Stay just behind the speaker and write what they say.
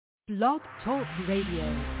Blog Talk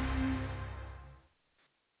Radio.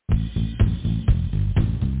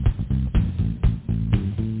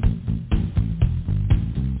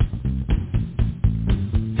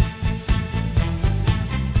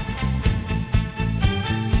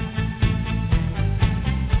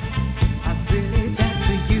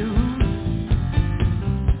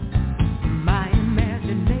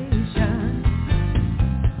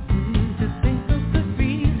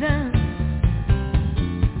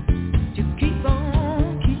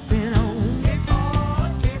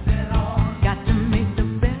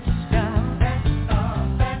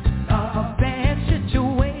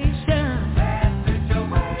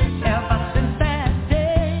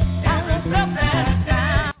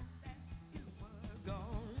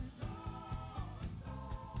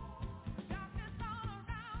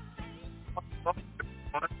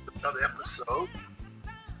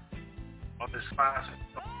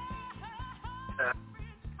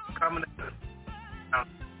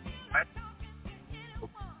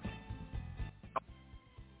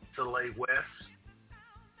 Celai West,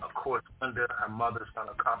 of course, Linda, her mother's going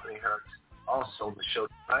to accompany her also the show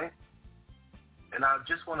tonight. And I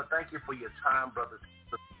just want to thank you for your time, brothers.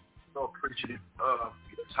 So appreciative of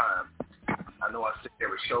your time. I know I say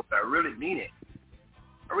every show, but I really mean it.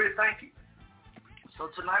 I really thank you.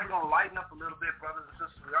 So tonight we're going to lighten up a little bit, brothers and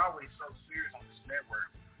sisters. We're always so serious on this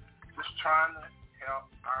network. Just trying to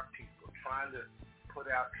help our people, trying to put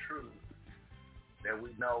out truth that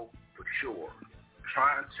we know for sure.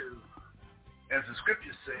 Trying to, as the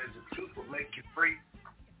scripture says, the truth will make you free.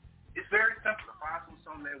 It's very simple. The Five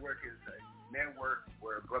Soul Network is a network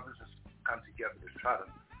where brothers and sisters come together to try to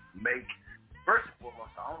make, first and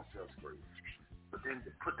foremost, our own selves free, but then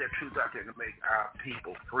to put that truth out there to make our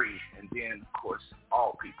people free, and then, of course,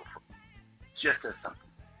 all people free. Just as simple.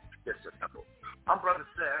 Just as simple. I'm Brother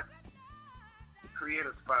Seth, the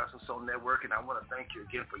creator of the Five Soul Network, and I want to thank you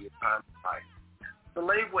again for your time tonight.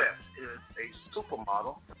 Celai West is a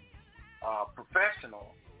supermodel,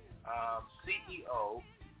 professional, CEO,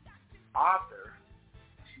 author.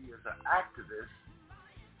 She is an activist,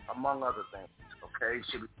 among other things. Okay,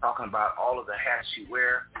 she'll be talking about all of the hats she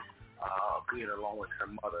wears, being along with her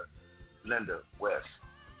mother, Linda West.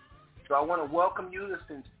 So I want to welcome you. This has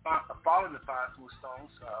been following the Five Smooth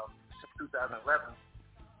Stones since 2011.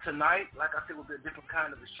 Tonight, like I said, will be a different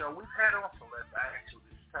kind of a show. We've had on Celeste actually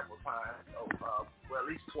several times, well, at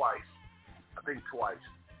least twice. I think twice.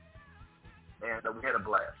 And we had a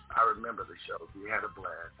blast. I remember the show. We had a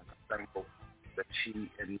blast. And I'm thankful that she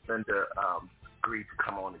and Linda agreed to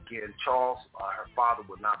come on again. Charles, her father,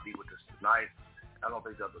 will not be with us tonight. I don't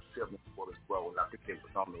think the other siblings will as well. I think they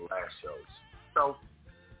was on the last shows. So,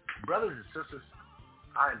 brothers and sisters,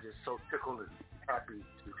 I am just so tickled and happy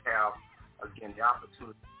to have, again, the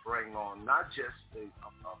opportunity to bring on not just a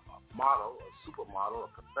model, a supermodel,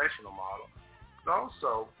 a professional model, but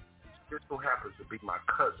also this who happens to be my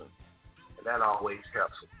cousin. And that always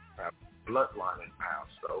helps with have bloodline in the house.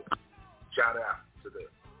 So shout out to the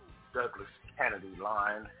Douglas Kennedy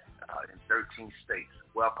line in 13 states.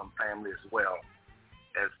 Welcome, family, as well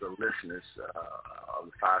as the listeners of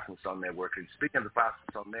the Five Smooth Stones Network. And speaking of the Five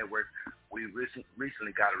Smooth Stones Network, we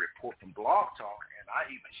recently got a report from Blog Talk, and I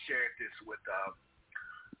even shared this with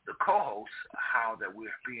the co-hosts, how that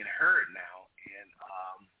we're being heard now in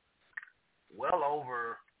well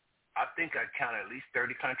over, I think I counted at least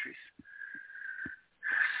 30 countries.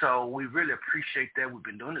 So we really appreciate that. We've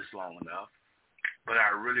been doing this long enough, but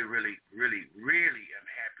I really, really, really, really am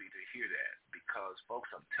happy to hear that because,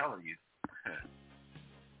 folks, I'm telling you,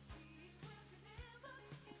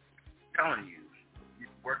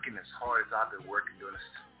 you're working as hard as I've been working during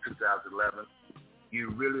this 2011.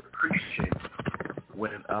 You really appreciate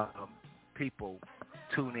when people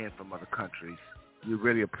tune in from other countries. You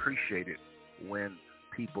really appreciate it when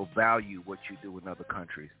people value what you do in other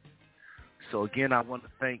countries. So, again, I want to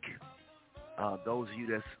thank those of you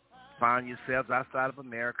that find yourselves outside of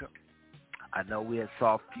America. I know we had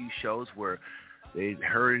saw a few shows where they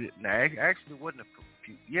heard it. Now, actually, it wasn't a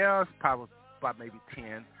few. Yeah, it's probably about maybe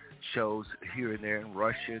 10 shows here and there in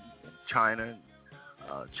Russia and China,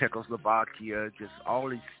 Czechoslovakia, just all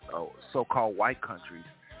these so-called white countries.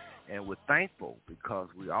 And we're thankful because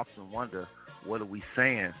we often wonder, what are we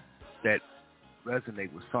saying that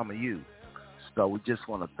resonate with some of you? So we just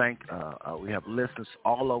want to thank, we have listeners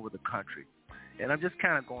all over the country. And I'm just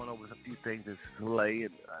kind of going over a few things as Celai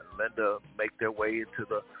and Linda make their way into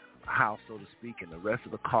the house, so to speak, and the rest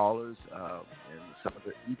of the callers and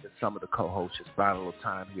even some of the co-hosts just find a little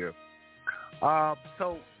time here.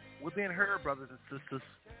 So we're being heard, brothers and sisters,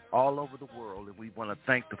 all over the world, and we want to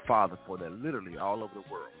thank the Father for that, literally all over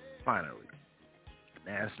the world, finally.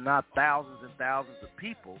 Now, it's not thousands and thousands of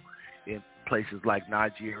people in places like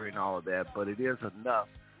Nigeria and all of that, but it is enough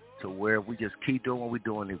to where we just keep doing what we're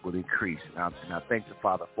doing, it will increase. And I thank the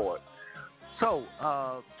Father for it. So,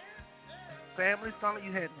 family, some of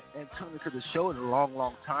you hadn't tuned into the show in a long,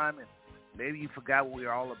 long time, and maybe you forgot what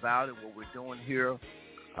we're all about and what we're doing here.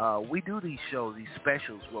 We do these shows, these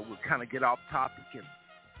specials, where we kind of get off topic and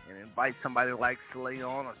invite somebody like Celai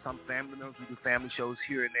on, or some family members. We do family shows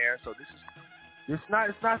here and there. So it's not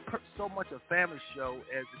so much a family show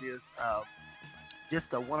as it is just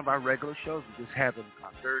one of our regular shows. We just have it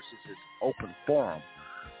on Thursdays, this open forum.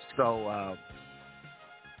 So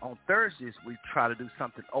on Thursdays, we try to do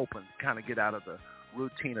something open, kind of get out of the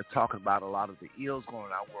routine of talking about a lot of the ills going on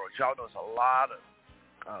in our world. Y'all know there's a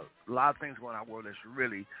lot of things going on in our world that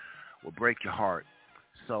really will break your heart.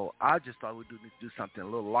 So I just thought we'd do something a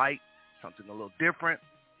little light, something a little different,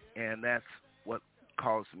 and that's what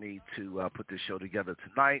caused me to put this show together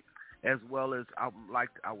tonight, as well as I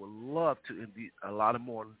would love to invite a lot of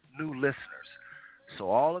more new listeners. So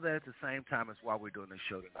all of that at the same time is why we're doing this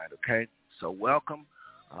show tonight, okay? So welcome,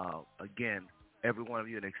 again, every one of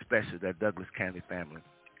you, and especially that Douglas Candy family.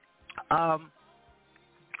 I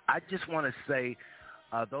just want to say,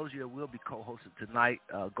 those of you that will be co-hosting tonight,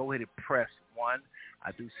 go ahead and press 1.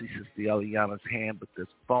 I do see Sister Eliana's hand, but this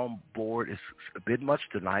phone board is a bit much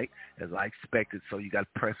tonight, as I expected, so you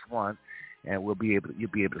got to press 1, and you'll be able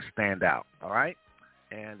to stand out, all right?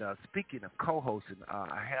 And speaking of co-hosting,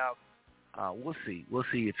 I have, we'll see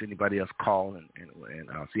if anybody else calls and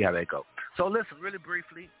see how they go. So listen, really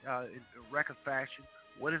briefly, in record fashion,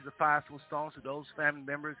 what is the Five Smooth Stones to those family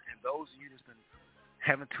members and those of you that's been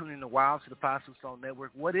haven't tuned in a while to the Five Smooth Stone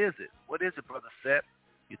Network? What is it? What is it, Brother Seth?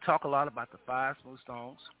 You talk a lot about the Five Smooth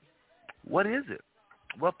Stones. What is it?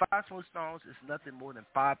 Well, Five Smooth Stones is nothing more than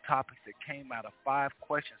 5 topics that came out of 5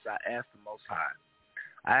 questions I asked the Most High.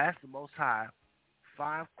 I asked the Most High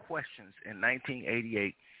 5 questions in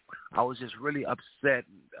 1988. I was just really upset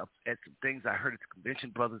at some things I heard at the convention,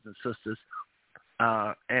 brothers and sisters.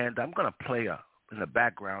 And I'm going to play in the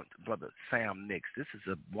background, Brother Sam Nix. This is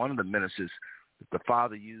one of the ministers that the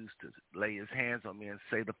Father used to lay his hands on me and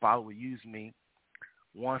say the Father will use me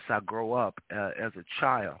once I grow up as a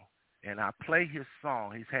child. And I play his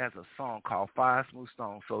song. He has a song called Five Smooth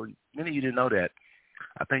Stones. So many of you didn't know that.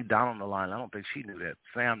 I think down on the line, I don't think she knew that.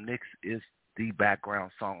 Sam Nix is the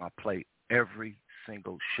background song I play every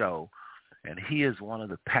single show. And he is one of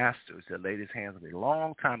the pastors that laid his hands on me a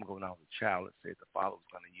long time ago when I was a child and said the Father was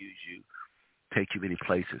going to use you, take you many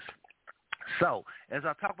places. So as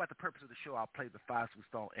I talk about the purpose of the show, I'll play the Five Smooth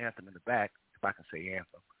Stone anthem in the back, if I can say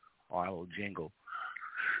anthem, or a little jingle.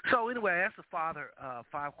 So anyway, I asked the Father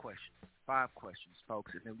 5 questions,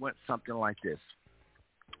 folks, and it went something like this.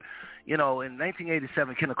 You know, in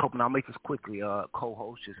 1987, Kenneth Copeland, I'll make this quickly,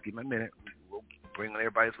 co-host, just give me a minute. We'll bring on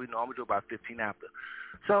everybody as we normally do, about 15 after.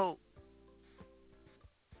 So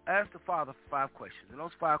I asked the Father 5 questions, and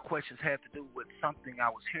those 5 questions had to do with something I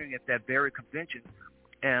was hearing at that very convention.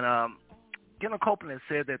 And Kenneth Copeland has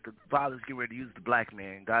said that the Father's getting ready to use the black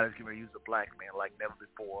man. God is getting ready to use the black man like never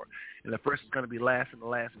before. And the first is going to be last, and the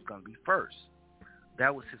last is going to be first.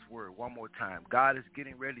 That was his word. One more time. God is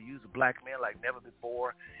getting ready to use the black man like never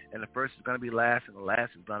before, and the first is going to be last, and the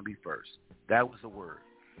last is going to be first. That was the word.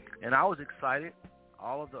 And I was excited.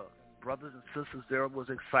 All of the brothers and sisters there was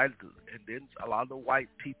excited. And then a lot of the white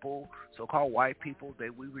people, so-called white people,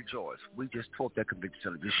 we rejoiced. We just tore up that convention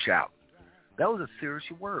center, just shout. That was a serious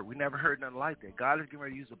word. We never heard nothing like that. God is getting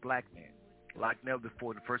ready to use a black man like never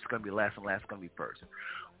before. The first is going to be last, and last is going to be first.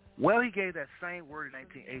 Well, he gave that same word in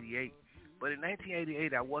 1988. But in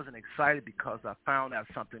 1988, I wasn't excited because I found out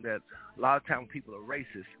something that a lot of times when people are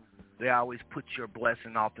racist, they always put your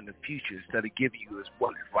blessing off in the future instead of giving you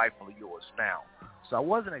what is rightfully yours now. So I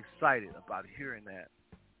wasn't excited about hearing that.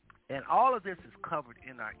 And all of this is covered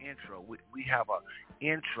in our intro. We have an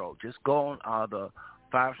intro. Just go on the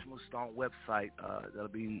Five Smooth Stone website. That'll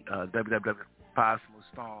be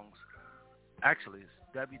www.5smoothstones. Actually, it's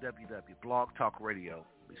www.blogtalkradio.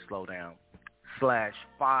 We slow down.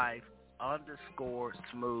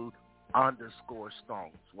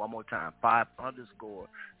 /5_smooth_stones. One more time.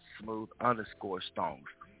 5_smooth_stones.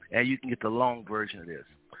 And you can get the long version of this.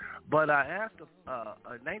 But I asked in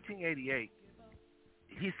 1988,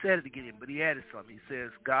 he said it again, but he added something. He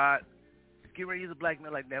says, God is getting ready to use a black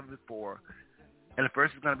man like never before. And the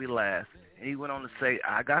first is going to be last. And he went on to say,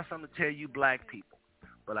 I got something to tell you black people,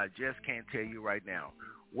 but I just can't tell you right now.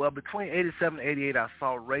 Well, between 87 and 88, I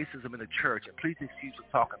saw racism in the church. And please excuse me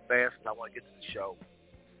talking fast, and I want to get to the show.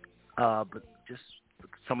 But just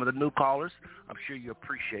some of the new callers, I'm sure you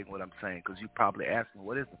appreciate what I'm saying because you probably asking,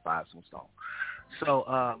 what is the Five Smooth Stone?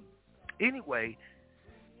 So anyway,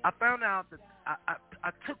 I found out that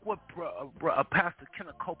I took what Pastor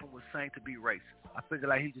Kenneth Copeland was saying to be racist. I figured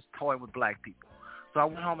like he just toying with black people. So I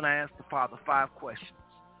went home and I asked the Father 5 questions.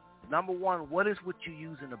 Number 1, what is what you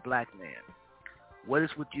use in a black man? What is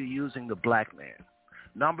what you're using the black man?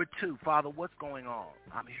 Number 2, Father, what's going on?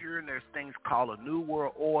 I'm hearing there's things called a New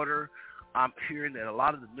World Order. I'm hearing that a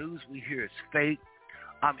lot of the news we hear is fake.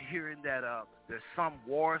 I'm hearing that there's some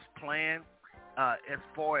wars planned as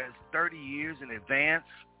far as 30 years in advance.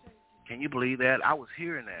 Can you believe that? I was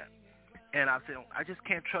hearing that. And I said, I just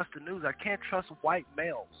can't trust the news. I can't trust white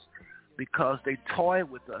males because they toy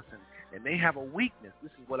with us and they have a weakness.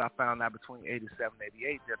 This is what I found out between 87 and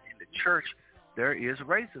 88, that in the church there is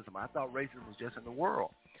racism. I thought racism was just in the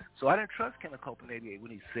world. So I didn't trust Kenneth Copeland in 88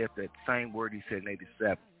 when he said that same word he said in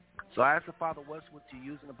 87. So I asked the Father, what's what you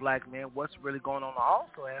use in a black man? What's really going on? I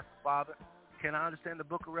also asked the Father, can I understand the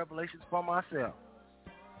book of Revelations for myself?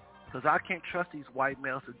 Because I can't trust these white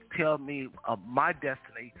males to tell me of my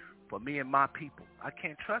destiny for me and my people. I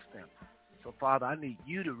can't trust them. So, Father, I need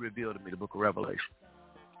you to reveal to me the book of Revelation.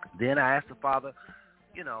 Then I asked the Father,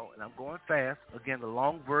 and I'm going fast. Again, the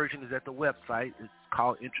long version is at the website. It's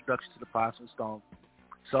called Introduction to the Philosopher's Stone.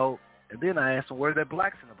 So, and then I asked him, where are there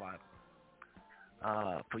blacks in the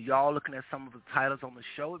Bible? For y'all looking at some of the titles on the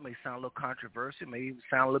show, it may sound a little controversial. It may even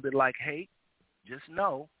sound a little bit like hate. Just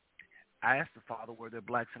know, I asked the Father, were there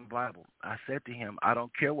blacks in the Bible? I said to him, I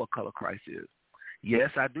don't care what color Christ is. Yes,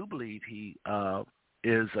 I do believe he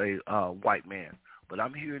is a white man, but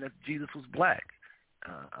I'm hearing that Jesus was black.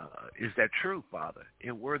 Is that true, Father?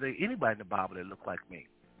 And were there anybody in the Bible that looked like me?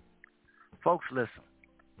 Folks, listen.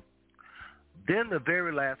 Then the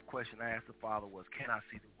very last question I asked the Father was, can I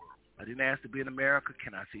see the world? I didn't ask to be in America.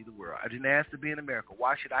 Can I see the world? I didn't ask to be in America.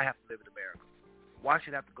 Why should I have to live in America? Why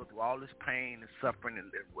should I have to go through all this pain and suffering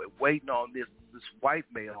and waiting on this white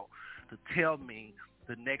male to tell me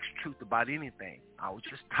the next truth about anything? I was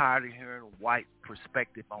just tired of hearing a white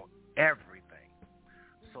perspective on everything.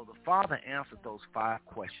 So the Father answered those 5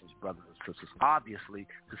 questions, brothers and sisters. Obviously,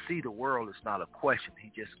 to see the world is not a question.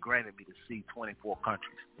 He just granted me to see 24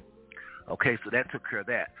 countries. Okay, so that took care of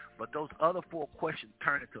that. But those other 4 questions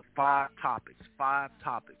turned into 5 topics.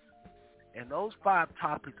 And those 5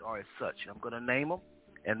 topics are as such. I'm going to name them,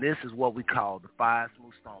 and this is what we call the 5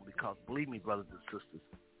 smooth stone, because believe me, brothers and sisters,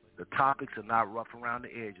 the topics are not rough around the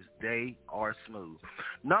edges. They are smooth.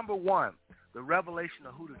 Number 1, the revelation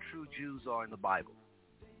of who the true Jews are in the Bible.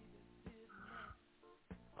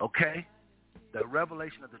 Okay? The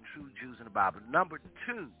revelation of the true Jews in the Bible. Number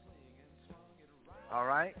 2, all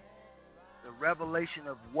right? The revelation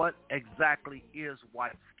of what exactly is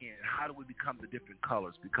white skin. How do we become the different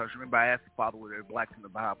colors? Because remember, I asked the Father were there blacks in the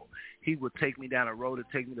Bible. He would take me down a road to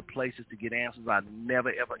take me to places to get answers I never,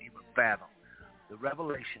 ever even fathomed. The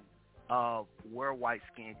revelation of where white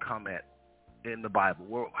skin come at in the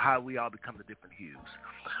Bible, how we all become the different hues.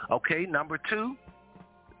 Okay, number 3,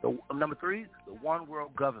 the one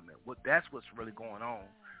world government. That's what's really going on.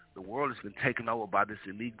 The world has been taken over by this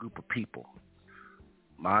elite group of people.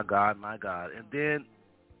 My God, my God. And then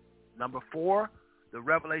number 4, the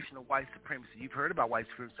revelation of white supremacy. You've heard about white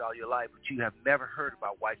supremacy all your life, but you have never heard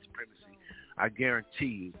about white supremacy, I guarantee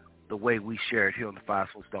you, the way we share it here on the Five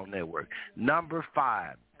Smooth Stone Network. Number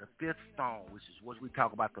 5, the 5th stone, which is what we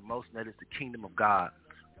talk about the most, and that is the kingdom of God.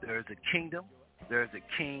 There is a kingdom. There is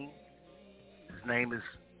a king. His name is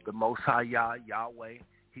the Most High Yahweh.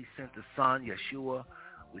 He sent the Son, Yeshua.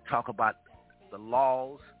 We talk about the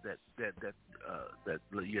laws that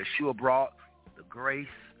Yeshua brought, the grace,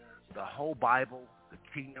 the whole Bible. The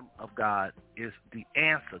kingdom of God is the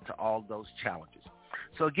answer to all those challenges.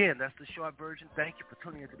 So again, that's the short version. Thank you for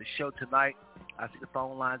tuning into the show tonight. I see the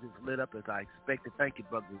phone lines is lit up as I expected. Thank you,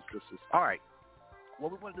 brothers and sisters. All right.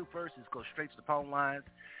 What we want to do first is go straight to the phone lines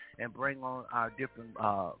and bring on our different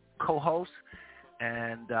co-hosts,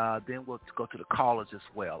 and then we'll go to the callers as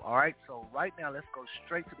well. All right. So right now, let's go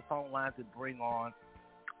straight to the phone lines and bring on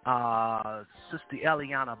Sister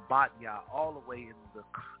Eliana Batya, all the way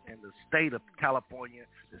in the state of California,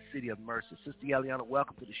 the city of Mercer. Sister Eliana,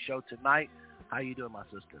 welcome to the show tonight. How you doing, my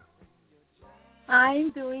sister?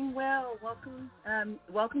 I'm doing well.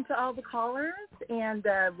 Welcome to all the callers, and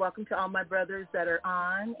welcome to all my brothers that are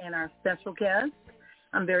on and our special guests.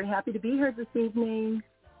 I'm very happy to be here this evening.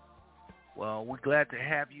 Well, we're glad to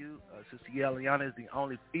have you. Sister Eliana is the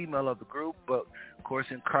only female of the group, but, of course,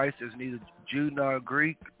 in Christ there's neither Jew nor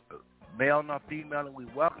Greek, male nor female, and we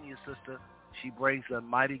welcome you, sister. She brings a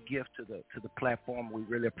mighty gift to the platform. We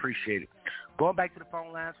really appreciate it. Going back to the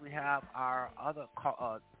phone lines, we have our other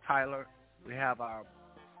Tyler. We have our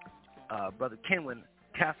brother Kenwin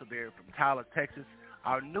Castleberry from Tyler, Texas,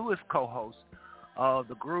 our newest co-host of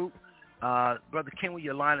the group. Brother Ken,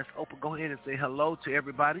 your line is open. Go ahead and say hello to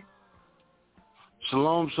everybody.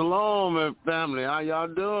 Shalom, shalom, family. How y'all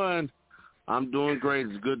doing? I'm doing great.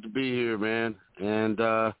 It's good to be here, man. And,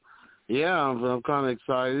 I'm kind of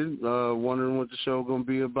excited, wondering what the show going to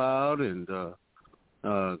be about, and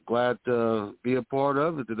glad to be a part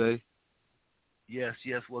of it today. Yes.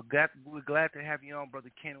 Well, we're glad to have you on,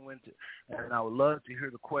 Brother Ken Winter. And I would love to hear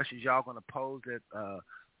the questions y'all going to pose at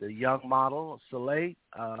the young model, Celai.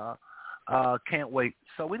 Can't wait.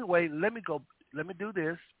 So anyway, let me do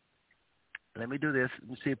this. Let me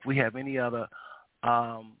see if we have any other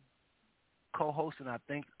co-hosts, and I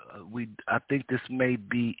think this may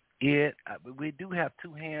be it. We do have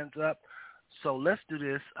two hands up, so let's do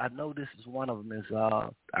this. I know this is one of them is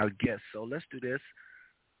our guest, so let's do this.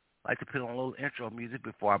 I like to put on a little intro music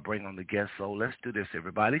before I bring on the guest, so let's do this,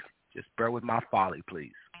 everybody. Just bear with my folly,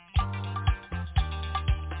 please.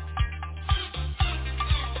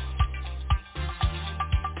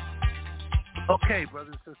 Okay,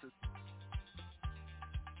 brothers and sisters.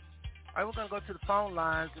 All right, we're going to go to the phone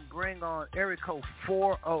lines and bring on area code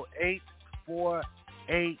 408-489.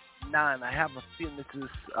 I have a feeling this is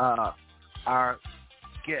our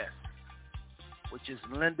guest, which is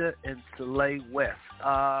Linda and Celai West.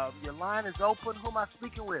 Your line is open. Who am I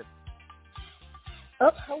speaking with?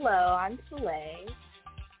 Oh, hello. I'm Celai.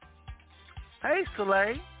 Hey,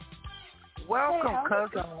 Celai. Welcome, hey, how's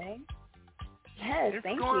cousin. It going? Yes, it's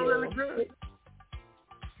thank you. It's going really good.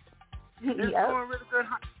 It's going really good.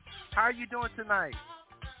 How are you doing tonight?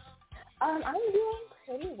 I'm doing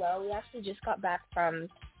pretty well. We actually just got back from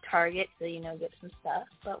Target to, get some stuff,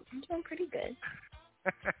 but I'm doing pretty good.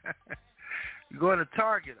 You're going to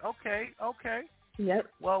Target. Okay. Yep.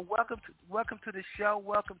 Well, welcome to the show.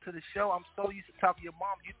 Welcome to the show. I'm so used to talking to your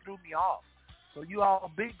mom. You threw me off. So you all a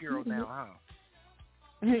big girl now, huh?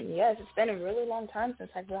 Yes, it's been a really long time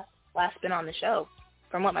since I've last been on the show.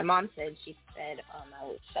 From what my mom said, she said I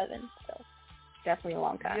was 7, so definitely a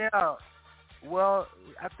long time. Yeah. Well,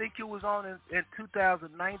 I think it was on in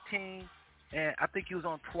 2019, and I think it was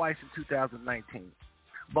on twice in 2019.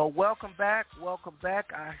 But welcome back.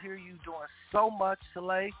 I hear you doing so much,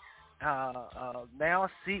 Celai. Now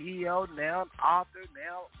CEO, now author,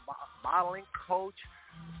 now modeling coach,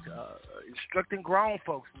 instructing grown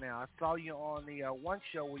folks now. I saw you on the one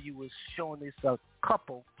show where you was showing this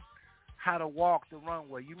couple how to walk the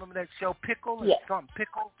runway. You remember that show, Pickle? Yes. Something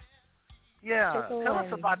Pickle? Yeah. Pickle. Tell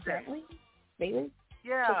us about that. Bailey?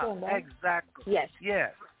 Yeah, exactly.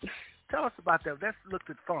 Yes. Tell us about that. That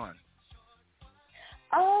looked fun.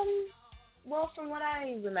 Well, from what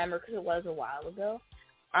I remember, because it was a while ago,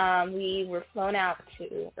 we were flown out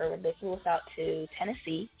they flew us out to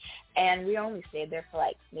Tennessee, and we only stayed there for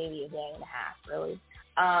maybe a day and a half, really.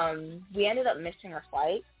 We ended up missing our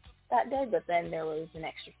flight that day, but then there was an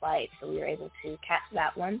extra flight, so we were able to catch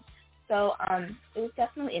that one. So it was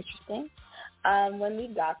definitely interesting. When we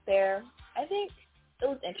got there, I think it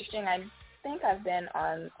was interesting. I think I've been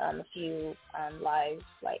on a few live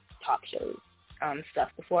talk shows stuff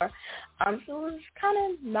before, so it was kind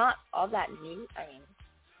of not all that new. I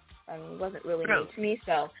mean, it wasn't really new to me.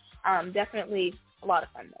 So definitely a lot of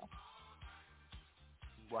fun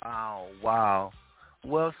though. Wow.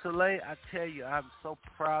 Well, Celai, I tell you, I'm so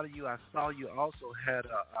proud of you. I saw you also had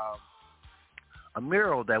a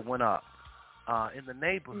mural that went up in the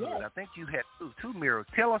neighborhood. Yes. I think you had two murals.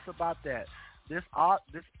 Tell us about that. This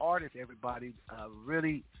artist, everybody,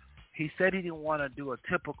 really, he said he didn't want to do a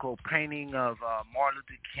typical painting of Martin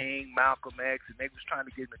Luther King, Malcolm X, and they was trying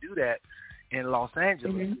to get him to do that in Los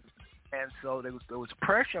Angeles. Mm-hmm. And so there was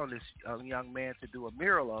pressure on this young man to do a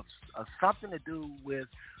mural of something to do with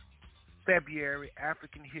February,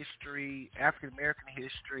 African history, African American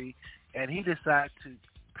history, and he decided to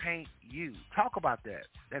paint you. Talk about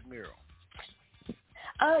that mural.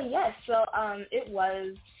 Yes. So it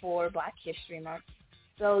was for Black History Month.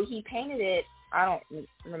 So he painted it, I don't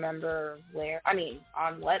remember where,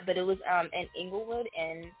 on what, but it was in Inglewood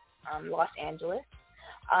in Los Angeles.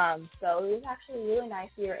 So it was actually really nice.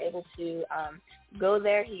 We were able to go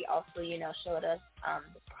there. He also, showed us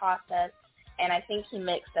the process. And I think he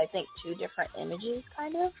mixed, two different images,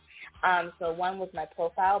 kind of. So one was my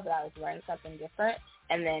profile, but I was wearing something different.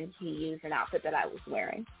 And then he used an outfit that I was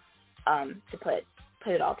wearing to put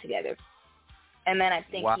it all together. And then I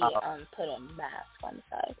think he put a mask on the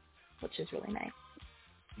side, which is really nice.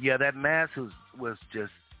 Yeah, that mask was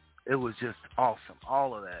just awesome.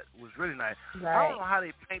 All of that was really nice. Right. I don't know how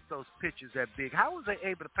they paint those pictures that big. How was they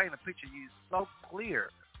able to paint a picture you so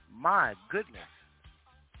clear? My goodness.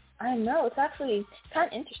 I know. It's actually kind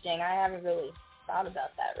of interesting. I haven't really thought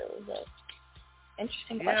about that really, but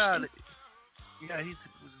interesting question. Yeah, he's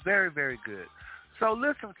very, very good. So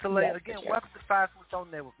listen, Celai, yes, again, sure. welcome to 5 Foot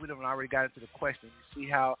on Network. We done already got into the question. You see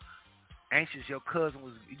how anxious your cousin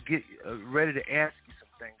was ready to ask you some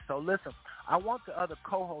things. So listen, I want the other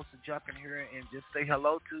co-hosts to jump in here and just say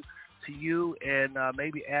hello to you and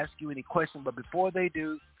maybe ask you any questions. But before they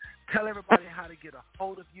do, tell everybody how to get a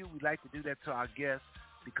hold of you. We like to do that to our guests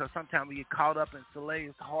because sometimes we get caught up in Celai.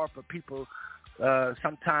 It's hard for people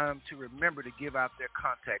sometimes to remember to give out their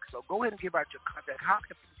contact. So go ahead and give out your contact. How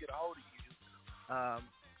can people get a hold of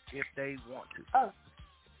you if they want to? Oh,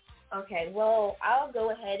 okay. Well, I'll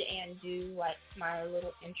go ahead and do like my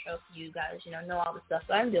little intro for you guys, know all the stuff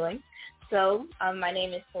that I'm doing. So my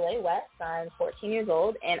name is Celai West. I'm 14 years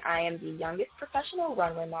old, and I am the youngest professional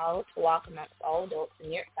runway model to walk amongst all adults in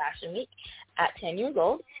New York Fashion Week at 10 years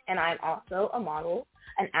old. And I'm also a model,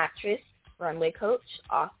 an actress, runway coach,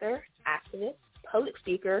 author, activist, public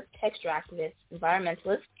speaker, texture activist,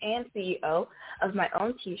 environmentalist, and CEO of my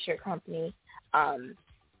own T-shirt company,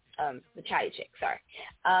 the Chatty Chick,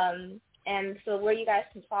 and so where you guys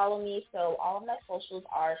can follow me, so all of my socials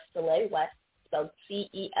are Celai West, spelled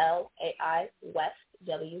Celai West,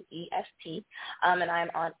 West, and I'm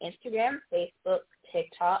on Instagram, Facebook,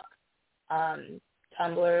 TikTok,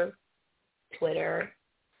 Tumblr, Twitter,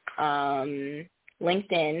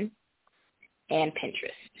 LinkedIn, and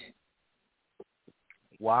Pinterest.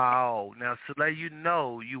 Wow. Now, Celai,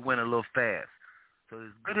 you went a little fast. So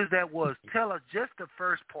as good as that was, tell us just the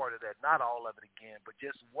first part of that, not all of it again, but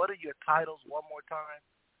just what are your titles one more time?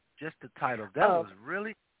 Just the titles. That was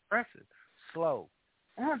really impressive. Slow.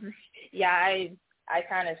 Yeah, I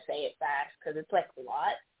kind of say it fast because it's like a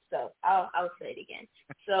lot. So I'll say it again.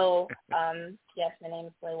 So, yes, my name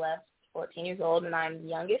is Celai West, 14 years old, and I'm the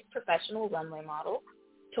youngest professional runway model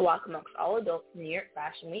to walk amongst all adults in New York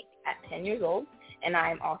Fashion Week at 10 years old. And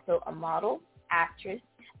I am also a model, activist,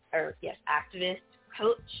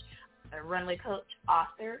 coach, a runway coach,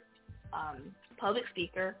 author, public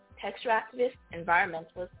speaker, texture activist,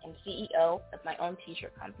 environmentalist, and CEO of my own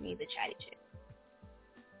T-shirt company, the Chatty Chick.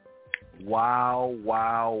 Wow.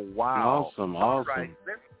 Awesome. All right.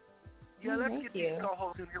 Let's Thank get you. these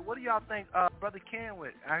co-hosts in here. What do y'all think, Brother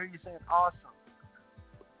Kenwood? I heard you saying awesome.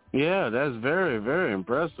 Yeah, that's very, very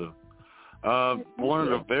impressive. One of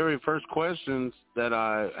the very first questions that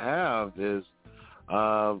I have is,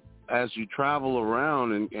 as you travel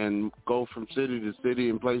around and go from city to city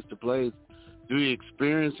and place to place, do you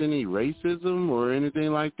experience any racism or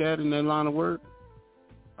anything like that in that line of work?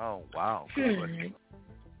 Oh, wow. Good question.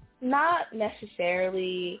 Not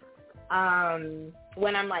necessarily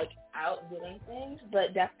when I'm, like, out doing things,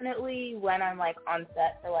 but definitely when I'm, like, on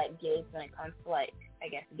set for, like, gigs when it comes to, like, I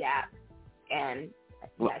guess, Gap and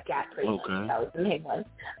Gap pretty much. That was the main one.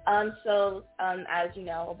 So, as you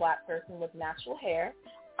know, a black person with natural hair,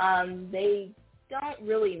 they don't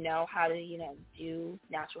really know how to, do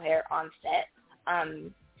natural hair on set.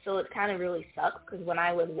 So it kind of really sucks because when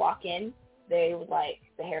I would walk in, they would, like,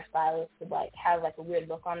 the hairstylist would, like, have, like, a weird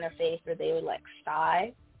look on their face, or they would, like,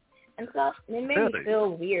 sigh and stuff. And it made me feel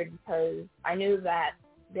weird because I knew that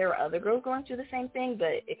there were other girls going through the same thing,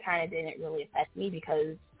 but it kind of didn't really affect me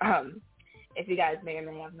because, if you guys may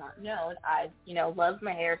or may have not known, I've, loved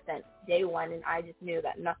my hair since day one, and I just knew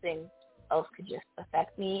that nothing else could just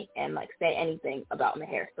affect me and, like, say anything about my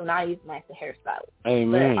hair. So now I use my hairstylist.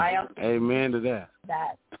 Amen. But I also Amen to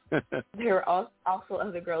that. There were also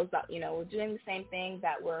other girls that, were doing the same thing,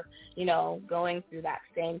 that were, going through that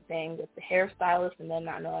same thing with the hairstylist and then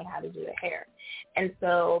not knowing how to do their hair. And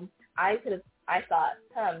so I thought,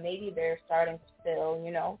 maybe they're starting to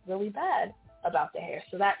feel, really bad about their hair.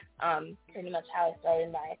 So that's pretty much how I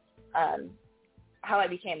started my, how I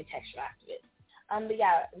became a texture activist. But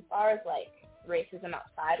yeah, as far as, like, racism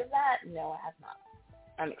outside of that, no, I have not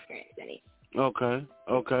experienced any. Okay.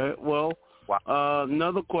 Well,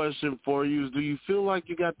 another question for you is, do you feel like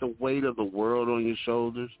you got the weight of the world on your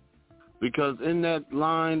shoulders? Because in that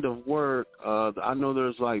line of work, I know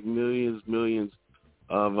there's, like, millions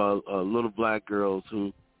of little black girls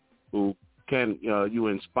who can you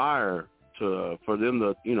inspire for them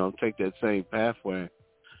to take that same pathway.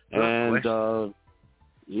 And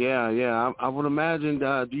I would imagine.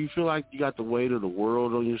 Do you feel like you got the weight of the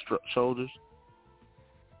world on your shoulders?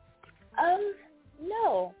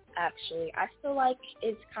 No, actually, I feel like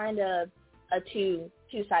it's kind of a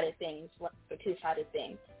two-sided thing.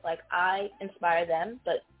 Like, I inspire them,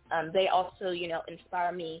 but they also,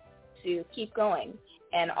 inspire me to keep going,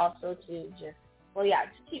 and also to just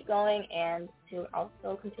keep going and to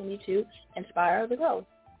also continue to inspire the girls.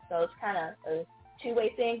 So it's kind of a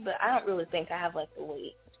two-way thing, but I don't really think I have, like, the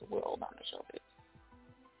weight of the world on my shoulders.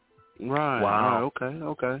 Right. Wow. Right.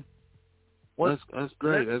 Okay. Well, That's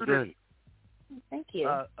great. That's great. Thank you.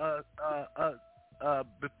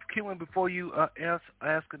 Keelan, before you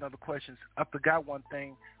ask another question, I forgot one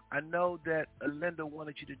thing. I know that Linda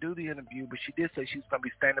wanted you to do the interview, but she did say she was going to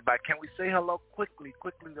be standing by. Can we say hello quickly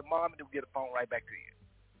to Mom, and then we'll get a phone right back to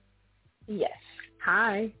you? Yes.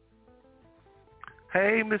 Hi.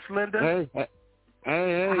 Hey, Miss Linda. Hey.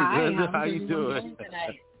 Hi, Linda, how you doing?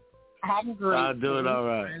 I'm great. I'm doing all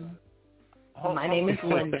right. My name is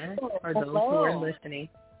Linda, for those who are listening.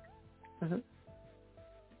 Okay,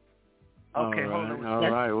 all hold on. All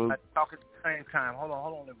right. Well, Talk at the same time. Hold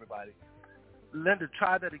on, everybody. Linda,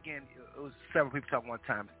 try that again. It was several people talking one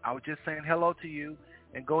time. I was just saying hello to you,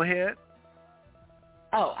 and go ahead.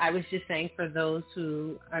 Oh, I was just saying, for those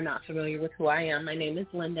who are not familiar with who I am, my name is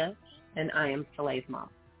Linda, and I am Celai's mom.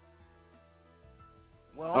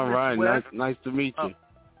 Well, all right. West, nice to meet you.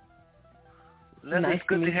 Linda, nice it's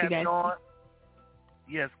good to meet have you guys. you on.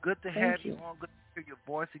 Yes, good to have you. you on. Good to hear your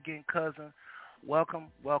voice again, cousin. Welcome.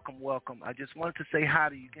 I just wanted to say hi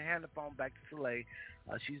to you. You can hand the phone back to Celai.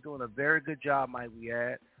 She's doing a very good job, might we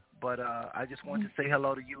add. But I just wanted to say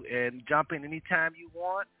hello to you and jump in anytime you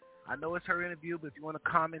want. I know it's her interview, but if you want to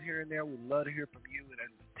comment here and there, we'd love to hear from you.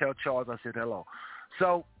 And tell Charles I said hello.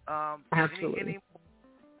 So, absolutely.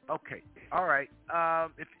 Okay. All right.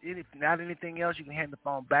 If not anything else, you can hand the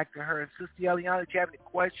phone back to her. And Sister Eliana, do you have any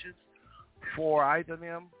questions for either of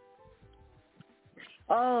them?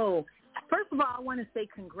 Oh, first of all, I want to say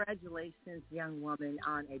congratulations, young woman,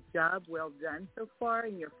 on a job well done so far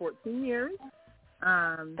in your 14 years.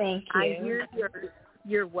 Thank you. I hear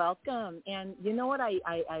you're welcome. And you know what I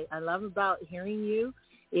love about hearing you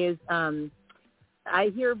is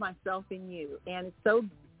I hear myself in you. And it's so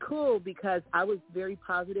cool because I was very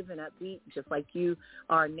positive and upbeat, just like you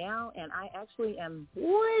are now. And I actually am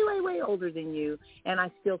way older than you, and I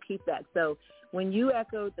still keep that. So when you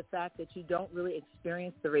echoed the fact that you don't really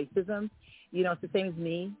experience the racism, you know, it's the same as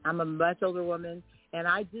me. I'm a much older woman, and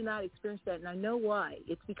I do not experience that. And I know why.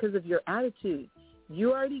 It's because of your attitude.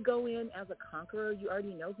 You already go in as a conqueror. You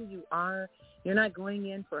already know who you are. You're not going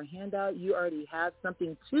in for a handout. You already have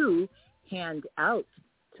something to hand out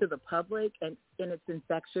to the public, and it's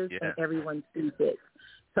infectious, and everyone sees it.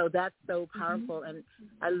 So that's so powerful, and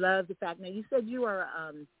I love the fact. Now, you said you are,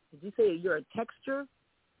 did you say you're a texture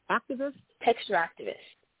activist? Texture activist,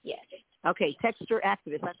 yes. Okay, texture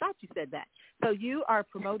activist. I thought you said that. So you are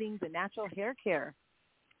promoting the natural hair care.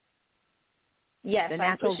 Yes,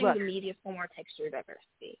 I'm pushing look. the media for more texture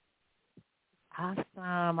diversity.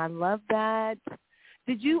 Awesome. I love that.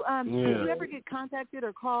 Did you ever get contacted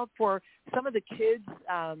or called for some of the kids?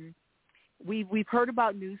 We've heard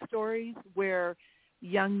about news stories where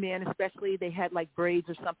young men, especially, they had like braids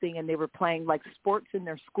or something, and they were playing like sports in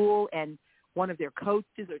their school, and one of their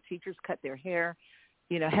coaches or teachers cut their hair.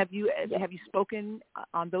 You know, have you spoken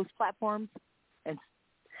on those platforms and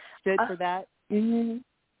stood for that? Mm-hmm.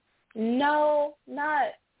 No,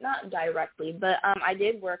 not directly, but I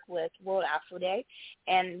did work with World Afro Day,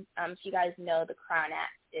 and if you guys know the Crown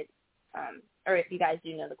Act, or if you guys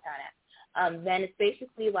do know the Crown Act, then it's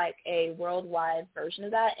basically like a worldwide version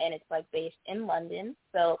of that, and it's like based in London.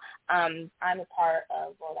 So I'm a part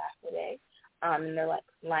of World Afro Day, and they're like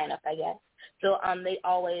lineup, I guess. So they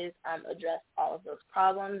always address all of those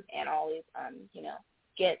problems and always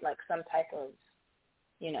get like some type of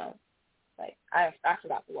like I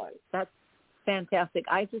forgot the word. That's fantastic.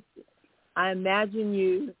 I imagine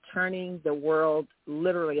you turning the world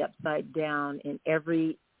literally upside down in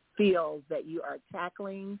every field that you are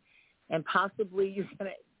tackling, and possibly you're going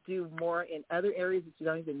to do more in other areas that you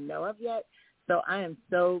don't even know of yet. So I am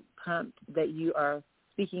so pumped that you are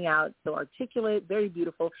speaking out, so articulate, very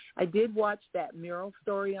beautiful. I did watch that mural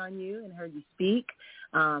story on you and heard you speak.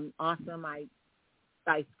 Awesome.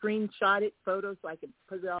 I screenshotted photos so I could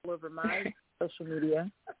put it all over my social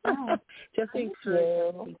media. Just to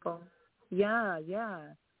encourage people. Yeah.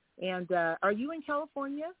 And are you in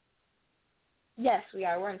California? Yes, we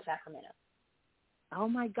are. We're in Sacramento. Oh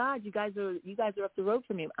my God, you guys are up the road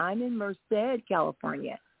from me. I'm in Merced,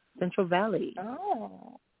 California, Central Valley.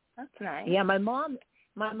 Oh, that's nice. Yeah, my mom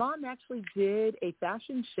actually did a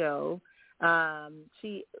fashion show.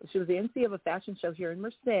 She was the MC of a fashion show here in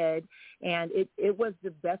Merced, and it was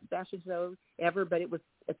the best fashion show ever, but it was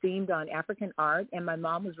themed on African art, and my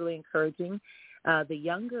mom was really encouraging the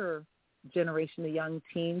younger generation, the young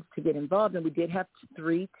teens, to get involved, and we did have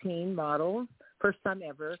 3 teen models, first time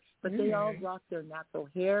ever, but they all rocked their natural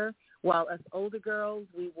hair, while us older girls,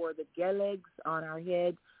 we wore the gelegs on our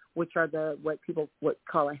head, which are what people would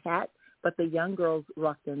call a hat, but the young girls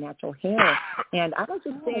rock their natural hair. And I don't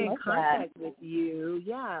just stay in contact with you,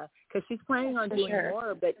 because she's planning on doing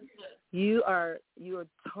more. But you are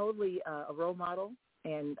totally a role model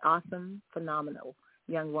and awesome, phenomenal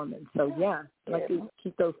young woman. So I'd like to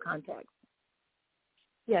keep those contacts.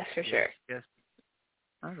 Yes, for sure. Yes.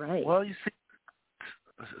 All right. Well, you see,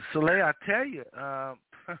 Celai, I tell you,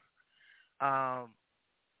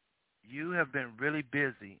 you have been really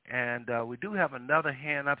busy, and we do have another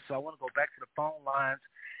hand up, so I want to go back to the phone lines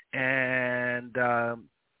and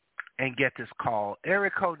get this call.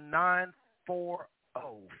 Area code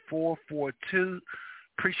 940-442.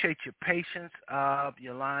 Appreciate your patience.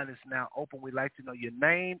 Your line is now open. We'd like to know your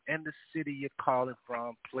name and the city you're calling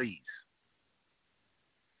from, please.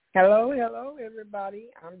 Hello,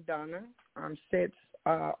 everybody. I'm Donna. I'm Sid's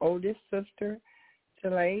oldest sister.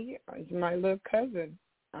 Celai is my little cousin.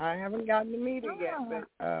 I haven't gotten to meet her yet,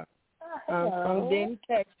 but I'm in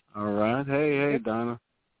Texas. All right. Hey, Donna.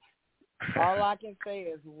 All I can say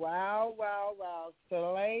is, wow.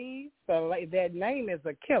 Celai, that name is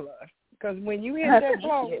a killer. Because when you hit that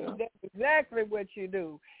phone, that's exactly what you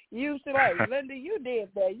do. You, Celai, Linda, you did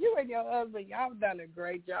that. You and your husband, y'all done a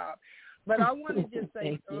great job. But I want to just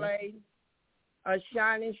say, Celai, a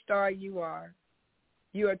shining star you are.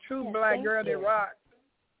 You're a true black girl that rocks.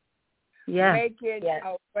 Yeah. Making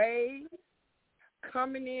a way,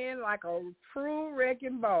 coming in like a true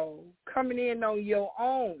wrecking ball, coming in on your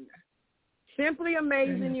own. Simply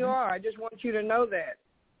amazing you are. I just want you to know that.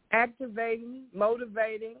 Activating,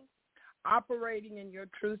 motivating, operating in your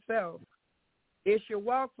true self. It's your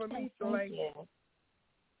walk for me, Celai.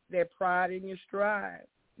 That pride in your stride.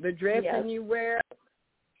 The dressing you wear,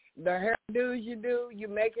 the hairdos you do, you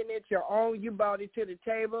making it your own. You brought it to the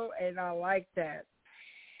table, and I like that.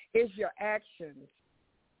 It's your actions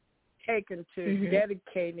taken to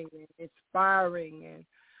dedicating and inspiring, and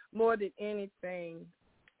more than anything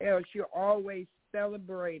else, you're always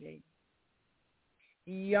celebrating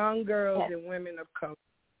young girls and women of color.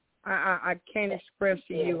 I can't express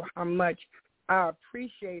to you how much I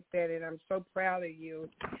appreciate that, and I'm so proud of you.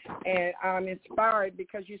 And I'm inspired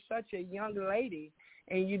because you're such a young lady,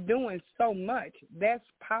 and you're doing so much. That's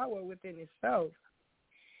power within itself.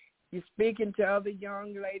 You're speaking to other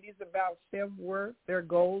young ladies about self-worth, their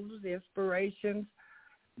goals, inspirations,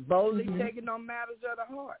 boldly taking on matters of the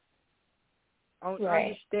heart, on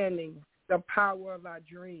understanding the power of our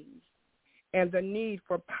dreams and the need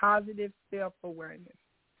for positive self-awareness.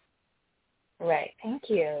 Right. Thank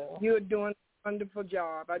you. You're doing a wonderful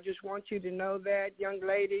job. I just want you to know that, young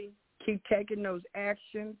lady. Keep taking those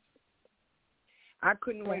actions. I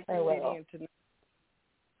couldn't wait to get in tonight.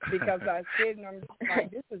 Because I said, and I'm just like,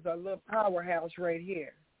 this is a little powerhouse right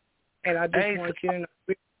here. And I just want you to know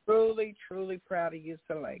we're truly, truly proud of you,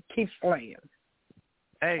 Celai. Keep slaying.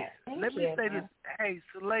 Hey, let me say this. Hey,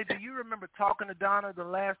 Celai, do you remember talking to Donna the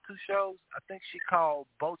last two shows? I think she called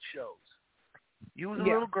both shows. You was a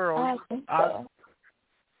little girl. I think so.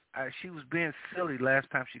 She was being silly last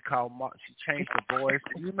time she called. She changed her voice.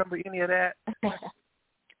 Do you remember any of that?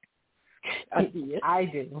 I do.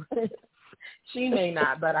 She may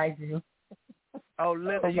not, but I do. Oh,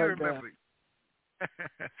 Linda, you remember.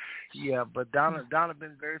 Yeah, but Donna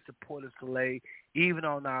been very supportive, Celai, even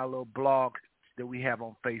on our little blog that we have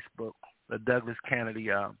on Facebook, the Douglas Kennedy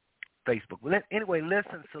Facebook. Anyway,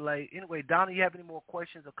 listen, Celai. Anyway, Donna, you have any more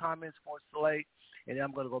questions or comments for Celai? And then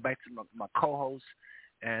I'm going to go back to my co-hosts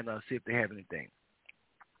and see if they have anything.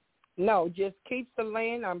 No, just keep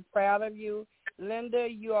Celai. I'm proud of you. Linda,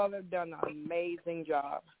 you all have done an amazing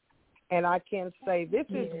job. And I can say this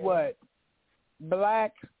is what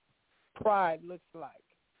black pride looks like.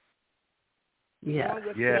 Yeah. What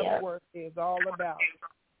self-worth is all about.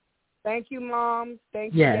 Thank you, Mom.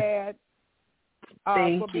 Thank you, Dad.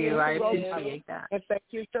 Thank you. I appreciate that. And thank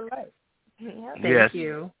you, Celai. Thank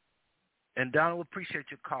you. And Donna, we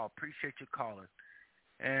appreciate your call. Appreciate you calling.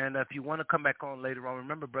 And if you want to come back on later on,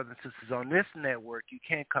 remember, brothers and sisters, on this network, you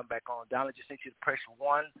can come back on. Donna just needs you to press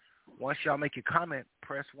 1. Once y'all make your comment,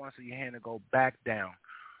 press 1 so your hand will go back down.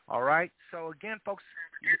 All right? So, again, folks,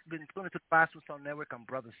 you've been tuning to the Five Smooth Stone Network. I'm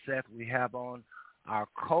Brother Seth. We have on our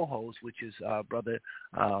co-host, which is Brother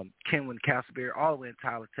Kenwin Castleberry, all the way in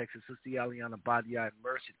Tyler, Texas, Sister Aliana Badia in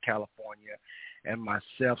Merced, California, and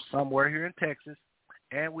myself somewhere here in Texas.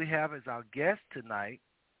 And we have as our guest tonight,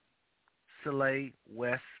 Celai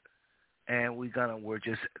West, and we're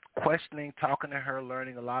just questioning, talking to her,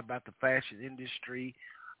 learning a lot about the fashion industry,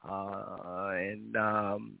 and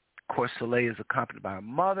of course Celai is accompanied by her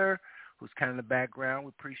mother, who's kind of in the background. We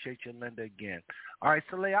appreciate you, Linda, again. All right,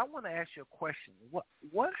 Celai, I want to ask you a question.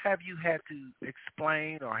 What have you had to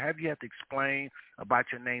explain or have you had to explain about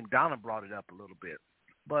your name? Donna brought it up a little bit.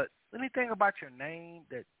 But anything about your name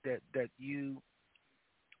that you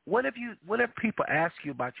 – what if people ask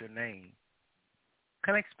you about your name? What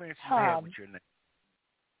kind of experience you had with your name?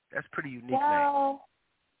 That's a pretty unique name.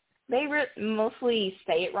 They mostly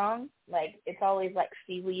say it wrong. Like, it's always like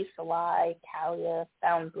Celai, Celai, Talia.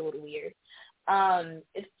 Sounds a little weird.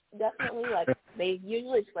 It's definitely like they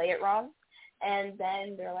usually say it wrong. And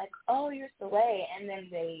then they're like, oh, you're Celai. And then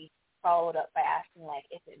they follow it up by asking, like,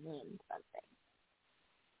 if it means something.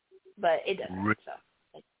 But it doesn't.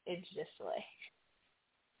 So it's just Celai.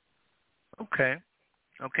 Okay.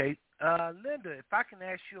 Linda, if I can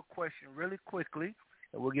ask you a question really quickly,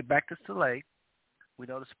 and we'll get back to Celai. We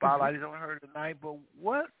know the spotlight is on her tonight, but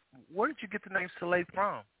where did you get the name Celai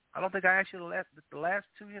from? I don't think I asked you the last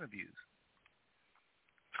two interviews.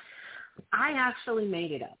 I actually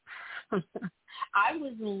made it up. I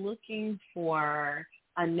was looking for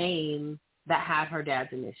a name that had her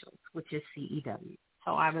dad's initials, which is CEW.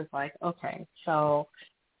 So I was like, okay. So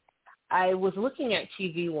I was looking at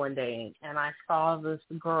TV one day, and I saw this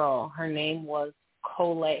girl. Her name was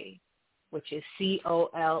Celai, which is Cole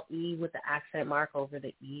with the accent mark over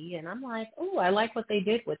the E. And I'm like, oh, I like what they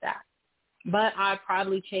did with that. But I'd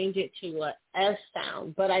probably change it to a S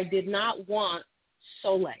sound. But I did not want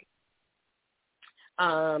Celai.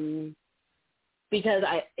 Because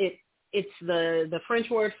it's the French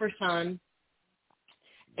word for son.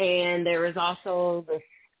 And there is also this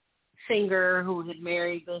singer who had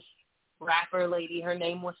married this rapper lady. Her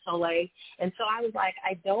name was Celai. And so I was like,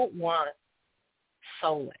 I don't want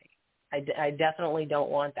Celai. I definitely don't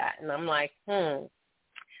want that. And I'm like, I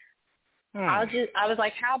was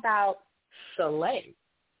like, how about Celai?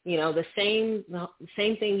 You know, the same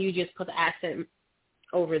thing, you just put the accent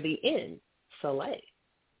over the N, Celai.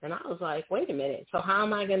 And I was like, wait a minute. So how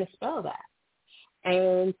am I going to spell that?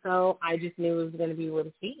 And so I just knew it was going to be with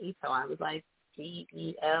a C. So I was like,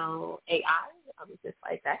 Celai. I was just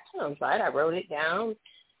like, that sounds right. I wrote it down.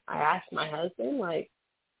 I asked my husband, like,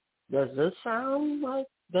 does it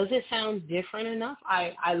sound different enough?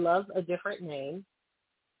 I love a different name.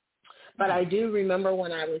 But I do remember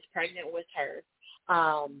when I was pregnant with her,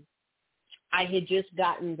 I had just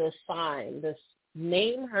gotten this sign, this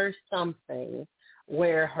name her something,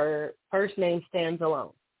 where her first name stands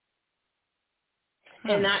alone.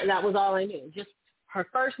 And that was all I knew. Just her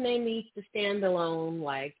first name needs to stand alone.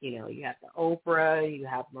 Like, you know, you have the Oprah, you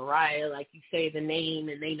have Mariah, like you say the name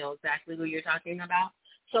and they know exactly who you're talking about.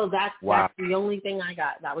 So that's the only thing I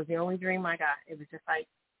got. That was the only dream I got. It was just like,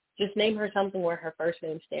 just name her something where her first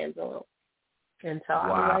name stands alone. And so I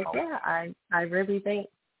was like, yeah, I really think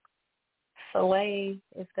Celai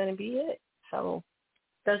is going to be it. So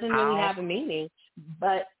it doesn't really have a meaning.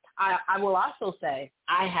 But I will also say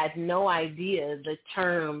I had no idea the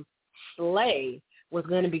term slay was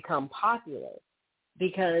going to become popular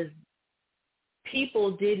because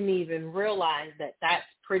people didn't even realize that that's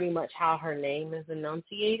pretty much how her name is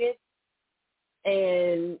enunciated.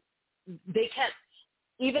 And they kept,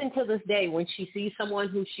 even to this day, when she sees someone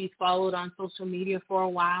who she's followed on social media for a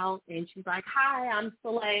while and she's like, hi, I'm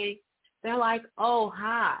Celai, they're like, oh,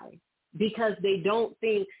 hi, because they don't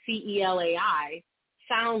think Celai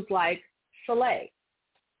sounds like Celai.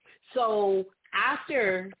 So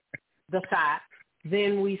after the fact,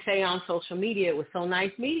 then we say on social media, it was so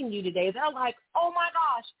nice meeting you today. They're like, oh, my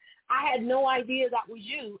gosh, I had no idea that was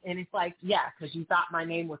you. And it's like, yeah, because you thought my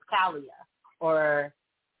name was Talia or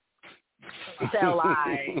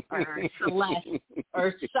Celai or Celeste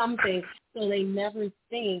or something. So they never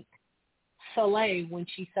think Celai when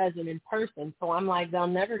she says it in person. So I'm like, they'll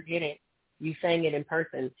never get it, you saying it in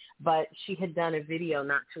person. But she had done a video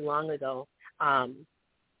not too long ago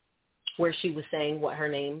where she was saying what her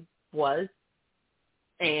name was.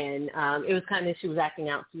 And it was kind of, she was acting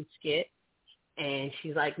out some skit. And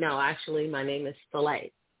she's like, no, actually, my name is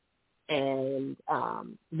Celai. And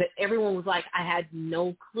everyone was like, I had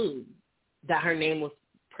no clue that her name was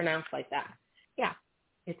pronounced like that. Yeah,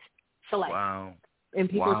 it's Celai. Wow. And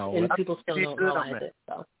people still don't realize it.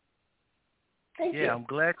 So, thank you. Yeah, I'm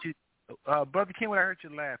glad you, Brother King, when I heard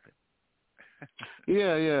you laughing.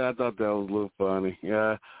 Yeah, I thought that was a little funny.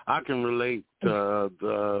 Yeah, I can relate to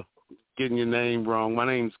the getting your name wrong. My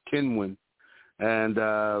name's Kenwin, and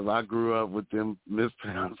I grew up with them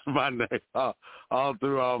mispronouncing my name all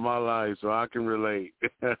throughout my life, so I can relate.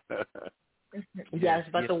 Yes,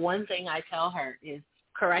 but the one thing I tell her is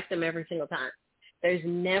correct them every single time. There's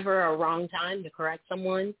never a wrong time to correct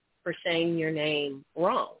someone for saying your name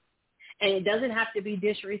wrong. And it doesn't have to be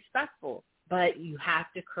disrespectful, but you have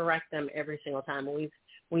to correct them every single time.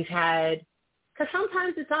 We've had, because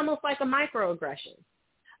sometimes it's almost like a microaggression.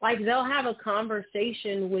 Like they'll have a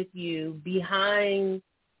conversation with you behind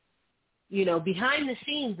the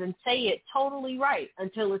scenes and say it totally right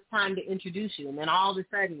until it's time to introduce you. And then all of a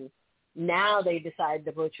sudden, now they decide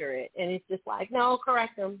to butcher it. And it's just like, no,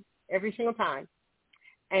 correct them every single time.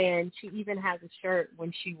 And she even has a shirt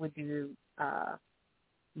when she would do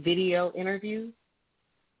video interviews.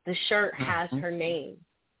 The shirt has her name.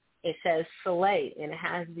 It says Celai, and it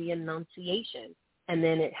has the enunciation. And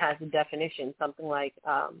then it has a definition, something like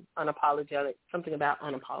unapologetic, something about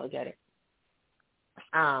unapologetic.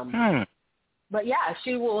 But, yeah,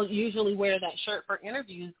 she will usually wear that shirt for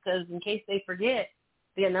interviews because in case they forget,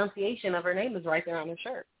 the enunciation of her name is right there on her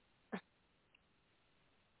shirt.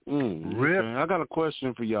 Okay. I got a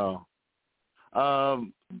question for y'all.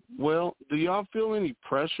 Well, do y'all feel any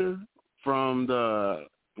pressure from the,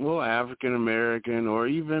 African American or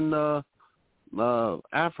even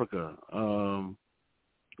Africa,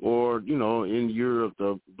 or, in Europe,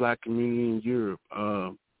 the black community in Europe,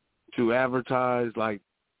 to advertise, like,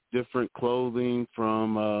 different clothing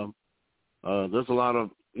from, there's a lot of,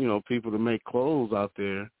 people that make clothes out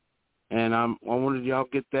there. And I wonder, do y'all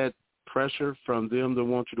get that pressure from them that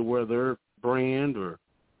want you to wear their brand or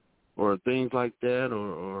things like that,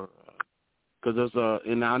 or because there's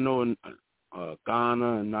and I know in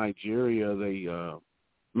Ghana and Nigeria they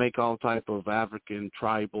make all type of African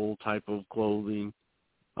tribal type of clothing.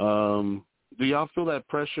 Do y'all feel that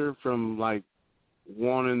pressure from like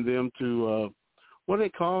wanting them to what do they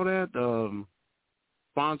call that,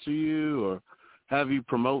 sponsor you or have you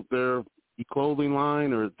promote their clothing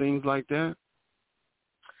line or things like that?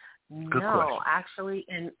 No, actually,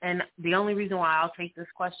 and the only reason why I'll take this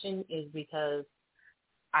question is because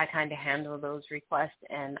I kind of handle those requests,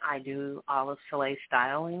 and I do all of Celai's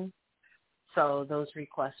styling, so those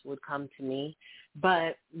requests would come to me.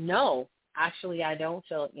 But no, actually, I don't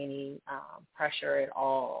feel any pressure at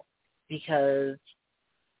all because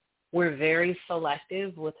we're very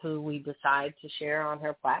selective with who we decide to share on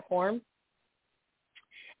her platform,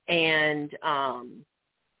 and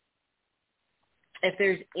if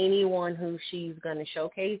there's anyone who she's going to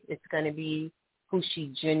showcase, it's going to be who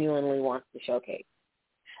she genuinely wants to showcase.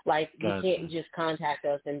 Like, you can't just contact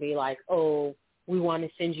us and be like, oh, we want to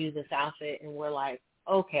send you this outfit, and we're like,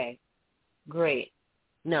 okay, great.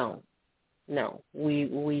 No,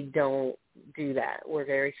 we don't do that. We're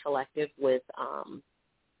very selective with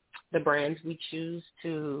the brands we choose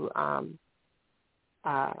to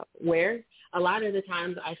wear. A lot of the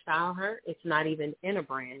times I style her, it's not even in a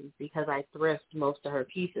brand because I thrift most of her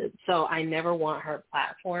pieces. So I never want her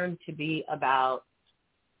platform to be about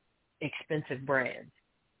expensive brands.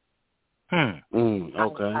 Okay.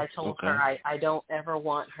 I told her I don't ever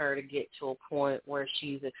want her to get to a point where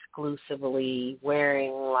she's exclusively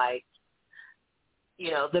wearing like,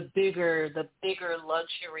 the bigger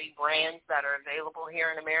luxury brands that are available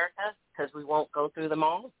here in America because we won't go through them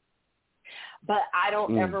all. But I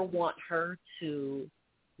don't ever want her to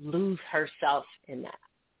lose herself in that.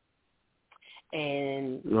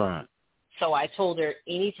 And so I told her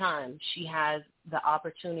anytime she has the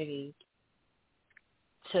opportunity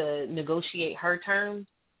to negotiate her terms,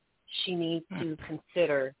 she needs to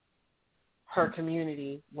consider her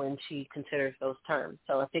community when she considers those terms.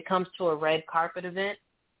 So if it comes to a red carpet event,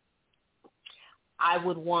 I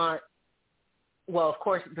would want, well, of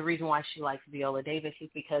course, the reason why she likes Viola Davis is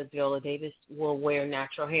because Viola Davis will wear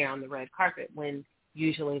natural hair on the red carpet when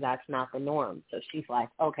usually that's not the norm. So she's like,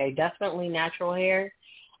 okay, definitely natural hair.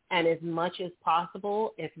 And as much as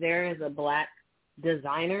possible, if there is a black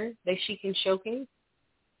designer that she can showcase,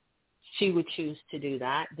 she would choose to do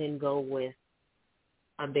that, then go with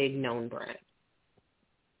a big known brand.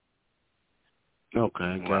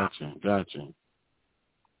 Okay, gotcha.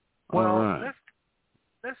 Well, all right.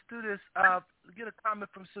 Let's do this. Get a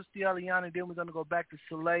comment from Sister Eliana, then we're going to go back to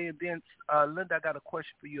Celai, and then Linda, I got a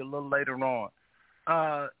question for you a little later on.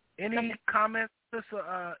 Any comments, Sister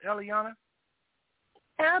Eliana?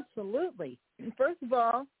 Absolutely. First of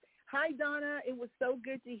all, hi, Donna. It was so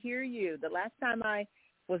good to hear you. The last time I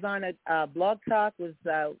was on a blog talk was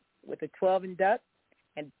with the 12 and Duck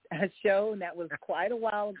and a show, and that was quite a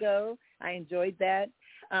while ago. I enjoyed that.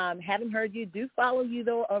 Haven't heard you. Do follow you,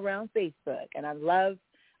 though, around Facebook, and I love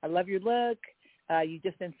your look. You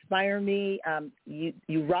just inspire me.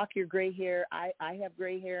 You rock your gray hair. I have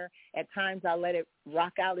gray hair. At times I let it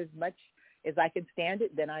rock out as much as I can stand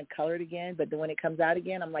it. Then I color it again. But then when it comes out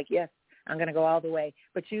again, I'm like, yes, I'm going to go all the way.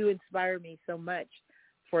 But you inspire me so much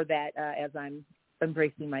for that as I'm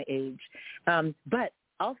embracing my age. But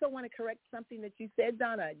also want to correct something that you said,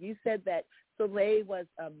 Donna. You said that Celai was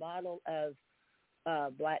a model of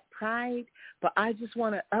Black pride, but I just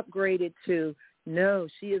want to upgrade it to, no,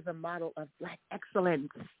 she is a model of Black excellence.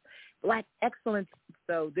 Black excellence.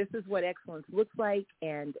 So this is what excellence looks like,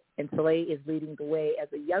 and Celai is leading the way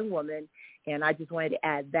as a young woman, and I just wanted to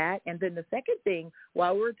add that. And then the second thing,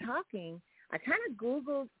 while we're talking, I kind of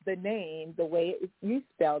Googled the name, the way you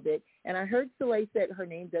spelled it, and I heard Celai said her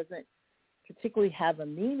name doesn't particularly have a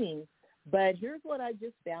meaning, but here's what I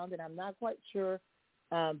just found, and I'm not quite sure,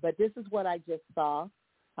 but this is what I just saw.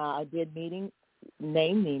 I did name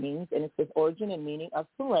meanings, and it says origin and meaning of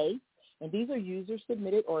Celai, and these are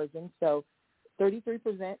user-submitted origins. So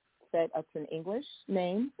 33% said it's an English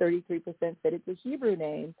name, 33% said it's a Hebrew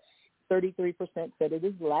name, 33% said it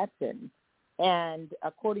is Latin. And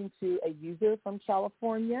according to a user from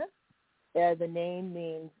California, the name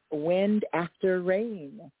means wind after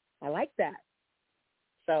rain. I like that.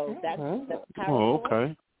 So that's powerful. Oh,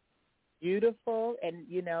 okay. Beautiful, and,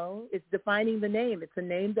 you know, it's defining the name. It's a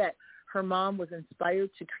name that her mom was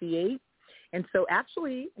inspired to create. And so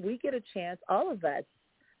actually we get a chance, all of us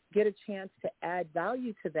get a chance to add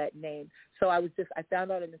value to that name. So I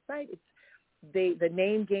found out on the site, the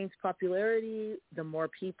name gains popularity the more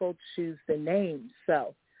people choose the name.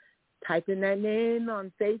 So type in that name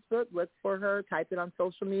on Facebook, look for her, type it on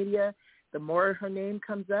social media. The more her name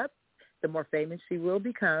comes up, the more famous she will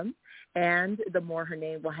become, and the more her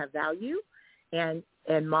name will have value. And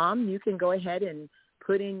Mom, you can go ahead and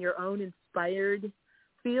put in your own inspired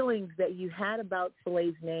feelings that you had about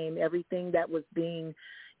Celai's name, everything that was being,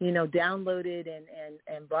 you know, downloaded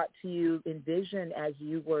and brought to you in vision as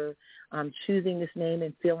you were choosing this name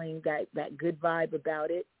and feeling that good vibe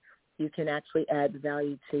about it. You can actually add the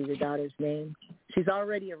value to your daughter's name. She's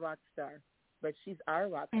already a rock star, but she's our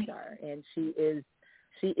rock star, and she is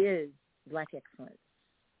Black excellence.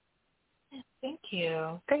 Thank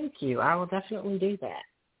you. Thank you. I will definitely do that.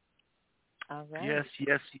 All right. Yes.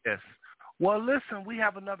 Well, listen, we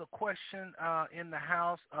have another question in the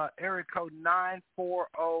house. Area code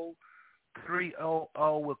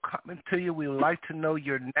 940300. We're coming to you. We would like to know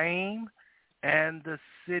your name and the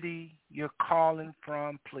city you're calling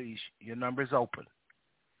from, please. Your number is open.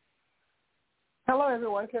 Hello,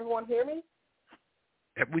 everyone. Can everyone hear me?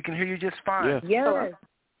 We can hear you just fine. Yes.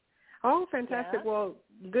 Oh, fantastic. Yeah. Well,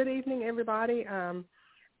 good evening, everybody.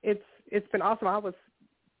 It's been awesome. I was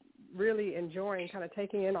really enjoying kind of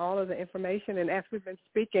taking in all of the information, and as we've been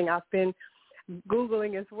speaking, I've been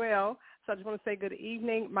Googling as well. So I just want to say good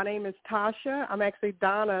evening. My name is Tasha. I'm actually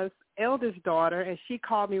Donna's eldest daughter, and she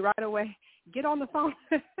called me right away. Get on the phone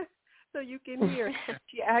so you can hear.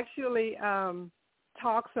 She actually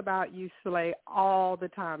talks about you, Celai, all the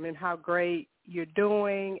time and how great you're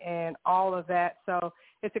doing and all of that. So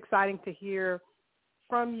it's exciting to hear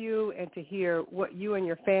from you and to hear what you and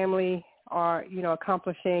your family are, you know,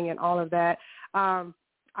 accomplishing and all of that.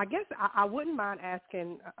 I guess I wouldn't mind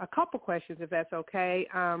asking a couple questions, if that's okay.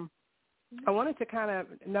 I wanted to kind of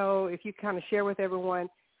know if you kind of share with everyone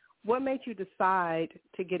what made you decide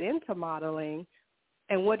to get into modeling,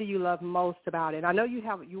 and what do you love most about it? I know you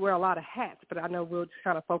wear a lot of hats, but I know we'll just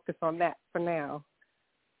kind of focus on that for now.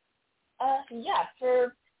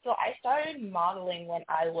 So I started modeling when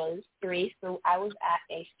I was 3. So I was at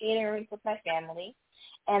a skating rink with my family,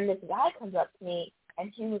 and this guy comes up to me,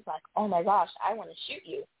 and he was like, "Oh my gosh, I want to shoot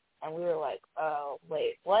you." And we were like, "Oh,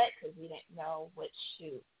 wait, what?" Because we didn't know which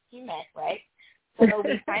shoot he meant, right? So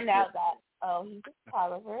we find out that, he's a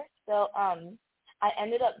photographer. So I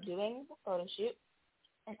ended up doing the photo shoot,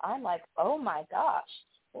 and I'm like, "Oh my gosh,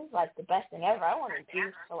 this is like the best thing ever. I want to do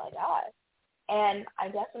this till I die." And I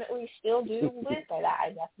definitely still do live by that.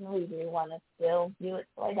 I definitely do want to still do it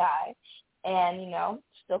till I die. And, you know,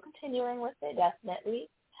 still continuing with it, definitely.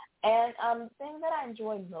 And the thing that I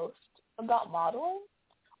enjoy most about modeling,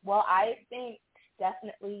 well, I think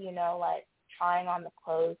definitely, you know, like trying on the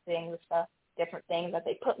clothes, seeing the stuff, different things that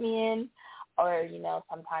they put me in, or, you know,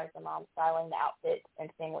 sometimes the mom styling the outfits and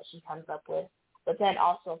seeing what she comes up with. But then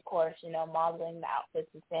also, of course, you know, modeling the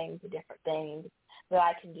outfits and saying the different things that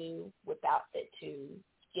I can do with the outfit to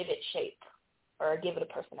give it shape or give it a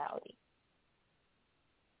personality.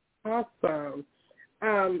 Awesome.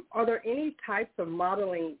 Are there any types of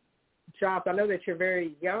modeling jobs? I know that you're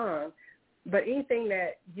very young, but anything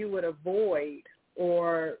that you would avoid,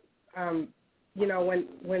 or, you know,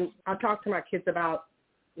 when I talk to my kids about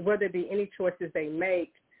whether it be any choices they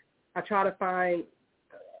make, I try to find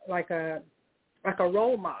like a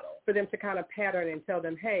role model for them to kind of pattern and tell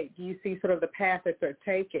them, hey, do you see sort of the path that they're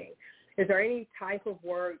taking? Is there any type of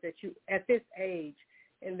work that you, at this age,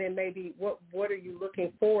 and then maybe what are you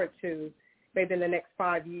looking forward to maybe in the next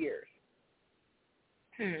 5 years?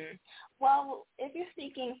 Well, if you're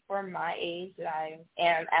speaking for my age that I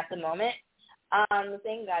am at the moment, the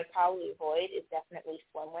thing that I probably avoid is definitely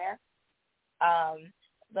swimwear.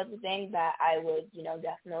 But the thing that I would,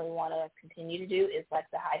 definitely want to continue to do is like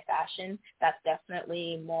the high fashion. That's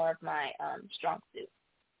definitely more of my strong suit.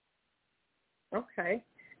 Okay.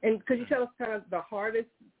 And could you tell us kind of the hardest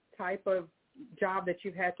type of job that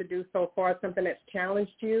you've had to do so far, something that's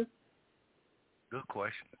challenged you? Good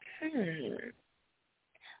question.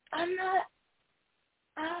 I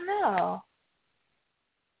don't know.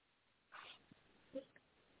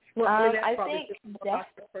 Well, I think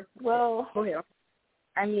go ahead.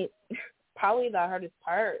 I mean, probably the hardest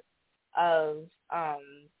part of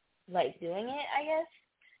doing it, I guess,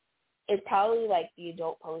 is probably like the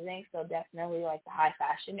adult posing. So definitely like the high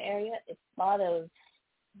fashion area. It's a lot of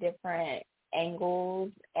different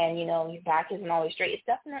angles, and your back isn't always straight. It's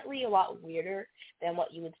definitely a lot weirder than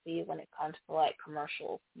what you would see when it comes to like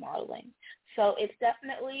commercial modeling. So it's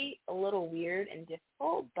definitely a little weird and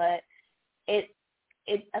difficult, but it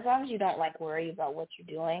as long as you don't like worry about what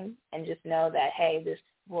you're doing and just know that, hey, this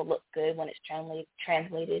will look good when it's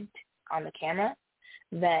translated on the camera,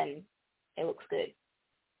 then it looks good.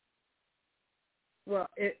 Well,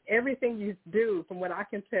 everything you do, from what I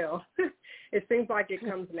can tell, it seems like it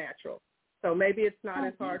comes natural. So maybe it's not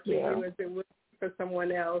as hard for you as it would for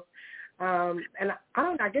someone else. And I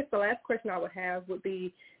don't know, I guess the last question I would have would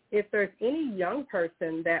be if there's any young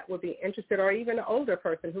person that would be interested, or even an older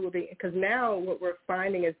person who would be, because now what we're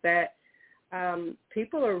finding is that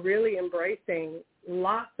people are really embracing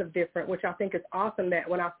lots of different, which I think is awesome, that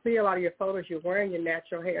when I see a lot of your photos, you're wearing your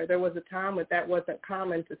natural hair. There was a time when that wasn't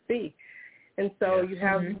common to see. And so you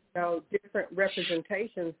have, different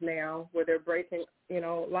representations now where they're breaking,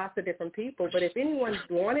 lots of different people. But if anyone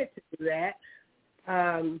wanted to do that,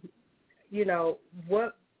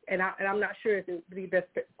 what, and I'm not sure if it would be the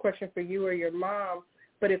best question for you or your mom,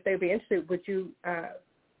 but if they'd be interested, would you,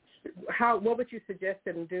 what would you suggest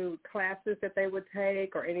them do? Classes that they would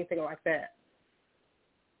take or anything like that?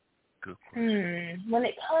 Good question. When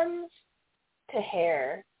it comes to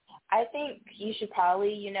hair, I think you should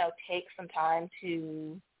probably, take some time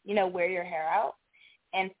to, wear your hair out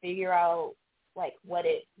and figure out like what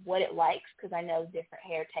it likes, because I know different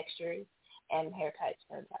hair textures and hair types,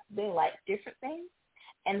 they like different things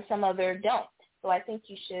and some other don't. So I think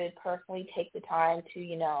you should personally take the time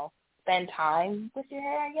to, spend time with your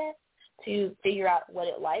hair, I guess, to figure out what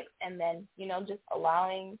it likes, and then, just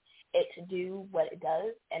allowing it to do what it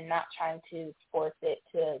does and not trying to force it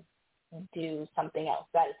to do something else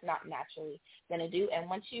that it's not naturally going to do. And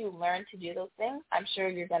once you learn to do those things, I'm sure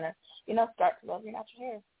you're going to, start to love your natural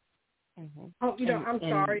hair. Mm-hmm. Oh, I'm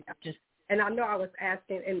sorry. And I know I was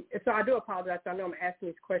asking, and so I do apologize. I know I'm asking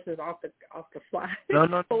these questions off the fly. No,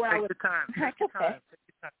 take your time. Take your time.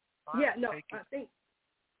 Yeah, no, I think,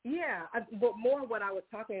 but more what I was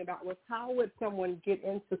talking about was how would someone get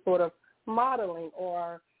into sort of modeling,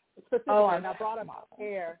 or specifically, and I brought up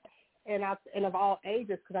hair, and of all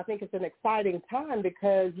ages, because I think it's an exciting time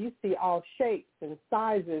because you see all shapes and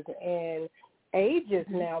sizes and ages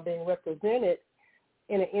now being represented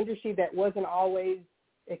in an industry that wasn't always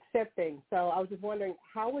accepting. So I was just wondering,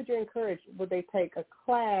 how would you encourage, would they take a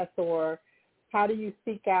class, or how do you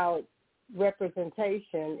seek out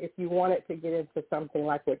representation if you wanted to get into something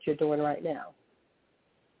like what you're doing right now?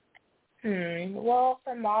 Well,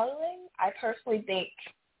 for modeling, I personally think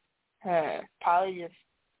probably just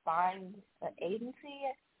find an agency.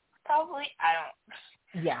 Probably, I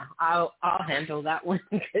don't. Yeah, I'll handle that one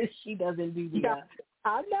because she doesn't do the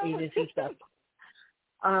agency stuff.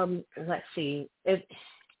 Let's see.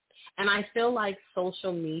 And I feel like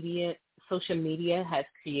social media has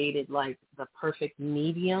created like the perfect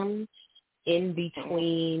medium in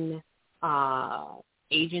between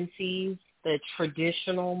agencies, the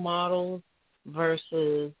traditional models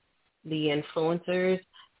versus the influencers.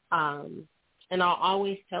 And I'll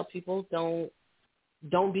always tell people,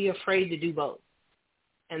 don't be afraid to do both.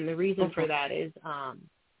 And the reason for that is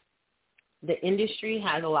the industry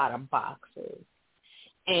has a lot of boxes.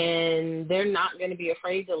 And they're not going to be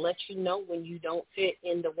afraid to let you know when you don't fit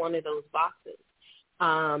into one of those boxes.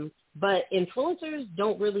 But influencers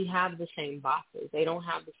don't really have the same boxes. They don't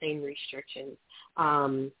have the same restrictions.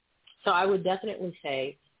 So I would definitely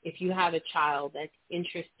say if you have a child that's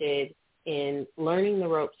interested in learning the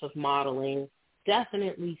ropes of modeling,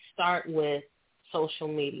 definitely start with social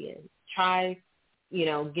media. Try,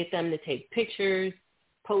 get them to take pictures,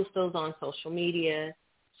 post those on social media,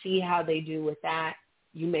 see how they do with that.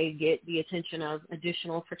 You may get the attention of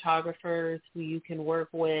additional photographers who you can work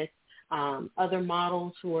with. other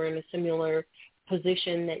models who are in a similar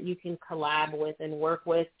position that you can collab with and work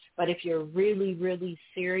with. But if you're really, really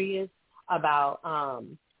serious about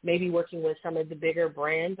maybe working with some of the bigger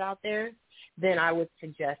brands out there, then I would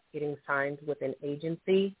suggest getting signed with an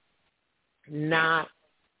agency, not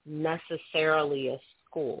necessarily a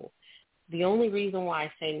school. The only reason why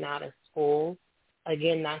I say not a school,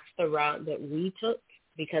 again, that's the route that we took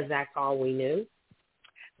because that's all we knew.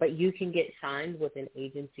 But you can get signed with an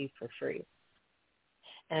agency for free.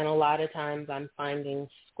 And a lot of times I'm finding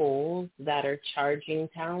schools that are charging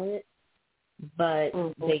talent, but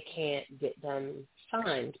they can't get them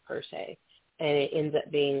signed per se. And it ends up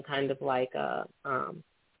being kind of like a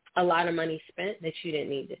lot of money spent that you didn't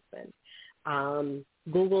need to spend.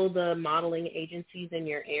 Google the modeling agencies in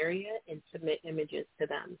your area and submit images to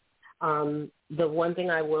them. The one thing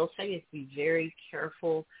I will say is be very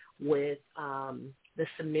careful with the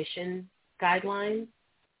submission guidelines,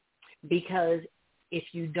 because if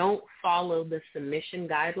you don't follow the submission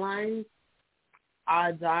guidelines,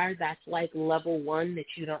 odds are that's like level 1 that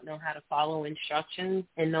you don't know how to follow instructions,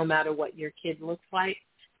 and no matter what your kid looks like,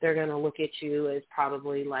 they're going to look at you as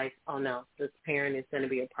probably like, oh no, this parent is going to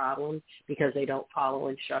be a problem because they don't follow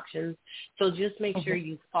instructions. So just make sure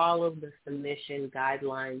you follow the submission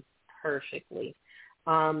guidelines perfectly.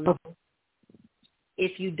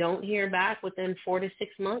 If you don't hear back within 4 to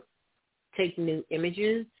 6 months, take new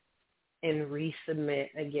images and resubmit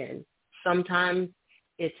again. Sometimes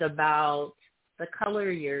it's about the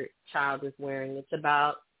color your child is wearing. It's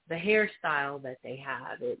about the hairstyle that they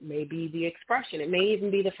have. It may be the expression. It may even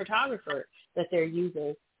be the photographer that they're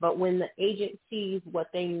using. But when the agent sees what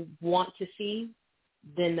they want to see,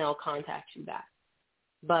 then they'll contact you back.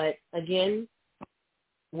 But again,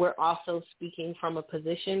 we're also speaking from a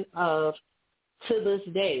position of, to this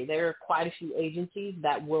day, there are quite a few agencies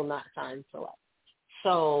that will not sign Celai.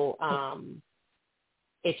 So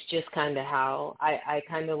it's just kind of how I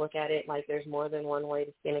kind of look at it, like there's more than one way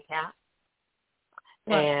to skin a cat.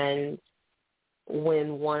 Right. And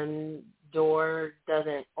when one door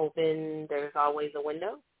doesn't open, there's always a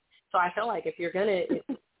window. So I feel like if your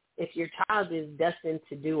child is destined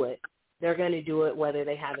to do it, they're going to do it whether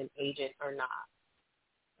they have an agent or not.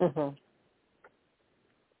 Mm-hmm.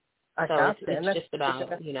 So it's just about,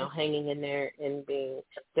 hanging in there and being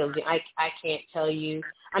still. I can't tell you.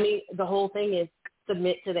 I mean, the whole thing is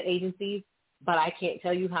submit to the agencies, but I can't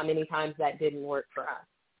tell you how many times that didn't work for us.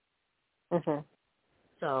 Mm-hmm.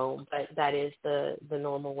 So, but that is the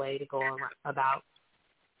normal way to go about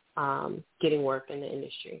getting work in the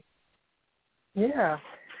industry. Yeah.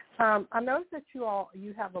 I noticed that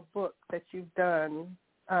you have a book that you've done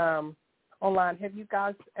online. Have you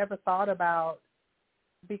guys ever thought about,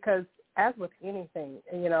 because as with anything,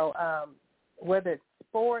 whether it's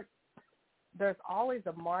sports, there's always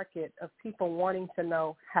a market of people wanting to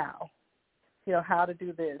know how to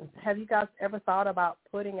do this. Have you guys ever thought about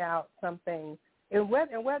putting out something? And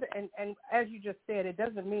as you just said, it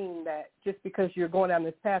doesn't mean that just because you're going down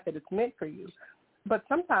this path that it's meant for you. But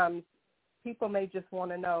sometimes people may just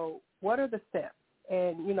want to know, what are the steps?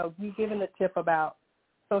 And, you giving the tip about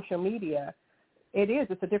social media,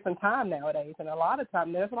 it's a different time nowadays. And a lot of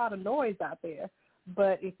times there's a lot of noise out there.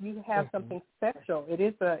 But if you have something special,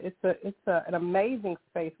 it's an amazing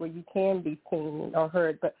space where you can be seen or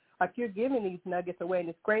heard. But like, you're giving these nuggets away, and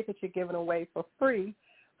it's great that you're giving away for free.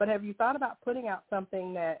 But have you thought about putting out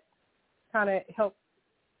something that kind of helps,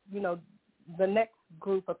 the next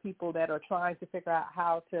group of people that are trying to figure out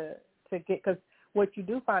how to get, because what you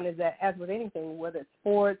do find is that, as with anything, whether it's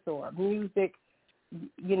sports or music,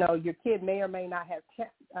 your kid may or may not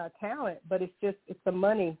have talent, but it's the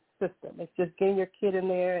money system. It's just getting your kid in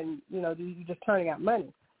there, and you're just turning out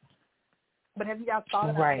money. But have you guys thought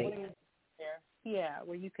about putting it there? Yeah,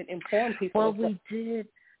 where you can inform people. Well,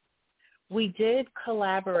 we did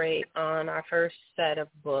collaborate on our first set of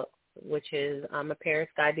books, which is A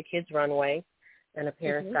Parent's Guide to Kids Runway and A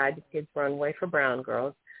Parent's Guide to Kids Runway for Brown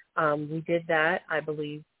Girls. We did that, I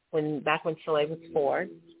believe, back when Celai was 4.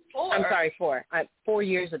 I'm sorry, 4. 4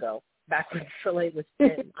 years ago, back when Celai was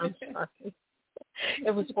 10. I'm sorry.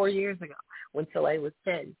 It was 4 years ago when Celai was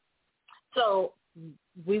 10. So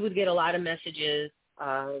we would get a lot of messages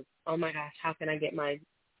of, oh, my gosh, how can I get my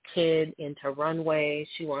kid into runway?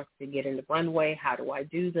 She wants to get into runway. How do I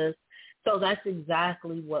do this? So that's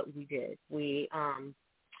exactly what we did. We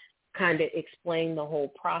kind of explained the whole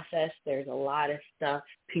process. There's a lot of stuff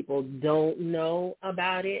people don't know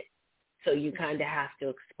about it. So you kind of have to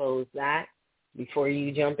expose that before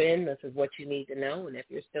you jump in. This is what you need to know. And if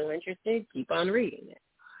you're still interested, keep on reading it.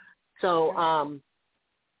 So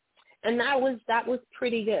And that was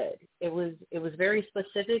pretty good. It was very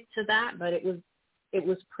specific to that, but it was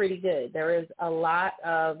pretty good. There is a lot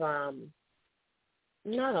of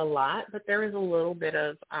not a lot, but there is a little bit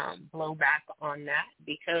of blowback on that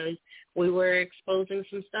because we were exposing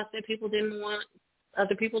some stuff that people didn't want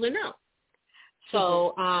other people to know.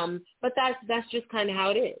 So, but that's just kind of how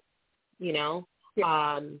it is, you know.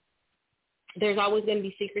 Yeah. There's always going to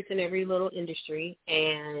be secrets in every little industry,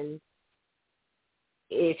 and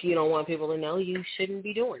if you don't want people to know, you shouldn't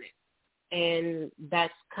be doing it. And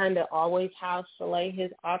that's kind of always how Celai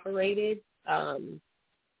has operated.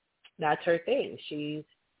 That's her thing. She's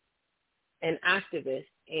an activist,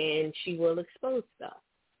 and she will expose stuff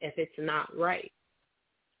if it's not right.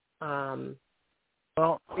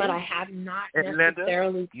 Well, but I have not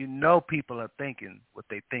necessarily. Linda, you know people are thinking what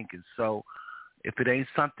they're thinking. So if it ain't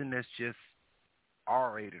something that's just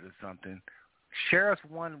R-rated or something, share us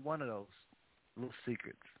one of those little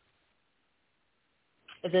secrets.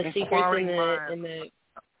 The secrets in the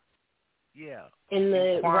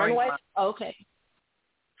runway? Okay.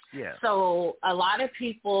 Yeah. So a lot of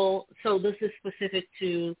people, so this is specific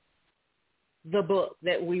to the book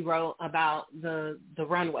that we wrote about the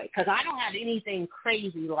runway, because I don't have anything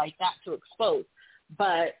crazy like that to expose,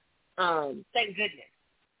 but thank goodness.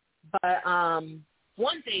 But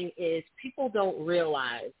one thing is people don't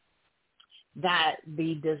realize that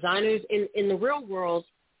the designers in the real world,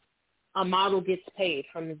 a model gets paid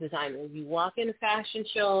from the designer. You walk in a fashion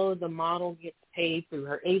show, the model gets paid through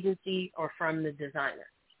her agency or from the designer.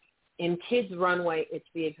 In kids' runway, it's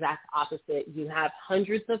the exact opposite. You have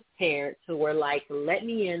hundreds of parents who are like, let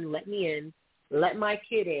me in, let my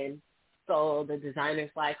kid in. So the designer's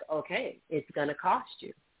like, okay, it's going to cost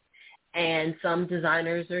you. And some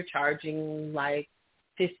designers are charging like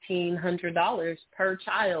 $1,500 per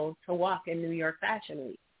child to walk in New York Fashion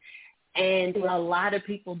Week. And a lot of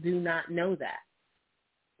people do not know that.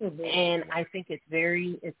 Mm-hmm. And I think it's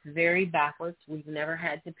very backwards. We've never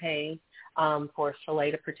had to pay for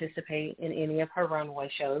Celai to participate in any of her runway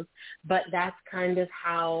shows, but that's kind of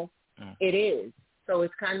how it is. So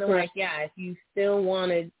it's kind of like, yeah, if you still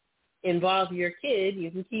want to involve your kid, you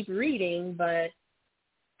can keep reading, but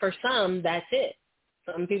for some, that's it.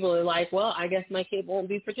 Some people are like, well, I guess my kid won't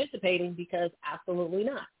be participating because absolutely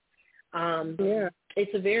not.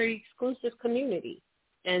 It's a very exclusive community,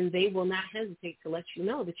 and they will not hesitate to let you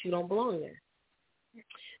know that you don't belong there.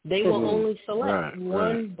 They will only select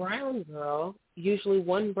one brown girl, usually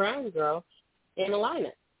one brown girl, in a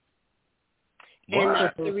lineup. Wow. And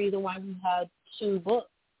that's the reason why we had 2 books,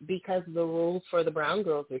 because the rules for the brown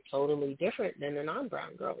girls are totally different than the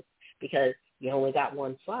non-brown girls, because you only got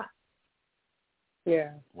one slot.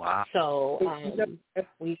 Yeah. Wow. So that's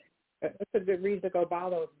a good reason to go buy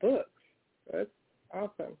those books. That's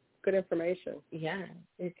awesome. Good information. Yeah,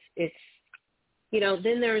 it's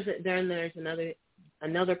then there's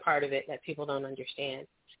another part of it that people don't understand.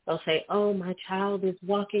 They'll say, "Oh, my child is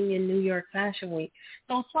walking in New York Fashion Week."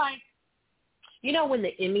 So it's like, when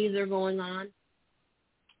the Emmys are going on,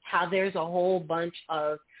 how there's a whole bunch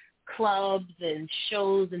of clubs and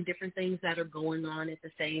shows and different things that are going on at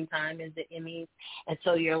the same time as the Emmys, and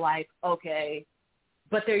so you're like, okay.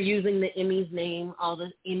 But they're using the Emmys name, all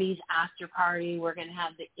the Emmys after party. We're going to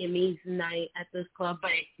have the Emmys night at this club,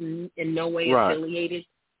 but it's in no way affiliated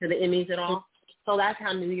to the Emmys at all. So that's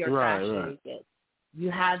how New York Fashion Week is.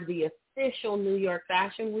 You have the official New York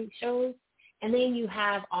Fashion Week shows, and then you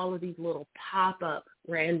have all of these little pop-up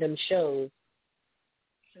random shows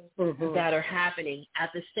that are happening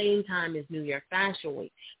at the same time as New York Fashion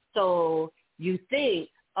Week. So you think,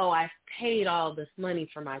 oh, I've paid all this money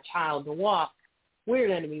for my child to walk. We're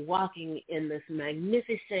going to be walking in this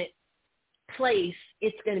magnificent place.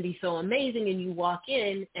 It's going to be so amazing. And you walk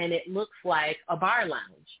in, and it looks like a bar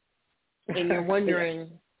lounge. And you're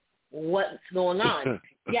wondering what's going on.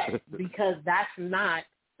 Yes, because that's not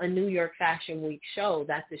a New York Fashion Week show.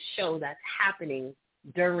 That's a show that's happening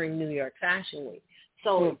during New York Fashion Week.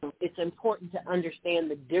 So it's important to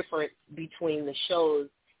understand the difference between the shows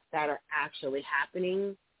that are actually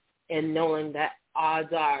happening and knowing that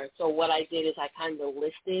odds are. So what I did is I kind of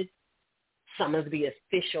listed some of the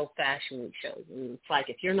official Fashion Week shows. And it's like,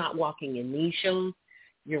 if you're not walking in these shows,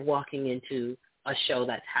 you're walking into a show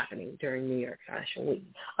that's happening during New York Fashion Week.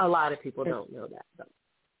 A lot of people don't know that, though.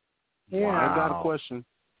 Yeah. Wow. I got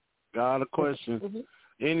a question. Mm-hmm.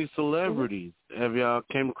 Any celebrities? Mm-hmm. Have y'all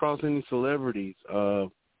came across any celebrities at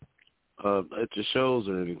your shows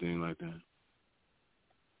or anything like that?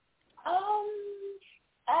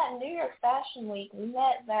 At New York Fashion Week, we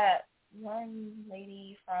met that one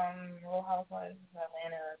lady from Real Housewives of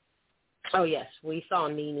Atlanta. Oh, yes. We saw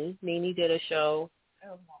Nene. Nene did a show.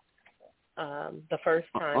 the first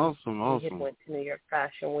time Awesome. we had went to New York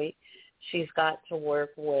Fashion Week. She's got to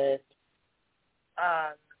work with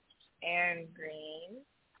Erin Green.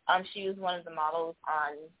 She was one of the models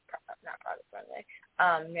on, not Project Runway,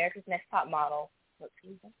 America's Next Top Model. What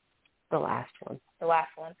season? The last one. The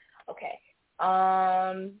last one. Okay.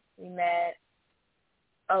 We met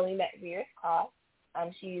Vera Scott.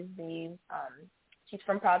 She's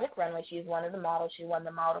from Project Runway. She's one of the models. She won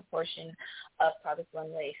the model portion of Project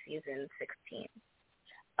Runway season 16.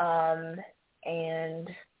 I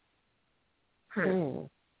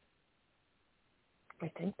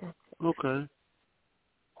think that's it. Okay.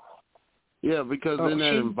 Yeah, because in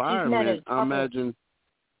that environment, I imagine.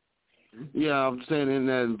 Yeah, I'm saying in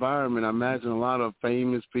that environment, I imagine a lot of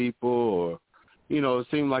famous people, or it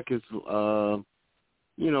seemed like it's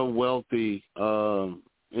wealthy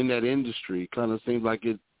in that industry. Kind of seems like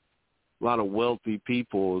a lot of wealthy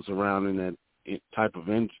people is around in that type of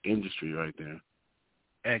industry right there.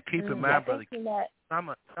 And keep in mind, brother, some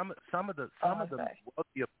of the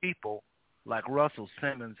wealthier people, like Russell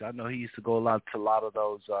Simmons, I know he used to go to a lot of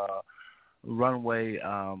those runway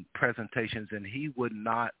presentations, and he'd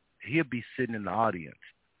be sitting in the audience.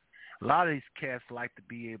 A lot of these cats like to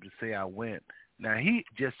be able to say, I went. Now, he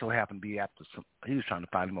just so happened to be he was trying to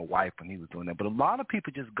find him a wife when he was doing that. But a lot of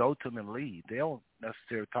people just go to him and leave. They don't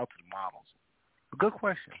necessarily talk to the models. Good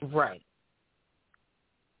question. Right.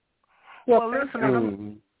 Well, listen, I'm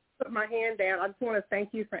going to put my hand down. I just want to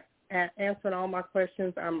thank you for answering all my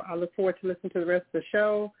questions. I look forward to listening to the rest of the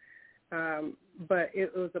show. But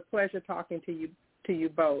it was a pleasure talking to you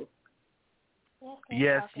both.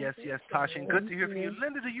 Yes, Tasha. And good to hear from you.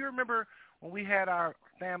 Linda, do you remember when we had our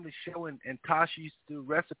family show and Tasha used to do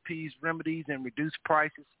recipes, remedies, and reduced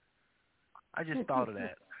prices? I just thought of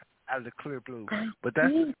that out of the clear blue. But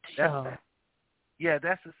that's the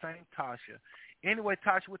same Tasha. Anyway,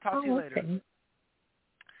 Tasha, we'll talk to you later. Okay.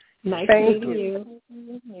 Nice meeting you.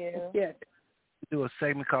 Yes. We do a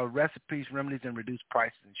segment called Recipes, Remedies, and Reduced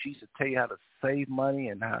Prices, and she should tell you how to save money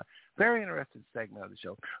and how. Very interesting segment of the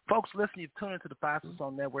show. Folks, listen, you've tuned into the 5 Soul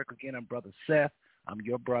Network. Again, I'm Brother Seth. I'm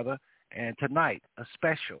your brother. And tonight, a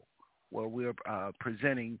special where we're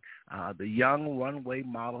presenting the young runway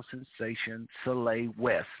model sensation, Celai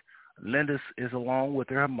West. Linda is along with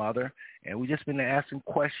her mother, and we've just been asking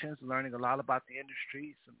questions, learning a lot about the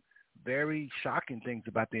industry, some very shocking things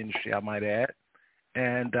about the industry, I might add.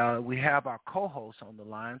 And we have our co-host on the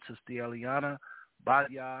line, Sister Eliana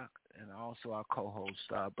Badia, and also our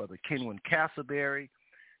co-host, Brother Kenwin Castleberry,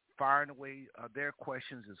 firing away their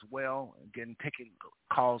questions as well, and taking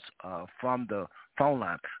calls from the phone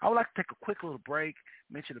line. I would like to take a quick little break,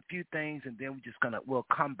 mention a few things, and then we'll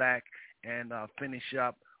come back and finish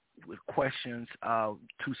up with questions to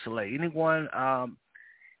Celai. Anyone,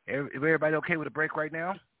 everybody okay with a break right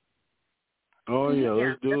now? Oh, yeah,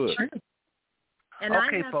 let's do it. True. And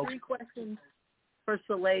okay, I have folks. 3 questions for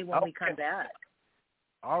Celai when we come back.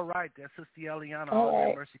 All right, that's Sister Eliana. All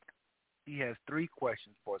right. Mercy. He has 3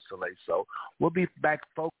 questions for Celai. So we'll be back,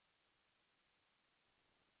 folks.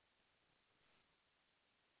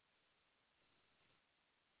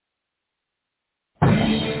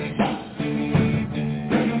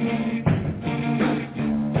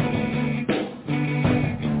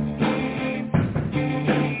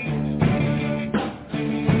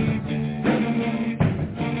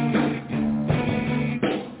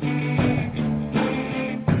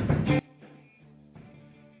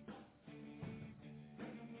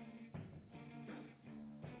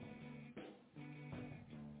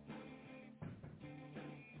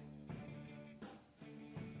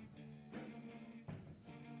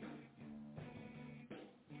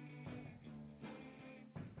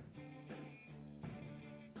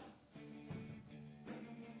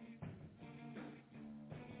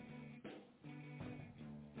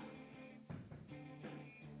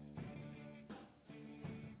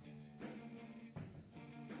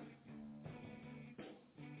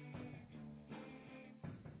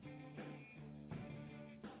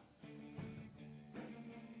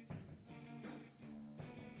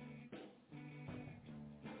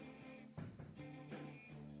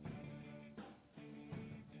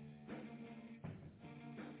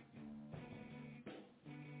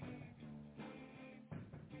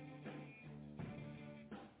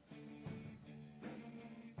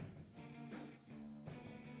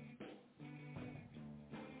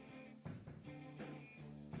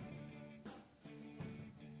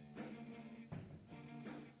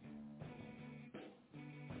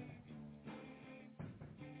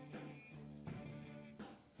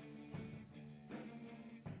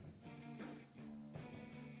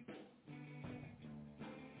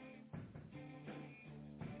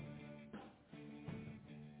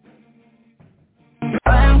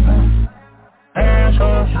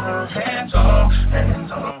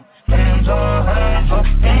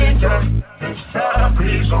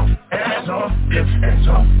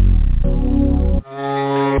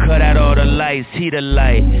 lights, heat a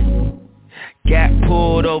light. Got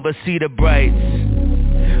pulled over, see the brights.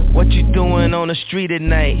 What you doing on the street at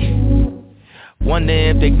night? Wonder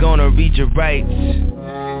if they gonna read your rights.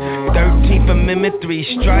 13th Amendment,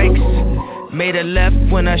 3 strikes. Made a left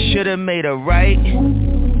when I should've made a right.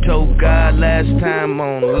 Told God last time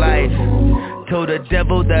on life. Told the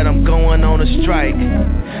devil that I'm going on a strike.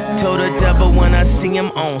 Told the devil when I see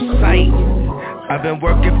him on sight. I've been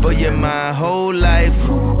working for you my whole life.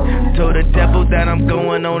 Told the devil that I'm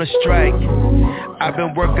going on a strike. I've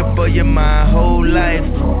been working for you my whole life.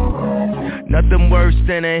 Nothing worse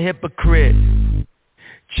than a hypocrite.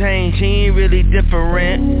 Change, he ain't really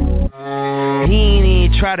different. He ain't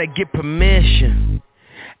even try to get permission.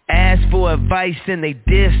 Asked for advice and they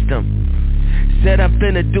dissed him. Said I'm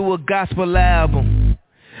finna do a gospel album.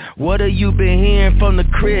 What have you been hearing from the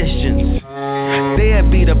Christians? They'll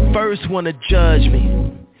be the first one to judge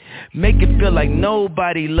me. Make it feel like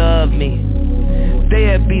nobody loved me.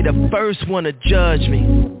 They'll be the first one to judge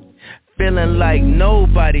me. Feeling like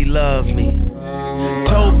nobody loved me.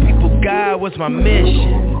 Told people God was my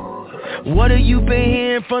mission. What have you been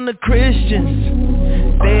hearing from the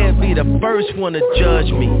Christians? They'll be the first one to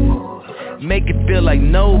judge me. Make it feel like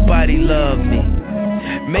nobody loved me.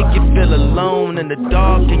 Make you feel alone in the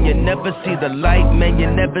dark and you never see the light. Man, you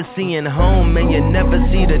never seeing home, man, you never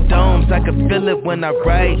see the domes. I can feel it when I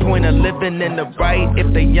write. Point of living in the right.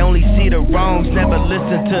 If they only see the wrongs, never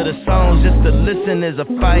listen to the songs. Just to listen is a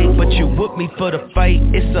fight, but you whoop me for the fight.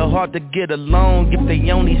 It's so hard to get along if they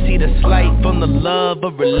only see the slight from the love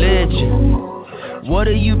of religion. What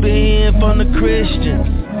have you been hearing from the Christians?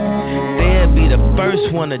 They'll be the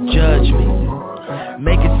first one to judge me.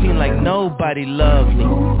 Make it seem like nobody loves me.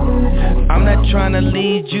 I'm not trying to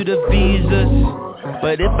lead you to visas,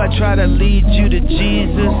 but if I try to lead you to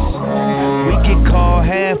Jesus, we get called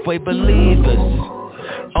halfway believers.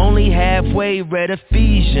 Only halfway read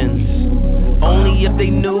Ephesians. Only if they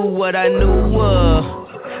knew what I knew of.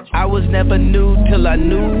 I was never new till I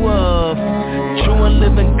knew of true and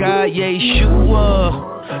living God,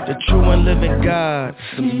 Yeshua, the true and living God.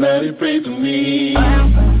 Somebody pray for me.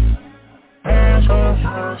 Hands on,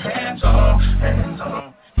 hands on, hands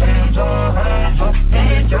on, hands on, hands on,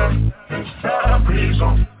 hands on, hands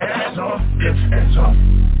on, hands on, hands on.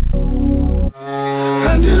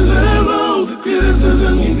 I deserve all the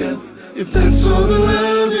criticism you get. If that's all the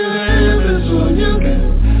love you have, that's all you get.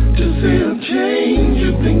 To say I'm changed,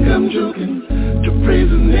 you think I'm joking. To praise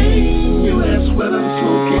the name, you ask what I'm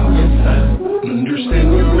smoking. Yes, I understand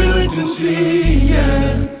your urgency,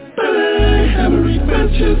 yeah. But I have a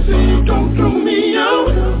request, you see. Don't throw me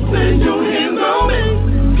out. Lay your hands on me.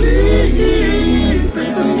 Please, pray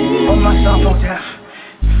for me. Hold myself on down.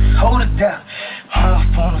 Hold it down. Hold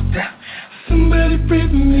on it down. Somebody pray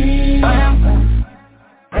for me. Hands on,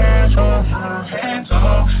 hands on, hands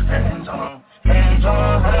on, hands on, hands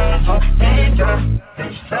on, hands on, hands on,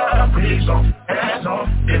 hands on, hands on,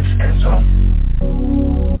 hands on.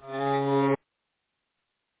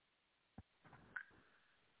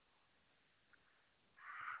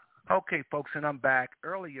 Okay, folks, and I'm back.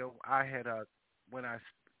 Earlier, I had when I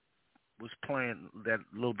was playing that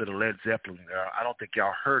little bit of Led Zeppelin there, I don't think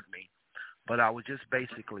y'all heard me, but I was just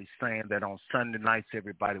basically saying that on Sunday nights,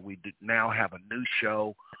 everybody, we now have a new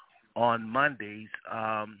show. On Mondays,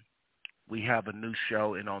 we have a new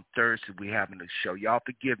show, and on Thursday, we have a new show. Y'all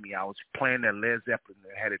forgive me. I was playing that Led Zeppelin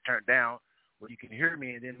and had it turned down where you can hear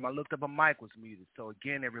me, and then when I looked up, a mic was muted. So,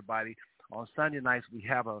 again, everybody, on Sunday nights, we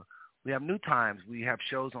have new times. We have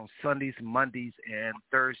shows on Sundays, Mondays, and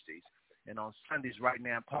Thursdays. And on Sundays, right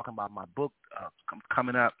now, I'm talking about my book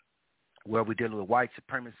coming up, where we're dealing with white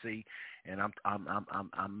supremacy, and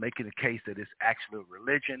I'm making a case that it's actually a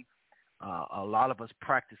religion. A lot of us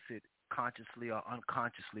practice it consciously or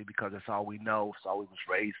unconsciously because that's all we know. It's all we was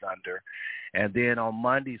raised under. And then on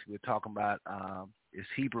Mondays, we're talking about it's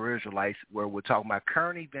Hebrew Israelites, where we're talking about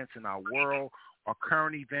current events in our world, or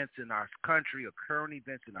current events in our country, or current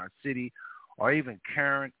events in our city, or even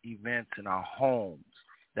current events in our homes.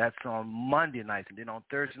 That's on Monday nights. And then on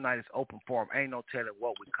Thursday night, it's open forum. Ain't no telling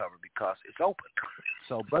what we cover because it's open.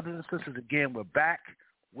 So, brothers and sisters, again, we're back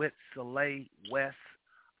with Celai West.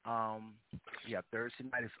 Thursday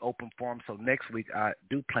night is open forum. So next week, I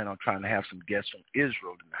do plan on trying to have some guests from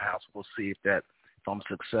Israel in the house. We'll see if I'm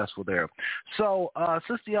successful there. So,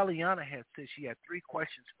 Sister Eliana had said she had 3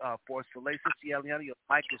 questions for Celai. Sister Eliana, your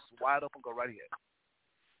mic is wide open. Go right ahead.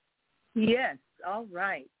 Yes. All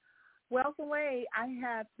right. Well, Celai, I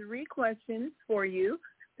have 3 questions for you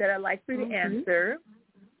that I'd like for you to answer.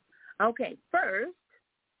 Okay. First,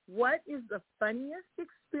 what is the funniest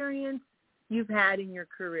experience you've had in your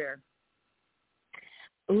career?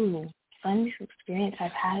 Ooh, funniest experience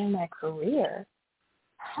I've had in my career.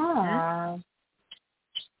 I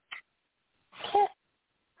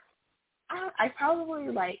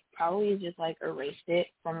probably just erased it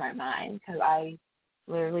from my mind because I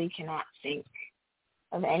literally cannot think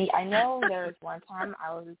of any. I know there was one time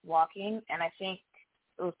I was walking and I think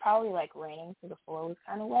it was probably raining, so the floor was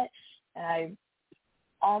kind of wet, and I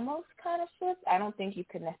almost kind of slipped. I don't think you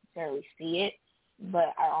could necessarily see it,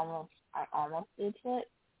 but I almost did slip,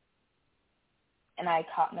 and I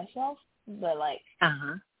caught myself. But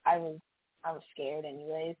I was scared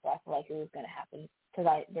anyways, so I feel like it was gonna happen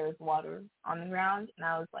because there was water on the ground, and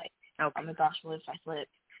I was like, oh my gosh, what if I slip?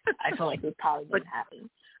 I feel like it was probably gonna happen.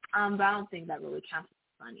 But I don't think that really counts as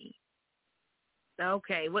funny.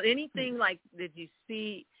 Okay. Well, anything did you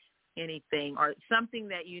see anything or something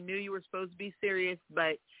that you knew you were supposed to be serious,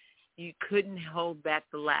 but you couldn't hold back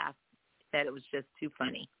the laugh, that it was just too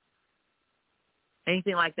funny?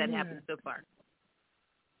 Anything like that happened so far?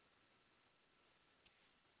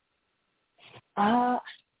 I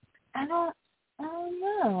don't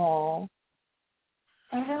know.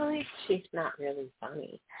 She's not really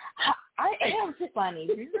funny. I am funny.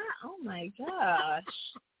 You're not. Oh my gosh.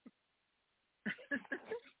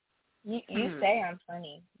 You say I'm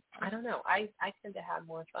funny. I don't know. I tend to have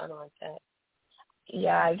more fun on set.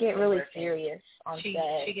 Yeah, I get really serious on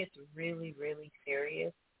set. She gets really, really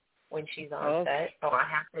serious when she's on set, so I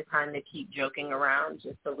have to kind of keep joking around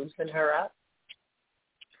just to loosen her up.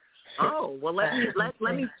 Oh, well, let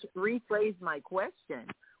me rephrase my question.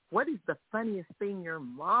 What is the funniest thing your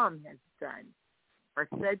mom has done or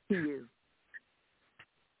said to you?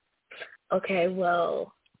 Okay,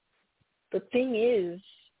 well, the thing is,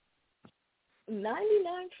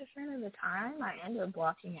 99% of the time, I end up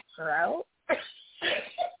blocking her out.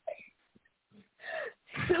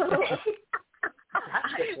 So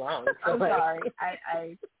that's wrong. I'm sorry.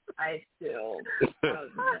 I still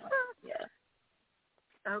yeah.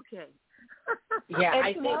 Okay. Yeah,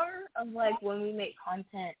 it's more of when we make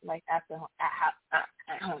content at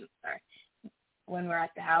home. Sorry, when we're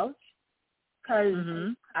at the house, because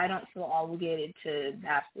I don't feel obligated to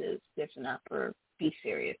have to stiffen up or be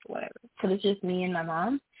serious or whatever. Because it's just me and my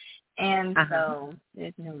mom, and so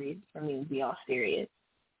there's no reason for me to be all serious,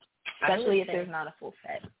 especially if there's not a full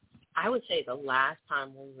set. I would say the last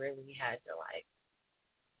time we really had to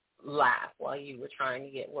laugh while you were trying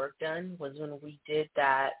to get work done was when we did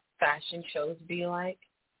that fashion shows be like,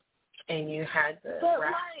 and you had the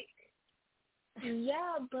rap.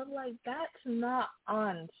 But that's not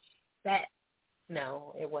on set.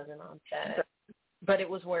 No, it wasn't on set, but it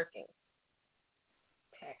was working.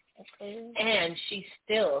 Technically. And she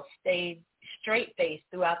still stayed straight-faced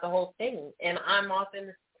throughout the whole thing, and I'm off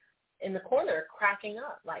in the corner cracking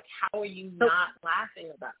up. How are you not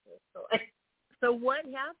laughing about this? So what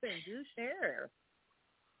happened? Do share.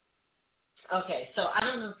 Okay, so I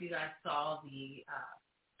don't know if you guys saw the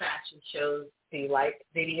fashion shows be like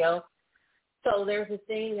video. So there's a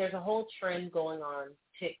whole trend going on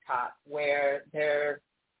TikTok where they're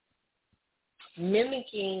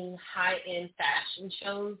mimicking high-end fashion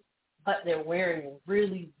shows, but they're wearing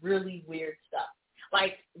really, really weird stuff.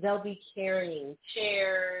 They'll be carrying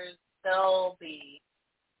chairs, they'll be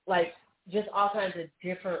just all kinds of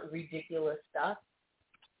different ridiculous stuff,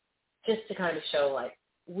 just to kind of show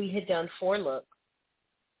we had done 4 looks.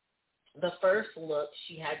 The first look,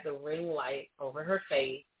 she had the ring light over her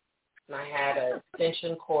face, and I had an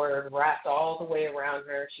extension cord wrapped all the way around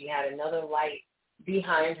her. She had another light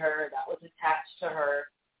behind her that was attached to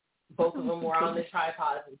her. Both of them were on the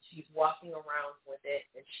tripod, and she's walking around with it,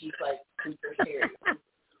 and she's super serious.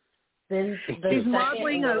 Then she's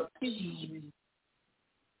modeling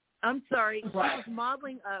I'm sorry. Right. She was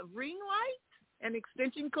modeling a ring light, an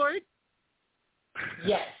extension cord?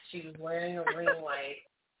 Yes, she was wearing a ring light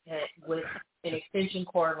with an extension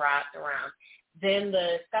cord wrapped around. Then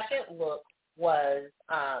the second look was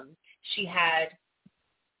she had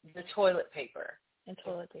the toilet paper. And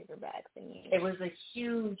toilet paper bag thingy. It was a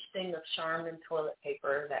huge thing of Charmin toilet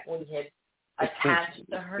paper that we had attached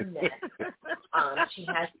to her neck. She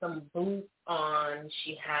had some boots on.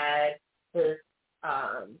 She had this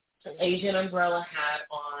Asian umbrella hat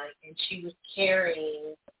on, and she was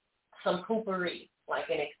carrying some poopery, like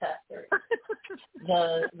an accessory.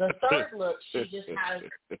 The third look, she just has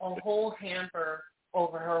a whole hamper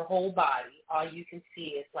over her whole body. All you can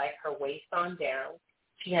see is her waist on down.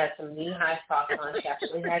 She has some knee-high socks on. She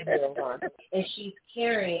actually had heels on. And she's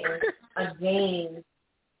carrying a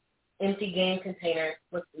empty game container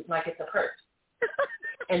like it's a purse.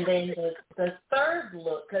 And then the third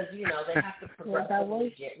look, because, they have to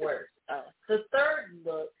progressively get worse. The third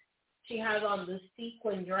look, she has on this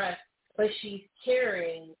sequin dress but she's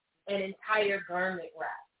carrying an entire garment rack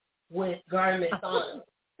with garments on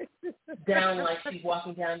it, down like she's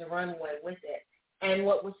walking down the runway with it. And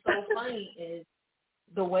what was so funny is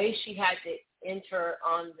the way she had to enter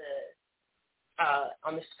on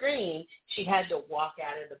the screen, she had to walk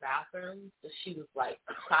out of the bathroom, so she was like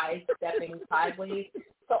sidestepping sideways.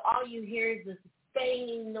 So all you hear is this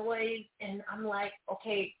banging noise, and I'm like,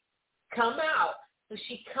 okay, come out. So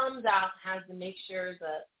she comes out, has to make sure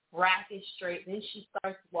the rack is straight. Then she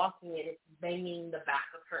starts walking, and it's banging the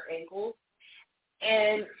back of her ankles.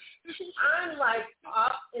 And I'm like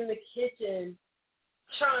up in the kitchen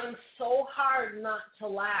trying so hard not to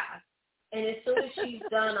laugh. And as soon as she's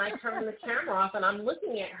done, I turn the camera off, and I'm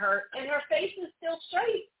looking at her, and her face is still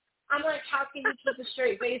straight. I'm like, how can you keep a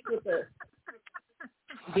straight face with this?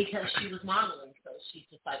 Because she was modeling. So she's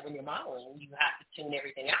just like, when you're modeling, you have to tune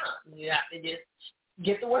everything out. You have to just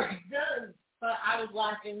get the work done. But I was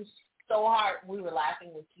laughing so hard. We were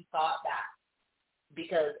laughing when she saw that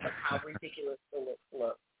because of how ridiculous the looks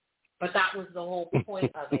look. But that was the whole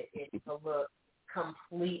point of it, is to look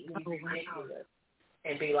completely ridiculous.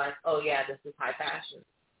 And be like, oh yeah, this is high fashion.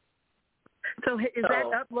 So is that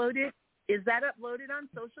uploaded? Is that uploaded on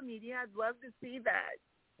social media? I'd love to see that.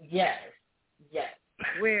 Yes.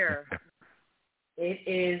 Where? It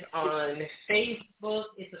is on Facebook.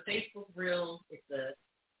 It's a Facebook reel. It's a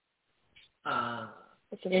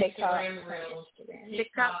Instagram reel.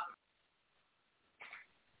 TikTok.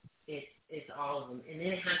 It's all of them, and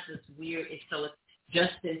then it has this weird. It's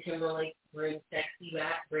Justin Timberlake bringing sexy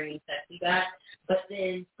back, but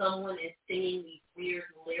then someone is singing these weird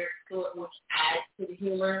lyrics to it, which adds to the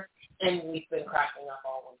humor, and we've been cracking up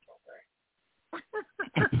all winter.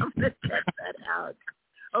 I'm going to check that out.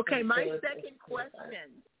 Okay, my second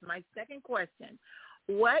question.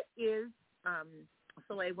 What is,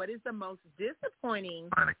 Celai, what is the most disappointing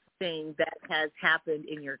thing that has happened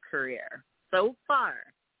in your career so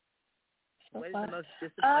far? What is the most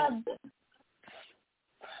disappointing thing?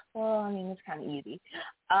 Well, I mean, it's kind of easy.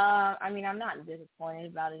 I mean, I'm not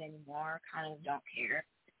disappointed about it anymore. Kind of don't care,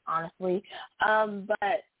 honestly.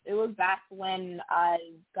 But it was back when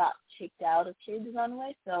I got kicked out of Kids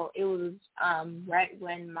Runway. So it was right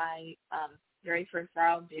when my very first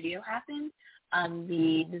viral video happened.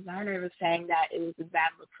 The designer was saying that it was a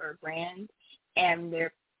bad look for a brand, and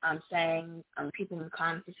they're saying, people in the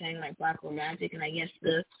comments are saying like Black Hole Magic, and I guess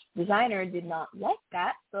the designer did not like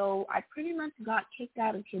that, so I pretty much got kicked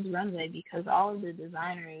out of Kids Runway because all of the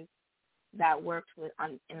designers that worked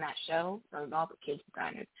in that show, so all the kids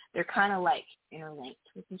designers, they're kind of like interlinked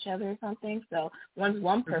with each other or something. So once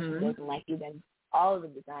one person doesn't like you, then all of the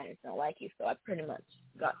designers don't like you. So I pretty much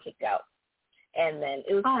got kicked out, and then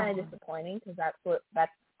it was kind of disappointing because that's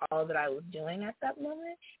all that I was doing at that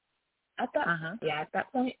moment. At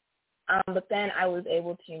that point. But then I was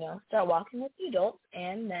able to, start walking with the adults,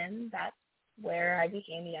 and then that's where I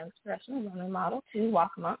became the youngest professional runway model to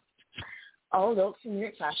walk amongst all adults in New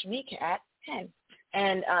York Fashion Week at 10.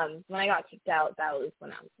 And when I got kicked out, that was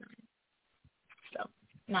when I was 9. So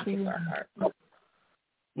not too far apart.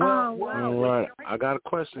 Well, all right. I got a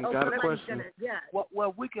question.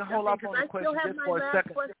 Well, we can hold off on the question just for a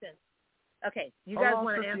second. Okay, you guys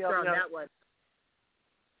want to answer on that one?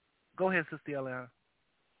 Go ahead, Sister Eliana.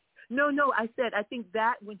 No, I said I think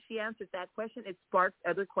that when she answered that question, it sparked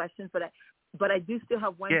other questions, but I do still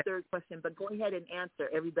have one third question. But go ahead and answer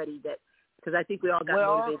everybody because I think we all got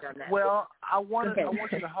motivated on that. Well, I want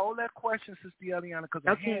you to hold that question, Sister Eliana, because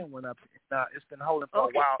her hand went up. It's been holding for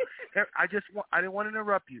a while. I didn't want to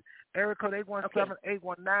interrupt you. Area code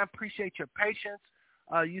 817-819. Appreciate your patience.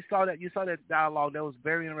 You saw that dialogue. That was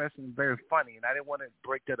very interesting and very funny, and I didn't want to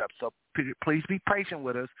break that up. So please be patient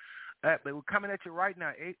with us. But we're coming at you right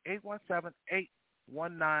now,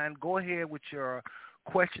 817-819. Go ahead with your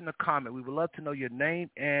question or comment. We would love to know your name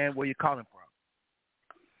and where you're calling from.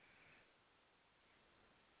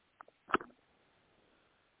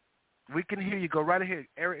 We can hear you. Go right ahead.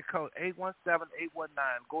 Area code 817-819.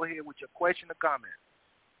 Go ahead with your question or comment.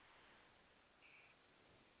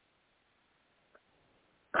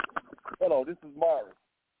 Hello, this is Morris.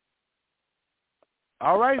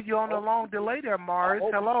 All right, you're on a long delay there, Morris.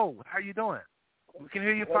 Hello, how you doing? We can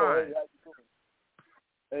hear you fine.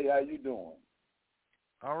 Hey, how you doing?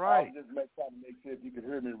 All right. I was just trying to make sure if you could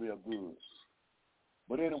hear me real good.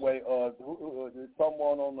 But anyway, there's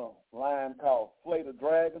someone on the line called Slay the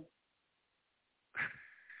Dragon.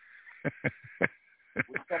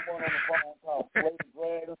 There's someone on the phone called Slay the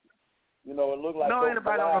Dragon. It looked like no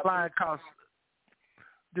anybody on the line called.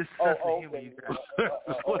 This is humor, you guys. In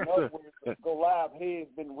other words, Go Live head's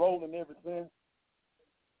been rolling ever since.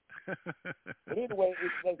 But anyway,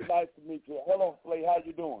 it's nice to meet you. Hello, Slay. How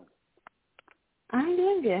you doing? I'm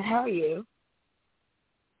doing good. How are you?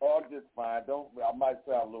 Oh, I'm just fine. I might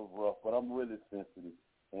sound a little rough, but I'm really sensitive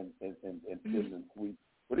and tender and sweet.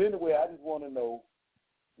 But anyway, I just want to know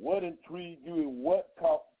what intrigued you and what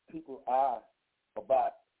caught people's eye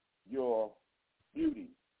about your beauty.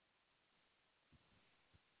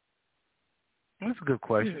 That's a good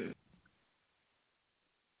question.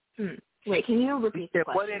 Wait, can you repeat the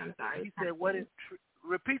question? I'm sorry. He said,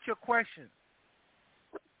 repeat your question.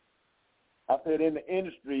 I said, in the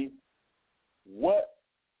industry, what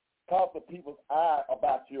caught the people's eye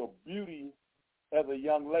about your beauty as a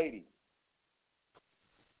young lady?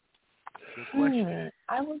 Good question.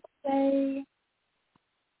 I would say,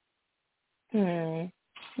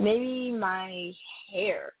 maybe my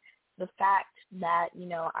hair. The fact that,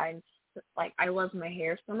 I love my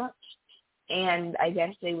hair so much, and I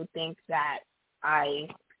guess they would think that I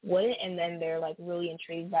wouldn't, and then they're like really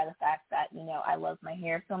intrigued by the fact that, I love my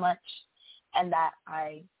hair so much, and that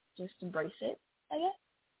I just embrace it, I guess.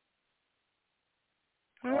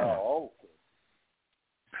 Oh, okay.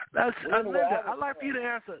 That's Linda. I'd like for you to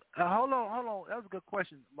answer. Hold on. That was a good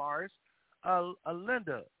question, Morris.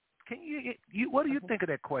 Linda, can you what do you think of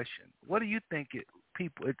that question? What do you think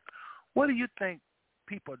people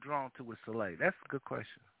are drawn to with Celai? That's a good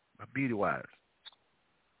question, beauty wise.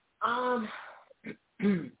 I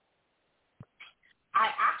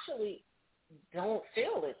actually don't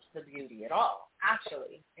feel it's the beauty at all.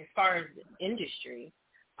 Actually, as far as the industry,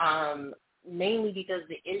 mainly because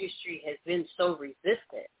the industry has been so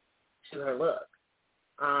resistant to her look.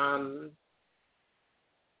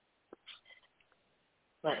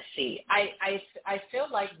 Let's see. I feel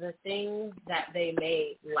like the thing that they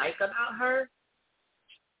may like about her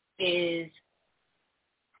is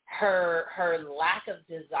her lack of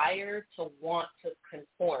desire to want to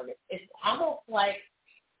conform. It's almost like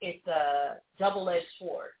it's a double-edged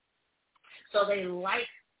sword. So they like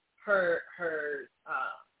her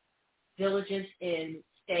diligence in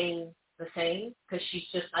staying the same, because she's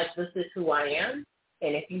just like, this is who I am,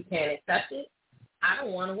 and if you can't accept it, I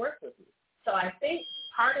don't want to work with you. So I think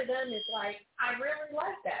part of them is like, I really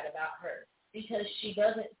like that about her, because she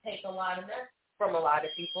doesn't take a lot of mess from a lot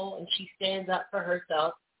of people, and she stands up for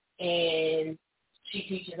herself, and she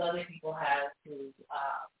teaches other people how to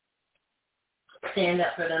stand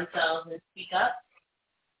up for themselves and speak up.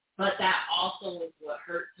 But that also is what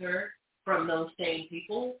hurts her from those same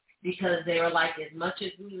people, because they were like, as much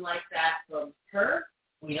as we like that from her,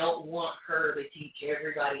 we don't want her to teach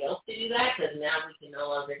everybody else to do that, because now we can no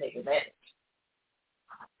longer take advantage.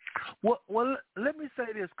 Well, let me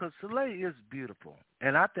say this, because Celai is beautiful,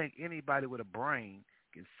 and I think anybody with a brain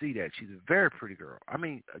can see that. She's a very pretty girl. I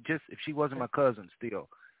mean, just if she wasn't my cousin, still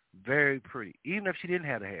very pretty, even if she didn't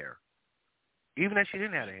have the hair.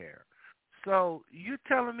 So you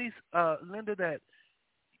telling me, Linda, that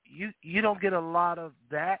you don't get a lot of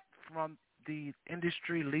that from the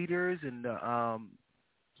industry leaders and the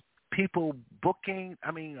people booking?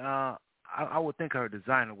 I mean, I would think her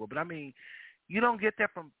designer would, but I mean, you don't get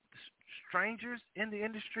that from strangers in the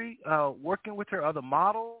industry working with her, other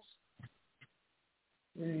models?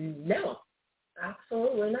 No,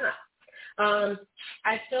 absolutely not.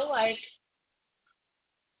 I feel like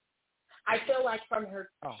from her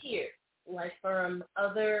peers, like from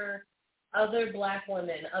other black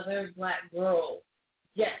women, other black girls,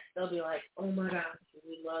 yes, they'll be like, oh my gosh,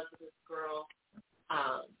 we love this girl.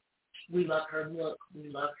 We love her look. We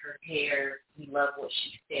love her hair. We love what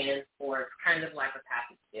she stands for. It's kind of like a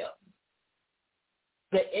package deal.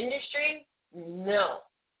 The industry, no.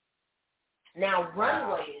 Now,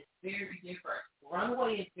 runway is very different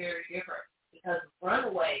because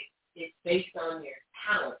runway is based on your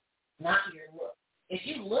talent, not your look. If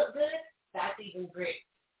you look good, that's even great.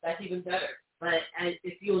 That's even better. But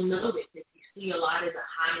if you'll notice, if you see a lot of the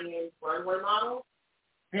high-end runway models,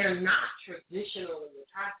 they're not traditionally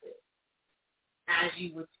attractive, as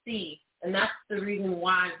you would see. And that's the reason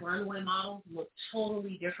why runway models look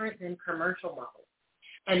totally different than commercial models.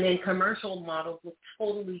 And then commercial models look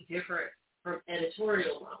totally different from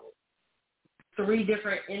editorial models. 3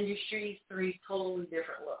 different industries, 3 totally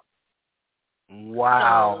different looks.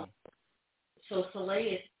 Wow. So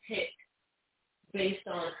Celai is picked based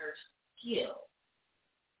on her skill.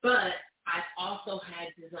 But I've also had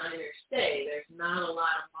designers say there's not a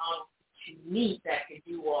lot of models to meet that can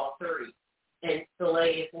do all 3. And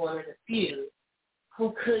Celai is one of the few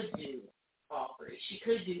who could do all 3. She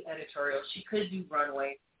could do editorial. She could do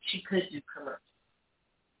runway. She could do commercial.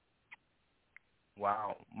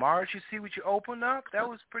 Wow. Mars, you see what you opened up? That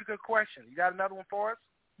was a pretty good question. You got another one for us?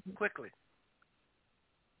 Quickly.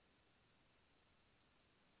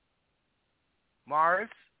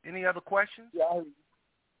 Morris, any other questions? Yeah.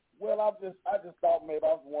 Well, I just thought maybe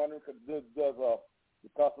I was wondering because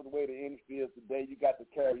of the way the industry is today, you got to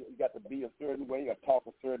be a certain way, you got to talk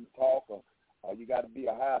a certain talk, or you got to be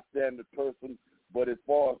a high standard person. But as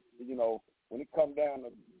far as when it comes down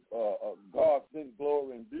to God's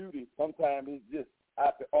glory and beauty, sometimes it's just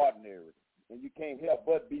out the ordinary, and you can't help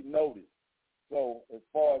but be noticed. So as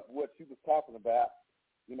far as what she was talking about,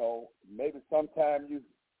 maybe sometimes you're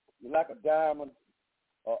like a diamond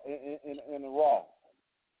in a rock,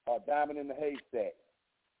 or a diamond in the haystack.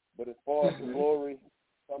 But as far as the glory,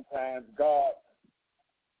 sometimes God's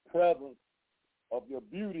presence of your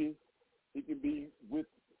beauty, it can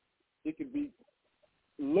be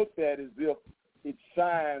looked at as if it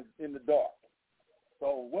shines in the dark.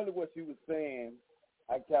 So what she was saying,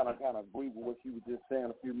 I kind of agree with what she was just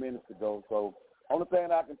saying a few minutes ago. So only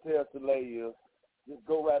thing I can tell Celai is just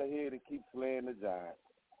go right ahead and keep slaying the giant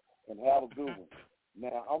and have a good one.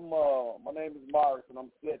 Now, my name is Morris, and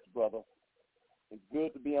I'm Sketch Brother. It's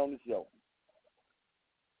good to be on the show.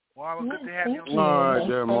 Well, good to have you on the show. All right,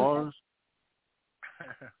 there, Morris.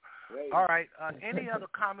 All right. Any other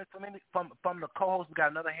comments from the co-host? We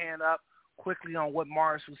got another hand up quickly on what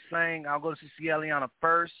Morris was saying. I'll go to Sister Eliana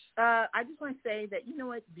first. I just want to say that,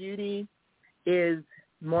 beauty is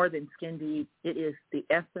more than skin deep. It is the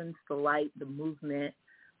essence, the light, the movement,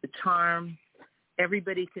 the charm.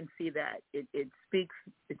 Everybody can see that. It speaks.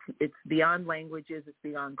 It's beyond languages. It's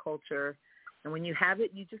beyond culture. And when you have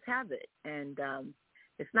it, you just have it. And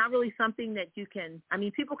it's not really something that you can. I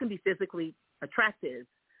mean, people can be physically attractive,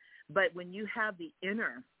 but when you have the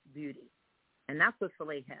inner beauty, and that's what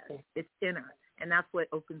Celai has. It's inner, and that's what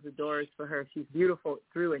opens the doors for her. She's beautiful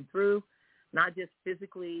through and through, not just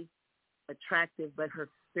physically attractive, but her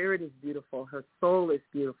spirit is beautiful. Her soul is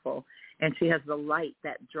beautiful, and she has the light,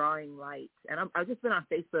 that drawing light. And I've just been on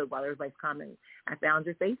Facebook while everybody's commenting. I found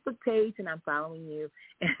your Facebook page, and I'm following you,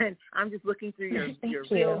 and I'm just looking through your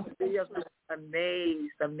real videos.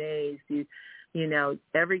 Amazed.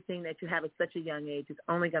 Everything that you have at such a young age is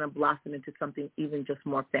only going to blossom into something even just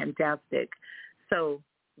more fantastic. So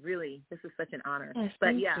really, this is such an honor. Yes, but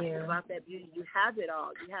thank yeah, you. About that beauty, you have it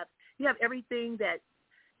all. You have everything that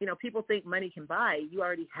people think money can buy. You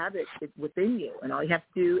already have it within you, and all you have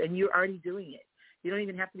to do, and you're already doing it. You don't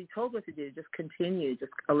even have to be told what to do. Just continue.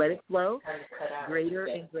 Just let it flow greater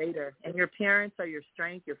and greater. And your parents are your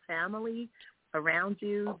strength, your family around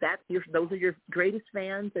you. Those are your greatest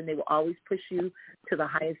fans, and they will always push you to the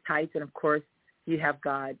highest heights. And, of course, you have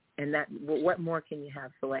God. And what more can you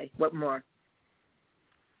have, Celai? What more?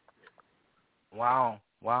 Wow.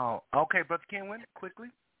 Okay, Brother Kenwin, quickly.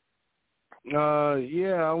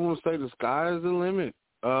 I want to say the sky is the limit.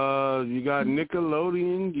 You got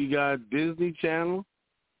Nickelodeon, you got Disney Channel.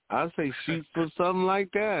 I say shoot for something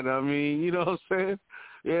like that. I mean, you know what I'm saying?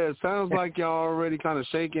 Yeah, it sounds like y'all already kind of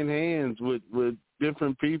shaking hands with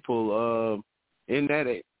different people in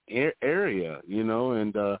that area,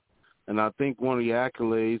 and I think one of your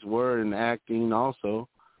accolades were in acting also.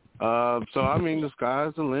 So I mean, the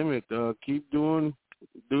sky's the limit. Keep doing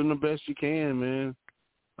the best you can, man.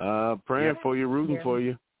 Praying for you, rooting for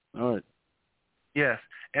you. All right. Yes.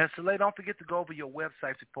 And Celai, don't forget to go over your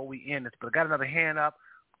website before we end this. But I got another hand up.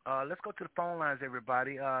 Let's go to the phone lines,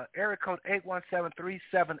 everybody. Area code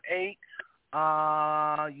 817-378.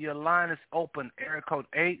 Your line is open. Area code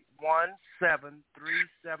 817-378.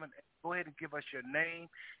 Go ahead and give us your name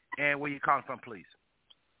and where you're calling from, please.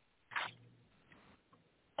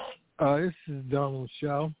 This is Donald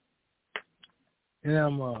Shaw. And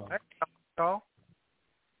I'm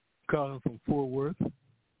calling from Fort Worth.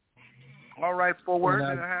 All right, Fort Worth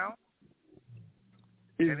in the house.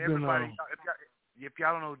 And everybody, if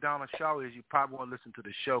y'all don't know who Donald Shaw is, you probably want to listen to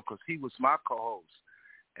the show because he was my co-host.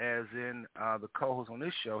 As in the co-host on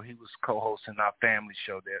this show, he was co-host in our family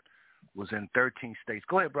show that was in 13 states.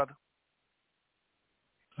 Go ahead, brother.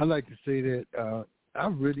 I'd like to say that I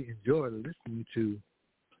really enjoyed listening to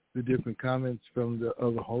the different comments from the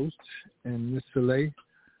other hosts and Miss Celai.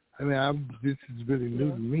 I mean, this is really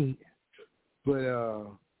new to me, but,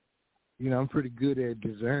 I'm pretty good at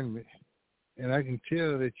discernment. And I can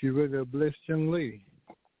tell that you're really a blessed young lady.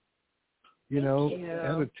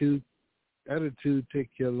 Attitude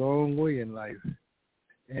takes you a long way in life.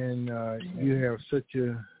 And you have such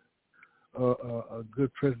a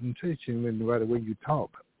good presentation in the way you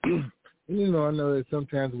talk. I know that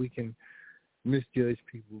sometimes we can misjudge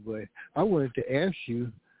people, but I wanted to ask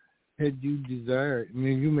you, had you desired, I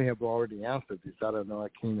mean, you may have already answered this, I don't know, I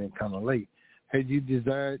came in kind of late. Had you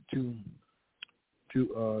desired to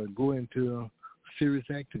go into serious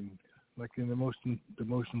acting, like in the motion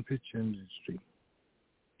picture industry?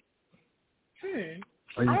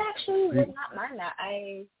 I actually would not mind that.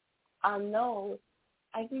 I know.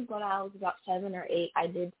 I think when I was about 7 or 8, I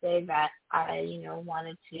did say that I,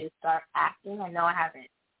 wanted to start acting. I know I haven't,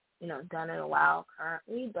 done it in a while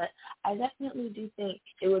currently, but I definitely do think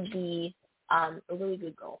it would be a really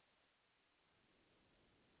good goal.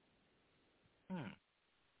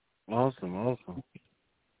 Awesome.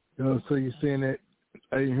 So you're saying that,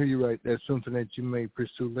 I didn't hear you right, that's something that you may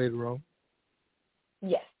pursue later on?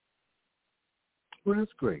 Yes. Well,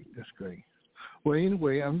 that's great. Well,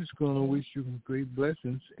 anyway, I'm just going to wish you great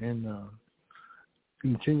blessings and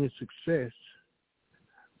continued success,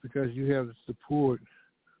 because you have the support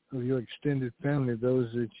of your extended family,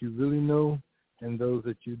 those that you really know and those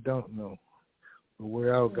that you don't know. But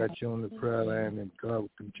we're all got you on the prayer line, and God will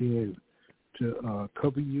continue to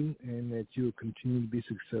cover you, and that you will continue to be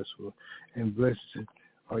successful. And blessed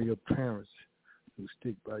are your parents who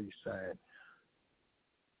stick by your side.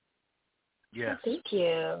 Yes. Thank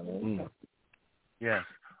you. Yes.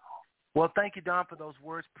 Well, thank you, Don, for those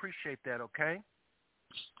words. Appreciate that, okay?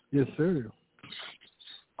 Yes, sir.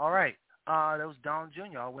 All right. That was Don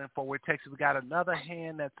Jr. I went forward Texas. We got another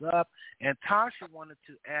hand that's up. And Tasha wanted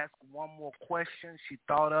to ask one more question she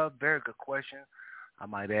thought of. Very good question, I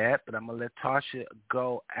might add. But I'm going to let Tasha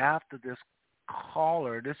go after this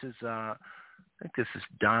caller. This is, I think this is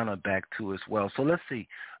Donna back too as well. So let's see.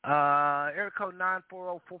 Area code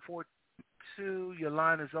 940-442. Your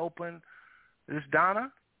line is open. Is this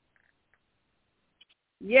Donna?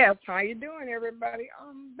 Yes. How you doing, everybody?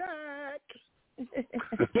 I'm back.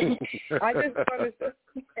 I just want to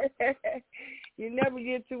say, you never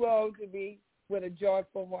get too old to be with a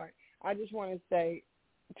joyful heart. I just want to say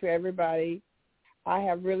to everybody, I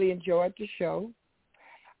have really enjoyed the show.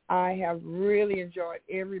 I have really enjoyed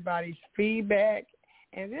everybody's feedback.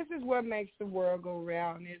 And this is what makes the world go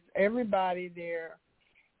round, is everybody there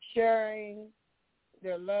sharing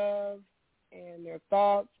their love and their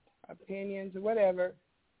thoughts, opinions, or whatever.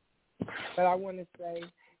 But I want to say,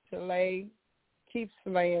 Celai, keep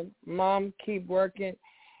slaying. Mom, keep working.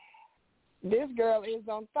 This girl is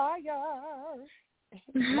on fire.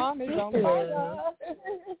 Mom is on fire.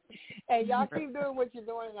 And y'all keep doing what you're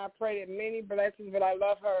doing, and I pray that many blessings, but I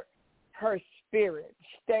love her spirit.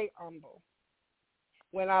 Stay humble.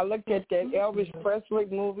 When I looked at that Elvis Presley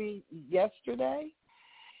movie yesterday,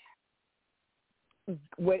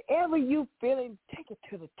 whatever you feeling, take it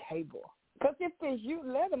to the table. Because if it's you,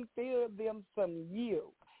 let them feel them some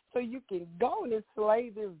you, so you can go and slay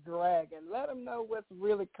this dragon. Let them know what's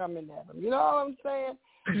really coming at them. You know what I'm saying?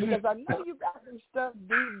 Because I know you got some stuff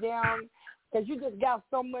deep down, because you just got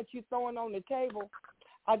so much you throwing on the table.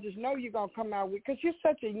 I just know you're going to come out with, because you're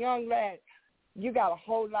such a young lad, you got a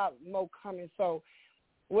whole lot more coming. So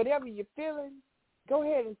whatever you're feeling, go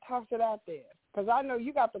ahead and toss it out there. Because I know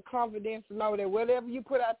you got the confidence to know that whatever you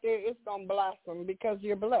put out there, it's going to blossom, because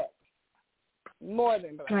you're blessed. More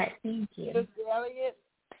than blessed. Right, thank you. Sister Elliott,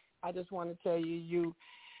 I just want to tell you, you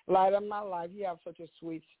light up my life. You have such a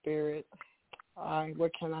sweet spirit.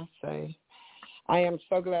 What can I say? I am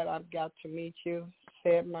so glad I've got to meet you.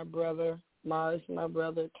 Seb, my brother, Mars, my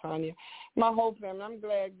brother, Tanya, my whole family. I'm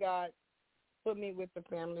glad God put me with the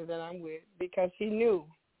family that I'm with, because he knew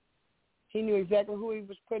exactly who he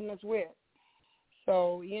was putting us with.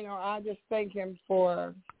 So, I just thank him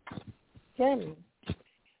for family.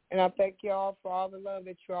 And I thank y'all for all the love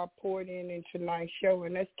that y'all poured in tonight's show.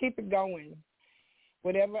 And let's keep it going.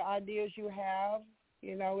 Whatever ideas you have,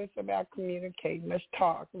 it's about communicating. Let's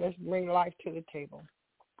talk. Let's bring life to the table.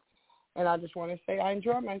 And I just want to say I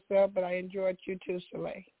enjoyed myself, but I enjoyed you too,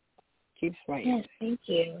 Celai. Keep slaying. Yes, thank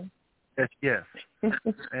you. Yes.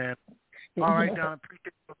 And all right, Don,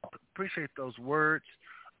 appreciate those words.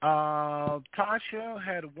 Tasha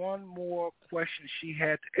had one more question she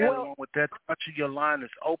had to add along with that. Tasha, your line is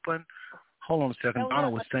open. Hold on a second. Donna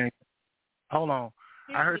was saying, hold on.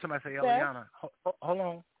 I heard somebody say Eliana.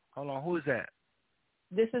 Hold on. Who is that?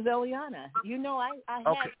 This is Eliana. I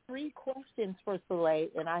had 3 questions for Celai,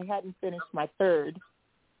 and I hadn't finished my third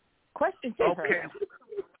question to her. Okay.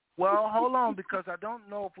 Well, hold on, because I don't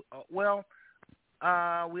know if,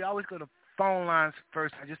 we always go to phone lines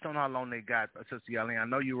first. I just don't know how long they got, Sister Yelene. I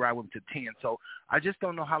know you ride with them to 10, so I just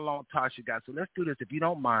don't know how long Tasha got. So let's do this, if you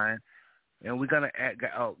don't mind, and we're going to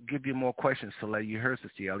give you more questions, Celai. You heard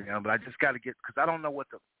Sister Yelene, but I just got to get, because I don't know what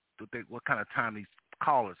kind of time these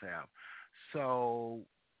callers have. So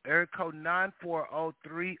area code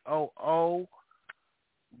 940-300.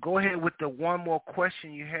 Go ahead with the one more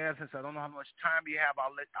question you have. Since I don't know how much time you have,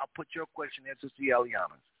 I'll put your question in, Sister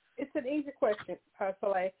Eliana. It's an easy question,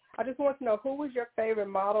 Celai. I just want to know, who was your favorite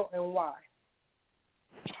model and why?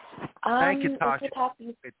 Thank you, Tasha.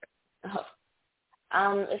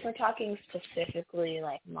 If we're talking specifically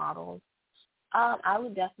like models, I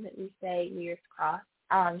would definitely say Lears Cross.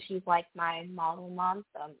 She's like my model mom.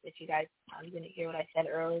 So if you guys didn't hear what I said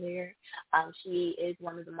earlier, she is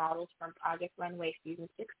one of the models from Project Runway season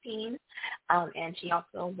 16, and she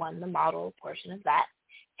also won the model portion of that.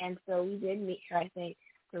 And so we did meet her, I think,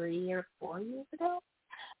 3 or 4 years ago.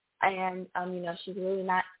 And she's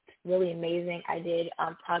really amazing. I did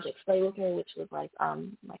Project Slay with her, which was like a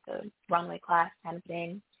runway class kind of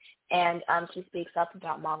thing. And she speaks up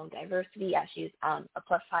about model diversity as she's a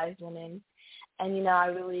plus-size woman. And, I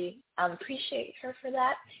really appreciate her for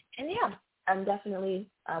that. And, yeah, I'm definitely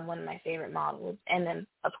one of my favorite models. And then,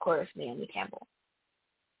 of course, Naomi Campbell.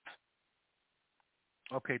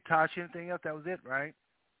 Okay, Tasha, anything else? That was it, right?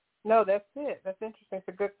 No, that's it. That's interesting.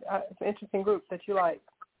 It's it's an interesting group that you like.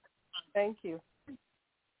 Thank you.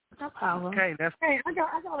 No problem. Okay, Hey, I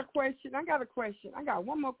got a question. I got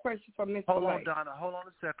one more question for Miss Hold Celai. on, Donna. Hold on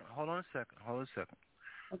a second.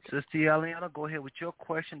 Okay. Sister Eliana, go ahead with your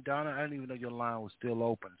question. Donna, I didn't even know your line was still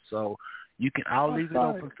open, so I'll leave it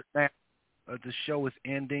open for now. The show is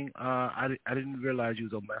ending. I didn't realize you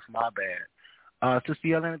was on. That's my bad. Sister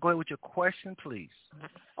Eliana, go ahead with your question, please.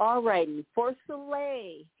 All righty. For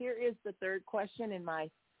Celai, here is the third question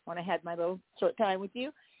when I had my little short time with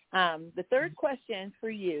you. The third question for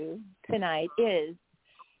you tonight is,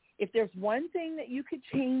 if there's one thing that you could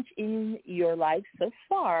change in your life so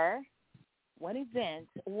far, one event,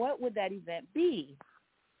 what would that event be?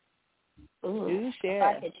 Ooh, if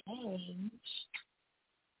I could change,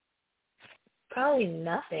 probably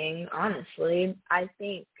nothing, honestly. I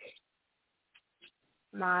think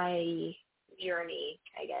my journey,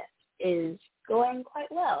 I guess, is going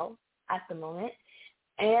quite well at the moment.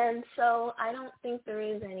 And so I don't think there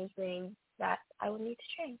is anything that I would need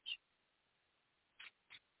to change.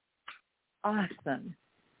 Awesome.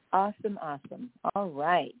 All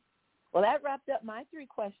right. Well, that wrapped up my 3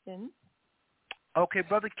 questions. Okay,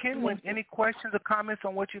 Brother Kenwin, any questions or comments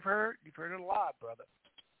on what you've heard? You've heard it a lot, brother.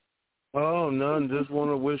 Oh, none. Just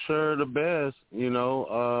want to wish her the best.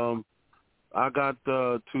 I got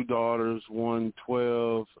 2 daughters, one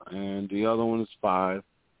 12, and the other one is 5.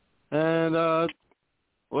 And,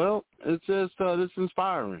 it's just it's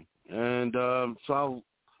inspiring. And so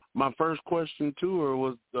my first question to her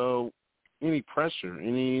was any pressure,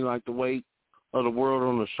 the weight of the world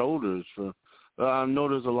on her shoulders. I know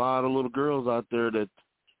there's a lot of little girls out there that,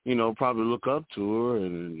 probably look up to her,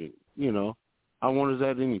 and, I wonder if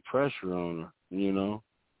there's any pressure on her, Yeah,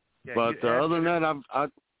 but other than that, I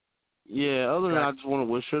just want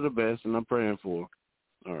to wish her the best, and I'm praying for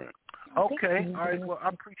her. All right. Okay. All right. Well, I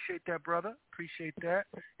appreciate that, brother. Appreciate that.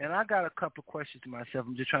 And I got a couple of questions to myself.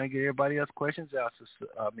 I'm just trying to get everybody else questions out.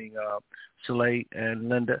 Celai and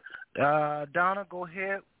Linda. Donna, go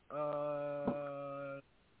ahead.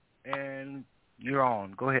 And you're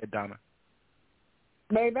on. Go ahead, Donna.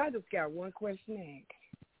 Babe, I just got one question to ask.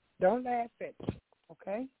 Don't laugh at me,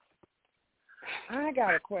 okay? I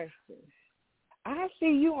got a question. I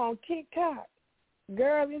see you on TikTok.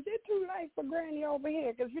 Girl, is it too late for Granny over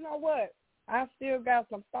here? Because you know what? I still got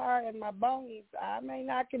some fire in my bones. I may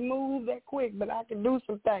not can move that quick, but I can do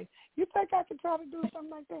some things. You think I can try to do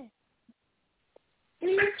something like that?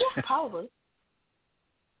 Yeah, probably.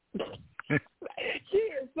 She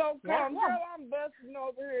is so calm. Girl, I'm busting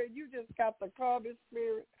over here. You just got the calmest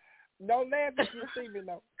spirit. Don't laugh if you see me,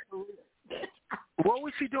 though. What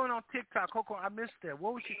was she doing on TikTok? Coco, I missed that.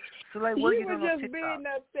 What was she? Celai, what are you doing on TikTok? She was just being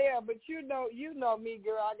up there, but you know me,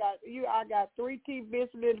 girl. I got 3 teeth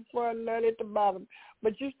missing in the front and none at the bottom.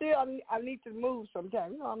 But you still, I need to move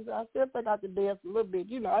sometimes. I still think I can dance a little bit.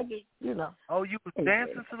 I just. Oh, you was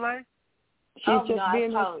dancing, Celai? She's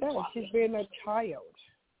being herself. She's being a child.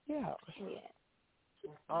 Yeah.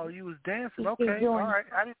 Oh, you was dancing. Okay, all right.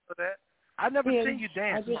 I didn't know that. I've never seen you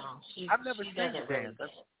dance. I've never seen you dance.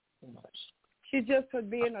 She's just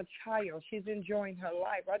being a child. She's enjoying her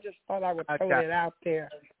life. I just thought I would throw it out there.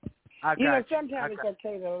 Sometimes it's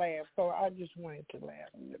okay to laugh, so I just wanted to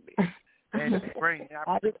laugh a little bit.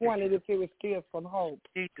 I just wondered if it was still some hope.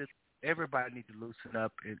 Everybody needs to loosen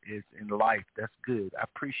up in life. That's good. I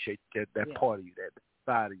appreciate that part of you, that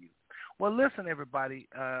side of you. Well, listen, everybody.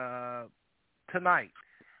 Tonight,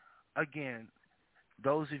 again,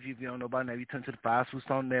 those of you, if you don't know by now, you turn to the Five Smooth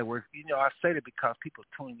Stone Network. I say that because people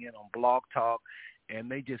are tuning in on Blog Talk, and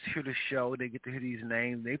they just hear the show. They get to hear these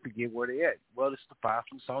names. They forget where they're at. Well, it's the Five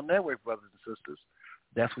Smooth Stone Network, brothers and sisters.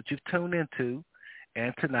 That's what you've tuned into.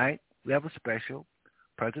 And tonight, we have a special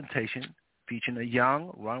presentation featuring a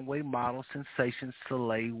young runway model sensation,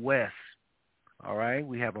 Celai West. All right?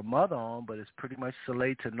 We have a mother on, but it's pretty much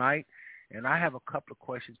Celai tonight. And I have a couple of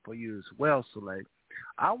questions for you as well, Celai.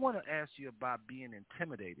 I want to ask you about being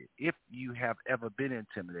intimidated, if you have ever been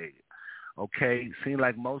intimidated. Okay, seems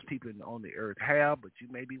like most people on the earth have, but you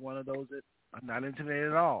may be one of those that are not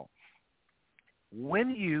intimidated at all.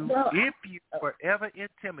 If you were ever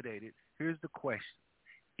intimidated, here's the question.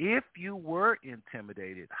 If you were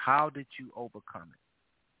intimidated, how did you overcome it?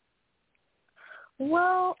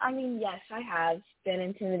 Well, I mean, yes, I have been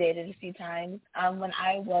intimidated a few times. When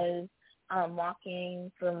I was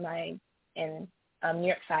walking for in New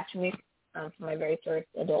York Fashion Week for my very first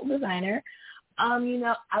adult designer, I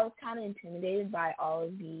was kind of intimidated by all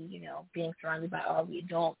of the, being surrounded by all the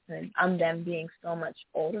adults and them being so much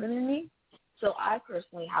older than me. So I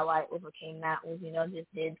personally, how I overcame that was,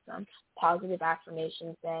 just did some positive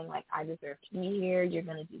affirmations saying, like, I deserve to be here, you're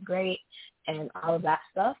going to do great, and all of that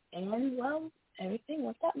stuff. And, well, everything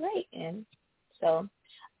worked out great. And so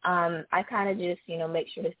I kind of just, make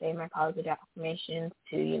sure to say my positive affirmations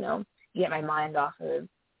to, get my mind off of,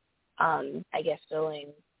 I guess,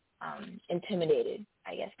 feeling intimidated,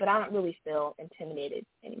 I guess. But I don't really feel intimidated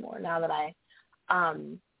anymore now that I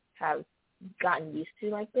have gotten used to,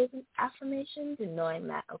 like, those affirmations and knowing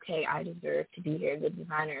that, okay, I deserve to be here, good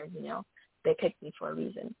designers, they picked me for a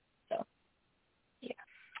reason. So, yeah.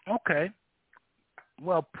 Okay.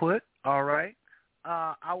 Well put. All right.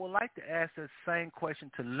 I would like to ask the same question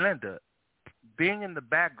to Linda. Being in the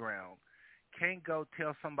background, can't go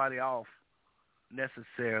tell somebody off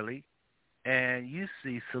necessarily, and you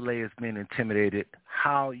see Celai as being intimidated.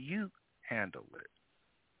 How you handle it?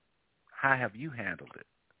 How have you handled it?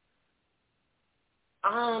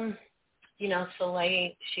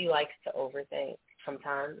 Celai, she likes to overthink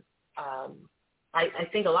sometimes. I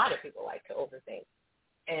think a lot of people like to overthink.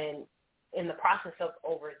 And in the process of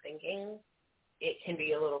overthinking, it can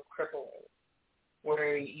be a little crippling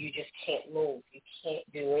where you just can't move. You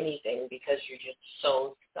can't do anything because you're just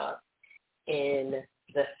so stuck in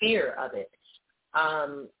the fear of it.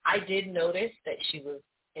 I did notice that she was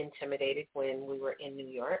intimidated when we were in New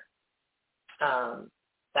York.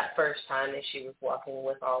 That first time that she was walking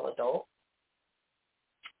with all adults.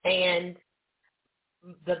 And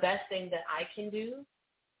the best thing that I can do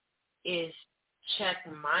is check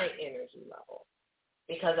my energy level,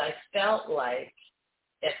 because I felt like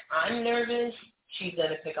if I'm nervous, she's going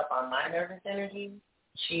to pick up on my nervous energy.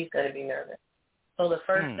 She's going to be nervous. So the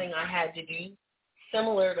first thing I had to do,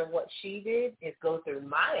 similar to what she did, is go through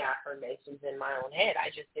my affirmations in my own head. I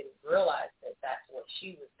just didn't realize that that's what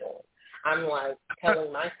she was doing. I'm like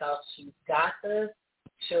telling myself, she's got this,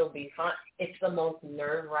 she'll be fine. It's the most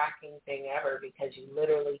nerve-wracking thing ever, because you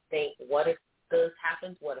literally think, what if this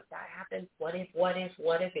happens? What if that happens? What if?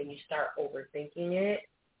 And you start overthinking it.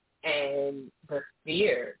 And the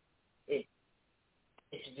fear, it's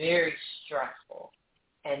very stressful.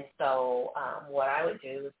 And so what I would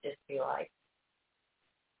do is just be like,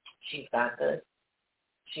 she's got this.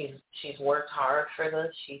 She's worked hard for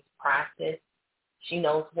this. She's practiced. She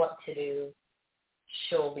knows what to do.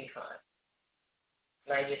 She'll be fine.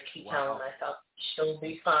 And I just keep telling myself, she'll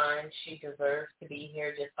be fine. She deserves to be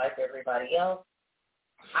here just like everybody else.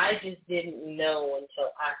 I just didn't know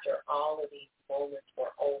until after all of these moments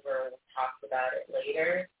were over and we talked about it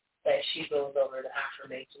later that she goes over the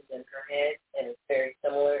affirmations in her head, and it's very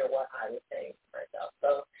similar to what I was saying to myself.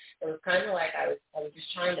 So it was kind of like I was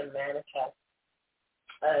just trying to manifest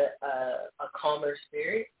a calmer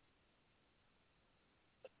spirit.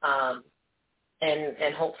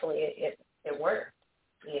 And hopefully it worked.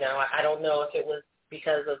 I don't know if it was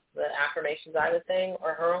because of the affirmations I was saying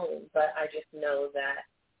or her own, but I just know that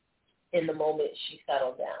in the moment she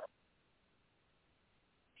settled down.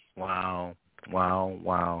 Wow.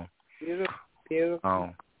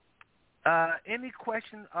 Beautiful. Any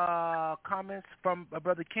questions, comments from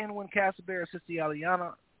Brother Kenwin Castleberry, Sister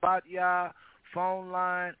Aliana, Batya, phone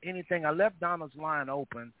line, anything? I left Donna's line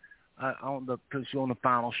open because you're on the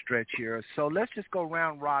final stretch here. So let's just go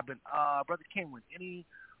round robin. Brother Kenwin, any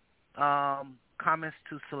comments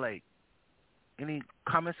to Celai? Any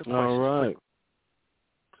comments or questions? All right.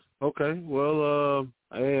 Okay. Well,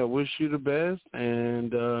 I wish you the best,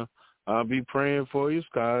 and I'll be praying for you.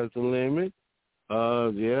 Sky's the limit.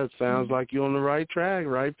 Yeah, it sounds like you're on the right track,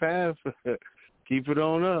 right path. Keep it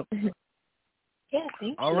on up. Yeah,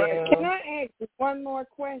 thank All you. right. Can I ask one more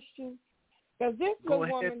question? Because this little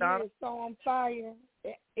woman here is so on fire.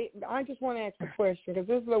 I just want to ask a question, because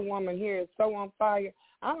this little woman here is so on fire.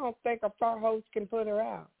 I don't think a far host can put her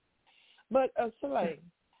out. But, Celai,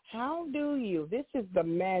 how do you, this is the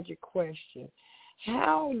magic question,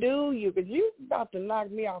 how do you, because you're about to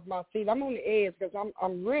knock me off my feet. I'm on the edge because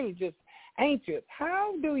I'm really just anxious.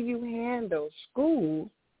 How do you handle school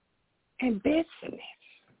and business?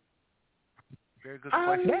 Very good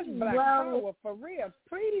question. That's Black Power for real.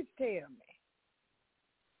 Please tell me.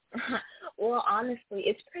 Well, honestly,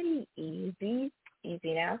 it's pretty easy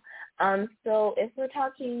now. So if we're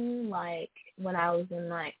talking like when I was in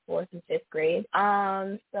like 4th and 5th grade,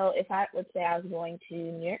 so if I would say I was going to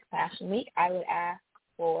New York Fashion Week, I would ask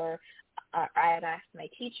for, I had asked my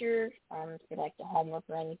teacher for like the homework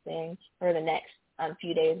or anything for the next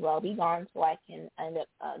few days while I'll be gone, so I can end up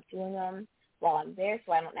doing them while I'm there,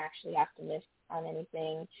 so I don't actually have to miss on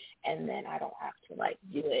anything, and then I don't have to like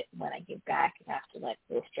do it when I get back and have to like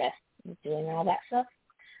feel stressed with doing all that stuff.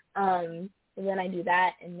 So then I do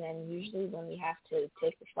that, and then usually when we have to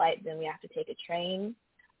take the flight, then we have to take a train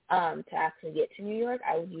to actually get to New York.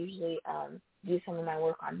 I would usually do some of my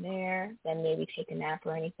work on there, then maybe take a nap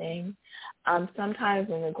or anything. Sometimes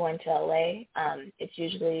when we're going to LA, it's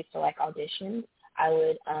usually for like auditions. I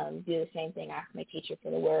would do the same thing, ask my teacher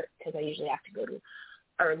for the work because I usually have to go to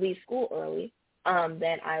or leave school early.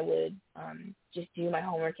 Then I would just do my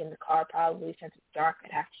homework in the car. Probably since it's dark,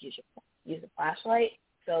 I'd have to use a flashlight.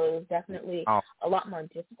 So it was definitely a lot more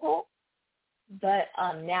difficult. But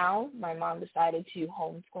now my mom decided to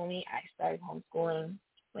homeschool me. I started homeschooling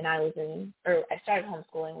when I was in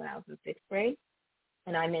 6th grade,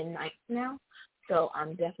 and I'm in 9th now. So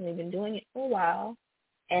I've definitely been doing it for a while.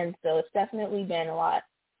 And so it's definitely been a lot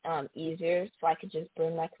easier, so I could just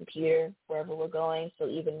bring my computer wherever we're going, so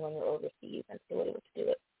even when we're overseas, I'm still able to do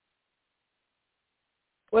it.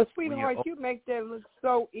 Well, sweetheart, you make that look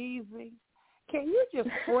so easy. Can you just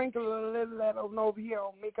sprinkle a little of that over here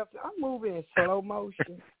on me? Because I'm moving in slow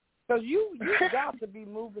motion. Because you got to be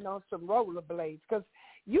moving on some rollerblades. Because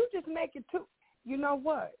you just make it too. You know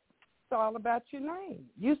what? It's all about your name.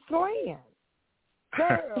 You slaying.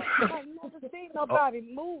 Girl, I've never seen nobody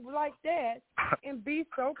move like that and be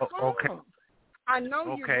so calm. Okay. I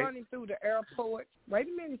know you're running through the airport. Wait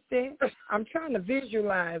a minute, Sid. I'm trying to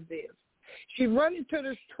visualize this. She's running to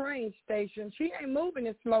this train station. She ain't moving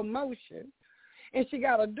in slow motion. And she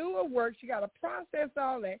got to do her work. She got to process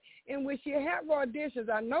all that. And when she have auditions,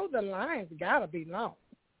 I know the lines got to be long.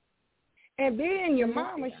 And then your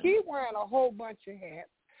mama, she wearing a whole bunch of hats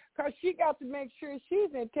because she got to make sure she's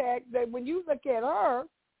intact, that when you look at her,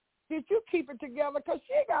 did you keep it together? Because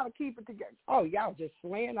she got to keep it together. Oh, y'all just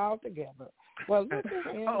slaying all together. Well, look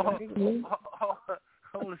at him.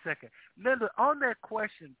 Hold a second. Linda, on that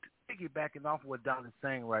question, piggybacking off what Don is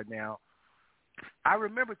saying right now, I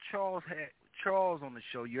remember Charles on the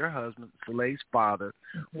show, your husband, Celai's father,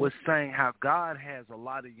 was saying how God has a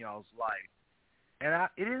lot in y'all's life. And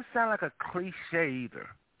it didn't sound like a cliche either.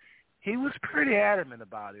 He was pretty adamant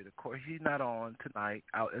about it. Of course, he's not on tonight.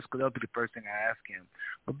 That'll be the first thing I ask him.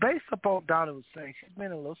 But based upon what Donna was saying, she's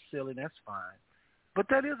been a little silly, and that's fine. But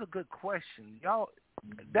that is a good question. Y'all,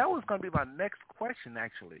 that was going to be my next question,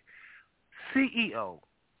 actually. CEO,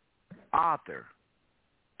 author,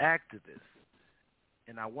 activist,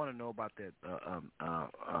 and I want to know about that.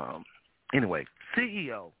 Anyway,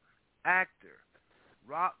 CEO, actor,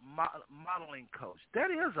 modeling coach. That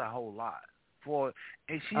is a whole lot.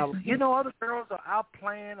 And she's, other girls are out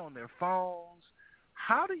playing on their phones.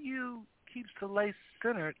 How do you keep Celai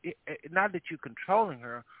centered? Not that you're controlling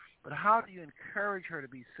her, but how do you encourage her to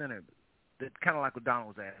be centered? That kind of like what Donna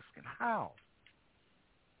was asking. How?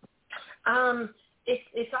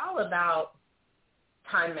 It's all about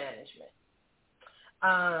time management.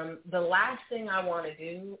 The last thing I want to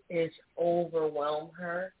do is overwhelm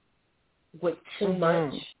her with too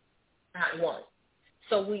much at once.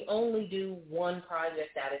 So we only do one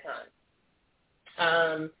project at a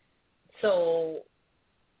time. So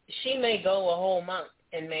she may go a whole month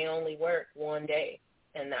and may only work one day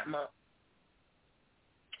in that month.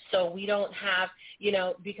 So we don't have,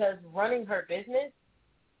 because running her business,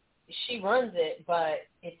 she runs it, but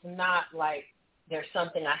it's not like there's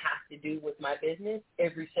something I have to do with my business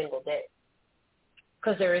every single day.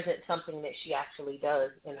 Because there isn't something that she actually does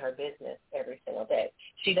in her business every single day.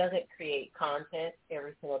 She doesn't create content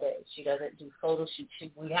every single day. She doesn't do photo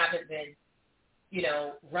shoots. We haven't been,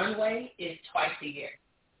 runway is twice a year.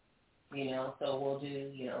 So we'll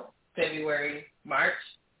do, February, March,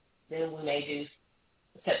 then we may do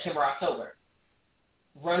September, October.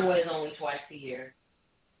 Runway is only twice a year.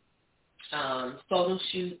 Photo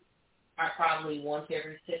shoots are probably once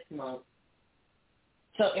every 6 months.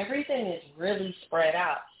 So everything is really spread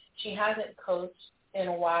out. She hasn't coached in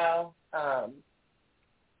a while,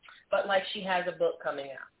 but like she has a book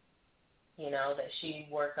coming out, that she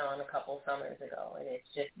worked on a couple summers ago, and it's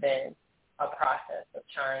just been a process of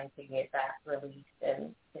trying to get that released.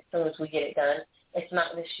 And as soon as we get it done, it's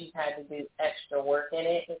not that she's had to do extra work in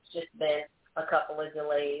it. It's just been a couple of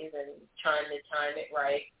delays and trying to time it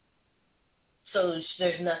right. So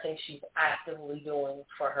there's nothing she's actively doing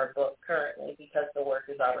for her book currently because the work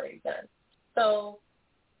is already done. So,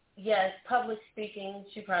 yes, public speaking,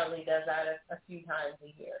 she probably does that a few times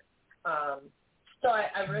a year. So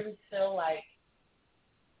I really feel like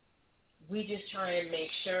we just try and make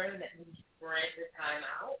sure that we spread the time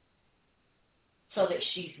out so that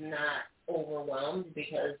she's not overwhelmed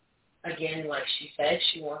because, again, like she said,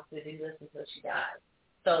 she wants to do this until she dies.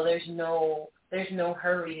 So there's no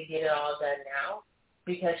hurry to get it all done now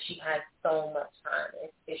because she has so much time.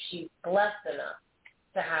 If she's blessed enough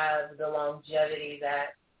to have the longevity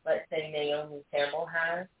that, let's say, Naomi Campbell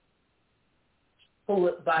has,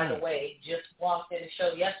 who, by the way, just walked in the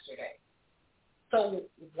show yesterday. So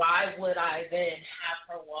why would I then have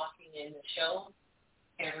her walking in the show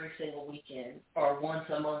every single weekend or once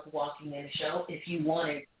a month walking in the show if you want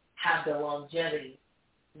to have the longevity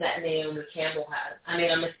that Naomi Campbell has? I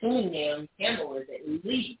mean, I'm assuming Naomi Campbell is at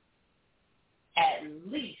least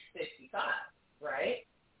 55, right?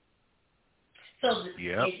 So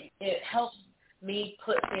it helps me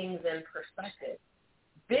put things in perspective.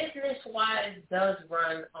 Business-wise does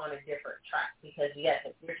run on a different track because, yes,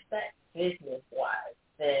 if you're set business-wise,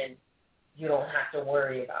 then you don't have to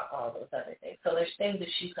worry about all those other things. So there's things that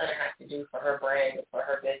she's going to have to do for her brand and for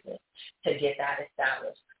her business to get that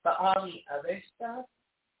established. But all the other stuff,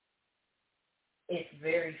 it's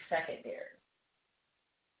very secondary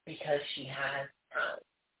because she has time.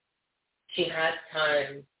 She has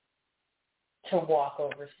time to walk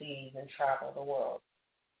overseas and travel the world.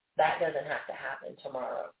 That doesn't have to happen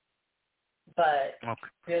tomorrow. But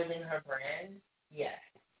building her brand, yes.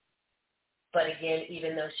 But again,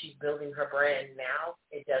 even though she's building her brand now,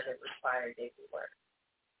 it doesn't require daily work.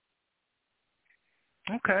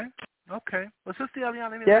 Okay. Well, Sister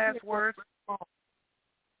Eliana, any last words?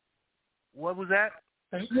 What was that?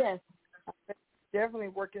 Yes. Definitely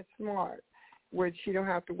working smart where she don't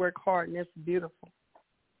have to work hard, and it's beautiful.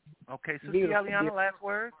 Okay, Sister Eliana, last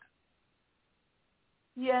words?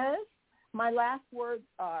 Yes. My last words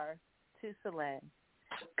are to Celai.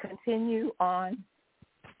 Continue on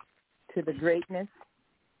to the greatness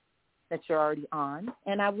that you're already on.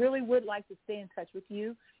 And I really would like to stay in touch with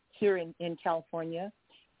you here in California.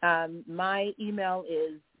 My email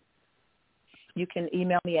is, you can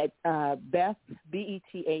email me at Beth,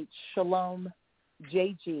 B-E-T-H, Shalom,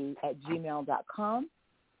 JG @gmail.com.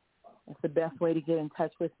 That's the best way to get in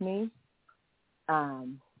touch with me.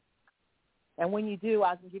 And when you do,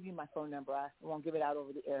 I can give you my phone number. I won't give it out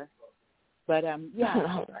over the air. But,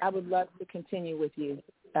 yeah, I would love to continue with you.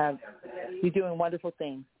 You're doing wonderful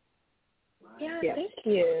things. Yeah, thank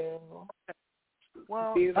you.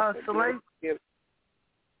 Well,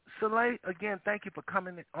 Celai, again, thank you for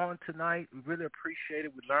coming on tonight. We really appreciate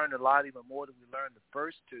it. We learned a lot, even more than we learned the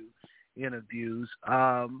first two interviews.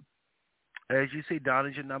 As you see,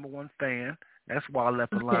 Donna's your number one fan. That's why I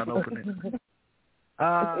left the line open.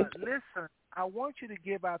 Listen, I want you to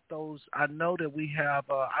give out those. I know that we have.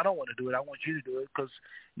 I don't want to do it. I want you to do it because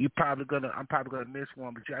I'm probably gonna miss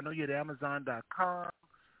one. But I know you're at Amazon.com.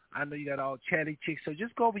 I know you got all Chatty Chicks. So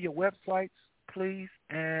just go over your websites, please,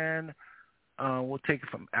 and we'll take it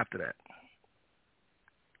from after that.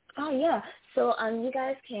 Oh yeah. So you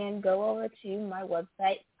guys can go over to my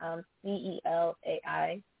website,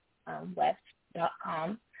 CELAI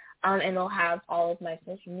West.com. And it'll have all of my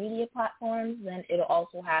social media platforms. Then it'll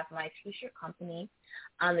also have my T-shirt company,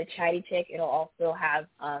 the Chatty Chick. It'll also have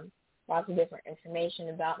lots of different information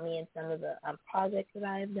about me and some of the projects that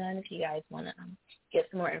I have done if you guys want to get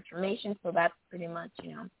some more information. So that's pretty much,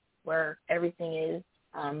 where everything is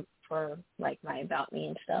for, like, my About Me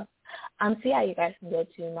and stuff. So, yeah, you guys can go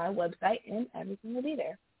to my website and everything will be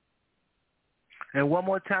there. And one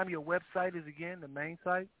more time, your website is, again, the main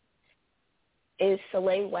site? Is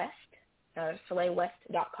Celai West,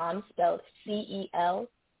 CelaiWest.com, spelled CELAIWEST.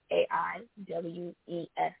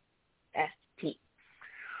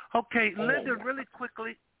 Okay, Linda, really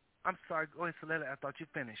quickly. I'm sorry. Go ahead, Celai. I thought you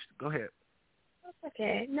finished. Go ahead. That's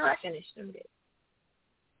okay. No, I finished. I'm good.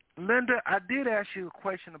 Linda, I did ask you a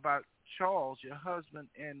question about Charles, your husband,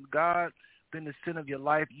 and God been the center of your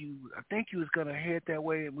life. I think you was going to head that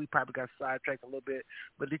way, and we probably got sidetracked a little bit.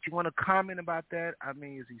 But did you want to comment about that? I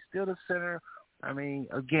mean, is he still the center? I mean,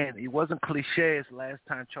 again, it wasn't cliche as last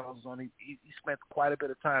time Charles was on. He spent quite a bit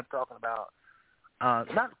of time talking about,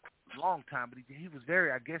 not a long time, but he was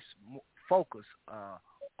very, I guess, focused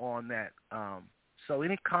on that. So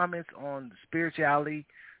any comments on the spirituality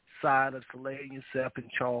side of Celai and yourself and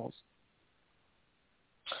Charles?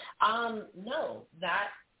 No, that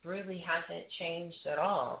really hasn't changed at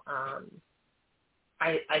all.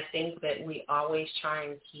 I think that we always try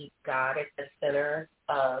and keep God at the center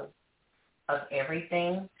of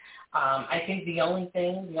everything. I think the only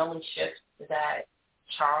shift that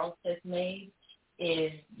Charles has made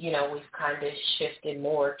is, we've kind of shifted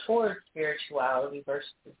more towards spirituality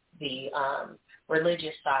versus the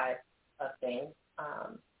religious side of things.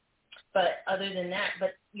 But other than that,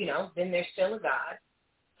 then there's still a God.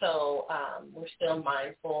 So we're still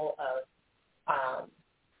mindful of,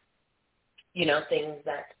 things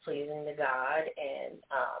that's pleasing to God and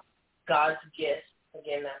God's gifts.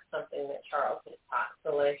 Again, that's something that Charles has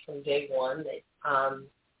taught Celai from day one, that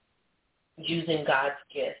using God's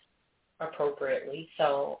gifts appropriately.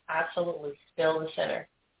 So absolutely still the center.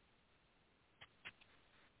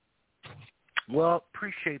 Well,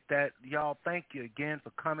 appreciate that. Y'all, thank you again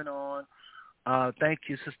for coming on. Thank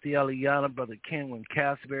you, Sister Eliana, Brother Kenwin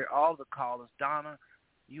Casper, all the callers. Donna,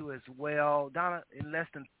 you as well. Donna, in less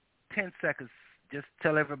than 10 seconds, just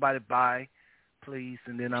tell everybody bye, please,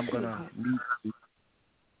 and then I'm going to mute you.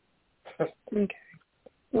 Okay.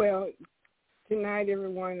 Well, tonight,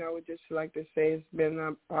 everyone, I would just like to say it's been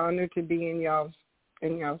an honor to be in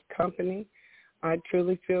y'all's company. I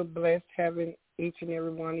truly feel blessed having each and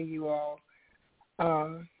every one of you all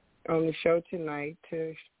on the show tonight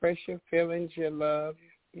to express your feelings, your love,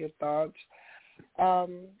 your thoughts.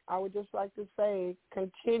 I would just like to say,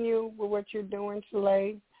 continue with what you're doing,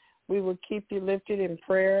 Celai. We will keep you lifted in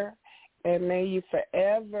prayer, and may you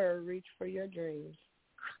forever reach for your dreams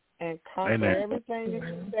and conquer everything that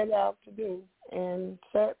you set out to do. And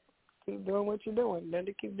keep doing what you're doing.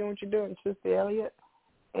 Linda, keep doing what you're doing. Sister Elliott,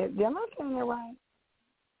 am I saying that right?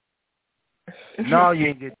 No, you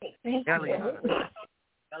ain't good.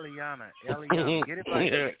 Eliana, get it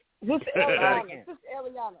right. Just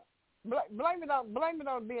Eliana. Blame it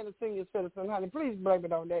on being a senior citizen, honey. Please blame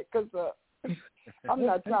it on that, because I'm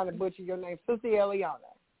not trying to butcher your name. Sister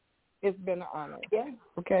Eliana, it's been an honor. Yeah.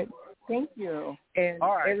 Okay. Thank you. And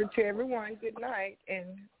all right. To everyone, good night, and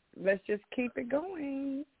let's just keep it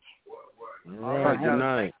going. All right, good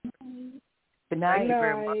night. Good night. Thank you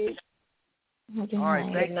very much. All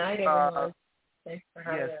right, good night, everyone. Thanks for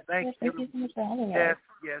having us. Thank you. Thank you so much for having us.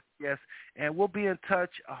 Yes. And we'll be in touch,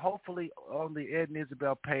 hopefully, on the Ed and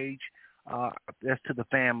Isabel page. That's to the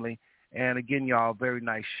family. And again, y'all, very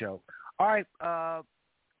nice show. All right,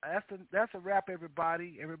 that's a wrap,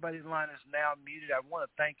 everybody. Everybody in line is now muted. I want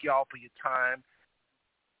to thank y'all for your time.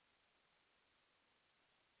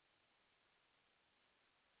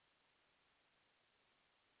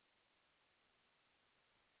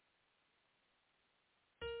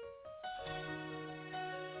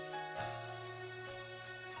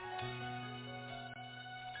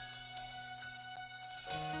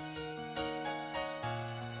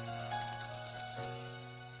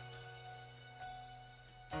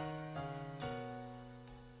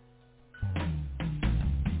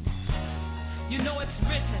 You know it's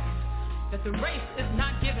written that the race is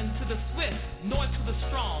not given to the swift nor to the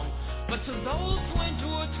strong, but to those who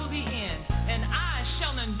endure to the end. And I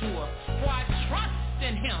shall endure, for I trust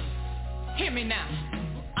in him. Hear me now.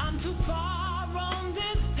 I'm too far